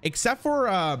 Except for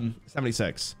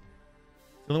 76.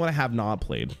 The only one I have not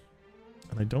played.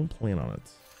 And I don't plan on it.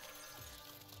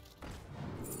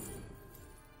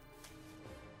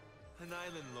 An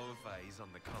island lo-fi is on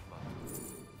the come up.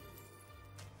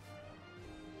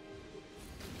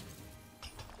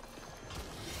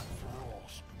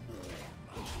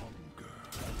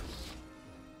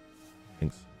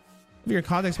 Thanks. For your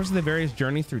context, especially the various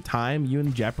journeys through time, you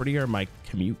and Jeopardy are my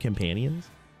commute companions.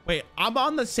 Wait, I'm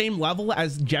on the same level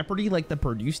as Jeopardy, like the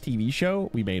produced TV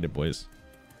show? We made it, boys.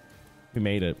 We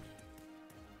made it.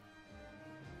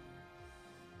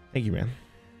 Thank you, man.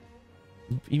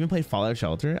 Even played Fallout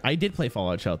Shelter? I did play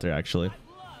Fallout Shelter, actually.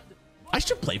 I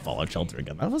should play Fallout Shelter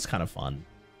again. That was kind of fun.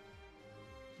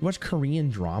 You watch Korean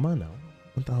drama? No.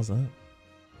 What the hell's that?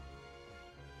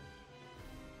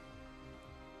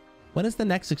 When is the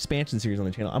next expansion series on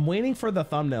the channel? I'm waiting for the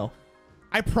thumbnail.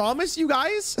 I promise you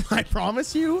guys, I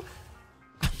promise you,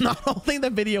 I'm not holding the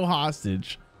video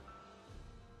hostage.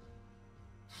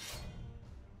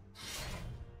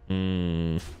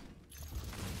 That's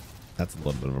a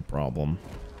little bit of a problem.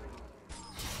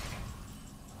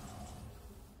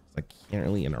 I can't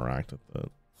really interact with it.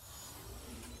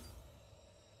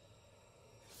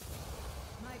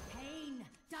 My pain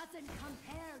doesn't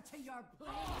compare to your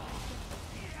blade.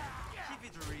 Keep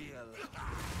it real.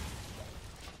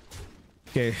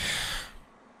 Okay.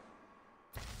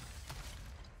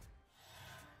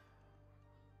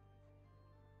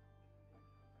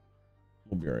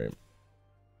 We'll be all right.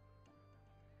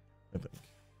 I think.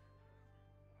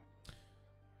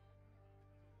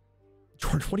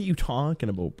 George, what are you talking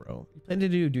about, bro? You plan to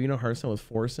do you know Hearthstone with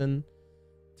Forsen?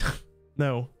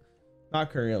 No,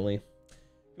 not currently. You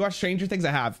watch Stranger Things?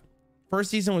 I have. First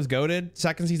season was goated.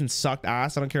 Second season sucked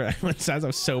ass. I don't care what anyone says. I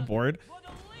was so bored.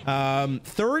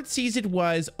 Third season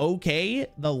was okay.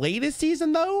 The latest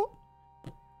season, though,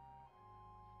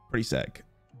 pretty sick.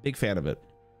 Big fan of it.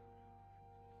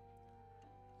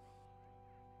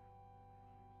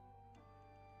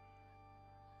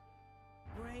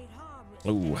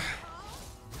 Ooh.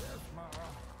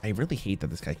 I really hate that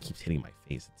this guy keeps hitting my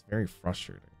face. It's very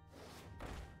frustrating.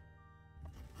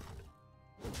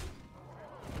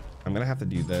 I'm gonna have to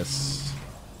do this.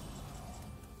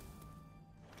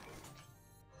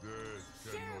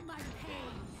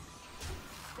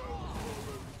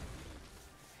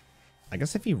 I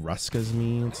guess if he Ruskas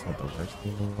me, it's not the worst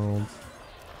thing in the world.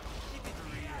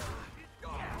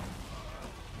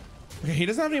 Okay, he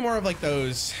doesn't have any more of like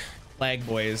those lag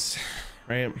boys,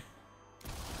 right?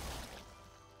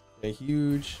 Okay,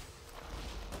 huge.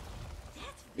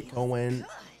 Keep it going.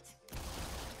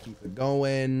 Keep it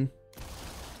going.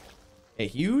 Okay,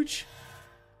 huge.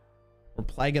 We're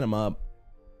plaguing him up.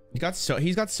 He's got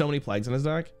so many plagues in his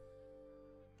deck.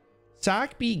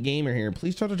 Sack beat gamer here.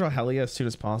 Please try to draw Helia as soon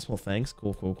as possible. Thanks.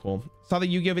 Cool, cool, cool. Saw the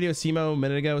Yu-Gi-Oh video with Simo a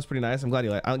minute ago. It was pretty nice. I'm glad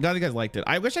you guys liked it.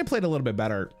 I wish I played a little bit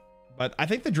better, but I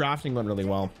think the drafting went really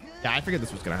well. Yeah, I figured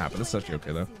this was gonna happen. This is actually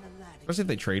okay though, especially if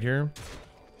they trade here.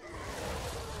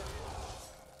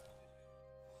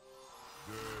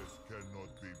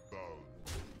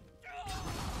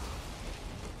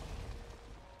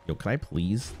 Yo, can I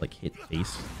please like hit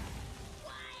face?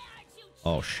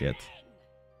 Oh shit.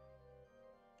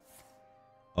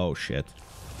 Oh shit.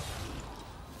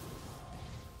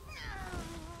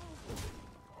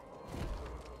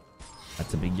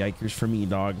 That's a big yikers for me,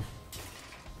 dog.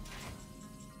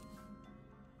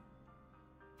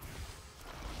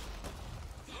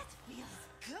 That feels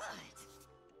good.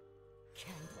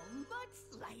 Candle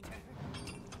mudslider.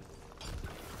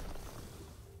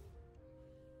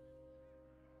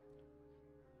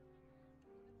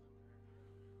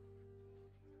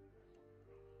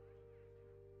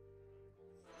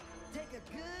 Take a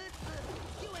good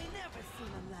look. You ain't never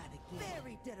seen a light again.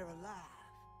 Buried dead or alive.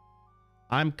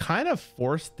 I'm kind of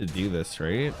forced to do this,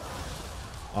 right?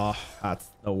 Oh, that's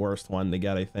the worst one to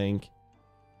get, I think.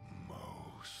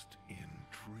 Most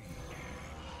intriguing.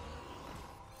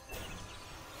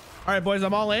 All right, boys,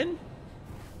 I'm all in.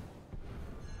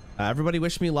 Everybody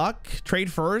wish me luck.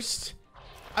 Trade first.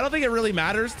 I don't think it really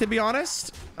matters, to be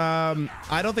honest.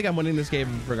 I don't think I'm winning this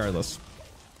game regardless.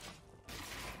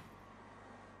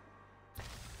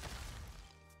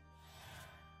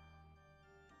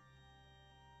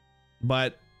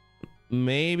 But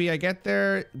maybe I get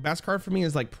there. Best card for me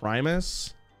is like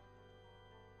Primus.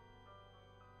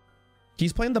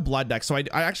 He's playing the blood deck, so I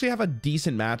actually have a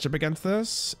decent matchup against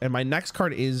this. And my next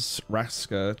card is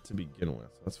Reska to begin with.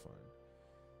 That's fine.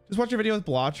 Just watch your video with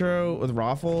Blatro, with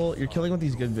Raffle. You're killing with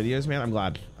these good videos, man. I'm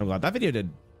glad. I'm glad. That video did.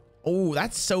 Oh,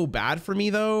 that's so bad for me,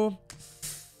 though.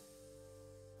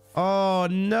 Oh,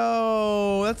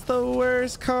 no. That's the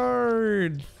worst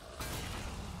card.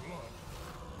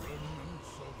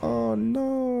 Oh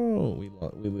no, we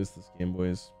lose this game,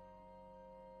 boys.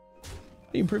 How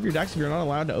do you improve your decks if you're not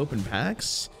allowed to open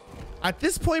packs? At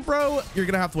this point, bro, you're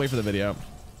gonna have to wait for the video.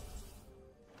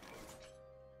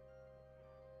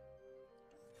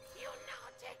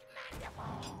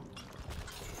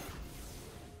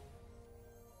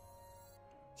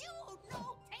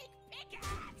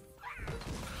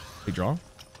 We draw.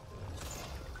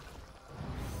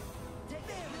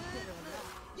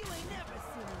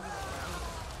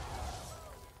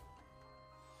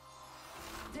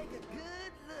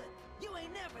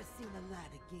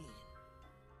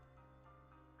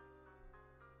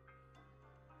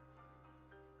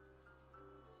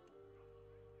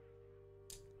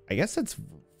 I guess it's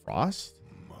Frost.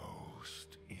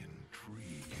 Most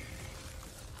intriguing.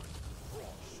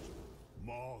 Frost,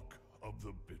 mark of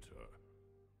the bitter.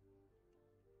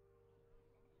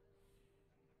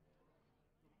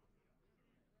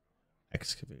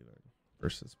 Excavator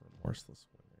versus Remorseless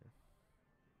Winner.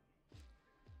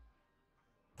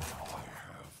 I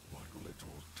have but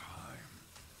little time.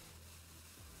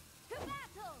 To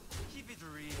battle. Keep it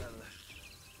real.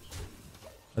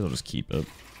 I'll just keep it.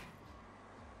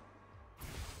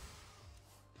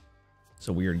 It's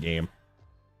a weird game.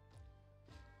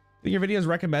 Your video is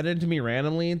recommended to me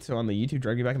randomly to on the YouTube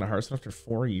drag you back into Hearthstone after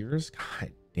 4 years.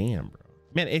 God damn, bro.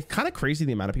 Man, it's kind of crazy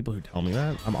the amount of people who tell me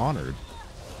that. I'm honored.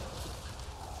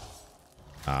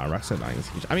 Rexa dying is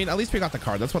huge. I mean, at least we got the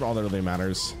card. That's what all that really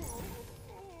matters.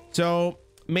 So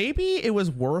maybe it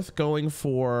was worth going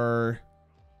for.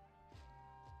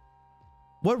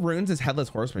 What runes is Headless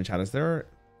Horseman, chat? Is there?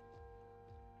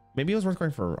 Maybe it was worth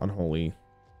going for Unholy.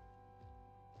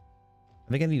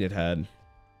 I think I needed head.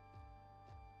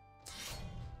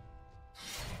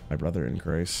 My brother in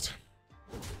Christ.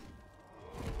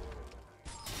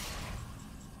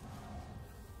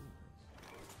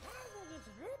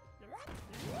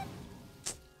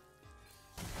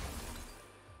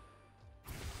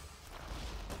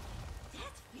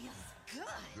 That feels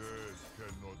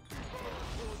good.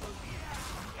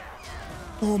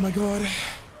 Oh my god.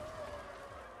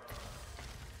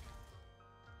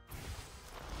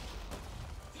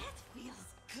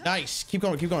 Nice. Keep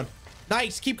going. Keep going.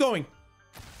 Nice. Keep going.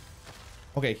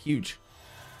 Okay, huge.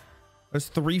 There's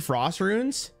 3 Frost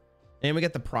runes. And we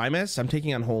get the Primus. I'm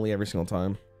taking Unholy every single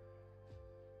time.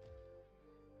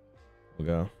 We'll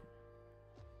go.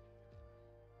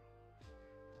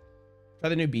 Try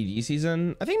the new BD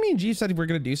season. I think me and G said we're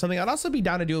gonna do something. I'd also be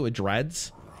down to do it with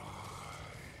Dreads.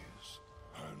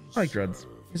 I like Dreads.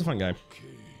 He's a fun guy.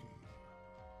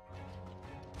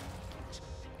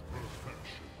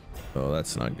 Oh,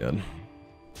 that's not good.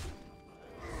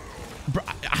 Bro,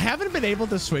 I haven't been able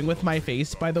to swing with my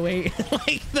face, by the way, in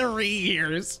like 3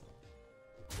 years.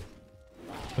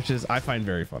 Which is, I find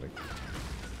very funny.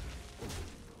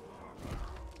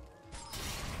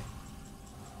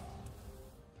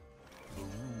 The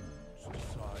runes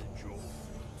decide your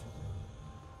fate.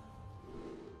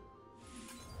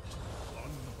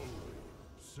 Unholy,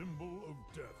 symbol of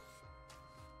death.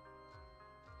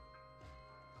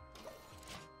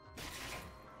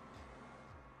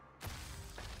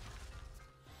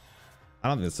 I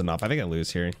don't think it's enough. I think I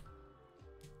lose here.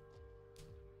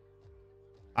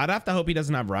 I'd have to hope he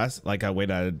doesn't have rest, like a way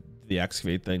to the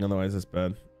excavate thing. Otherwise, it's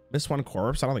bad. Miss one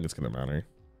corpse. I don't think it's gonna matter. Can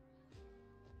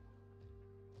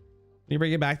you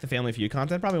bring it back to Family Feud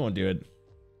content? Probably won't do it.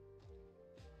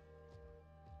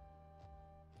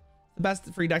 The best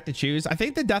free deck to choose. I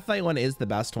think the Death Knight one is the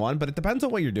best one, but it depends on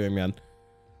what you're doing, man.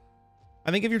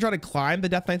 I think if you're trying to climb, the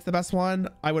Death Knight's the best one.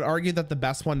 I would argue that the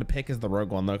best one to pick is the Rogue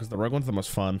one, though, because the Rogue one's the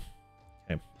most fun.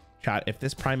 Okay, chat. If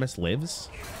this Primus lives,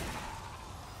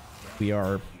 we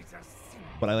are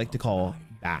what I like to call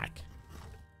back.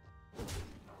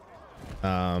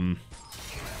 But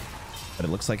it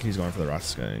looks like he's going for the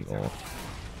Rust angle.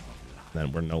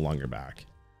 Then we're no longer back.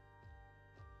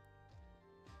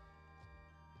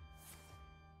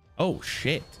 Oh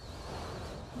shit.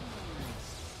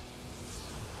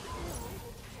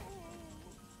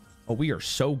 Oh, we are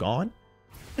so gone.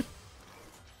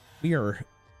 We are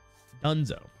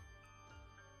donezo.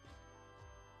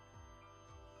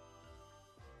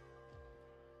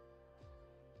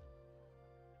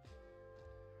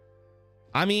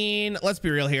 I mean, let's be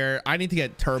real here. I need to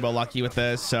get turbo lucky with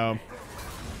this, so.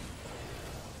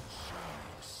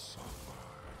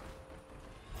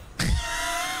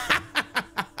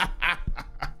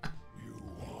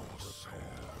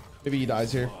 Maybe he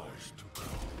dies here.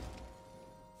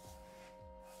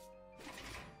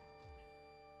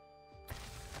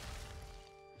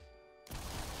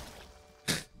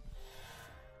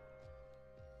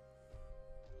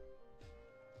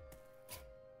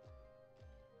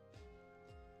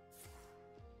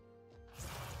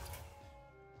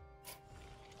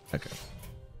 Okay.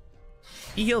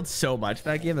 He healed so much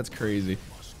that game. That's crazy.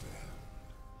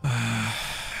 Oh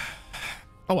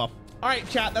well. All right,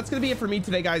 chat. That's gonna be it for me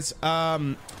today, guys.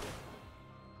 I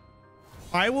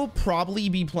will probably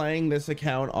be playing this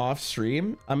account off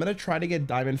stream. I'm gonna try to get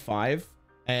Diamond 5,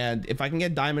 and if I can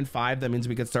get Diamond 5, that means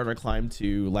we can start our climb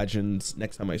to Legends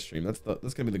next time I stream. That's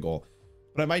gonna be the goal.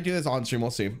 But I might do this on stream.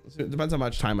 We'll see. It depends how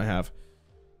much time I have.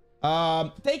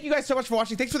 Thank you guys so much for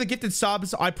watching. Thanks for the gifted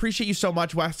subs. I appreciate you so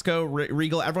much, Wesco,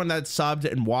 Regal, everyone that subbed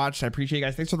and watched. I appreciate you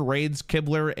guys. Thanks for the raids,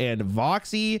 Kibler and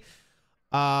Voxy.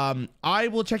 I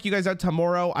will check you guys out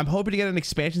tomorrow. I'm hoping to get an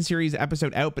expansion series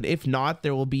episode out, but if not,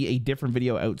 there will be a different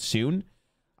video out soon.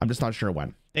 I'm just not sure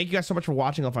when. Thank you guys so much for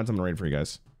watching. I'll find something to raid for you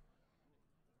guys.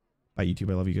 Bye,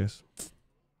 YouTube. I love you guys.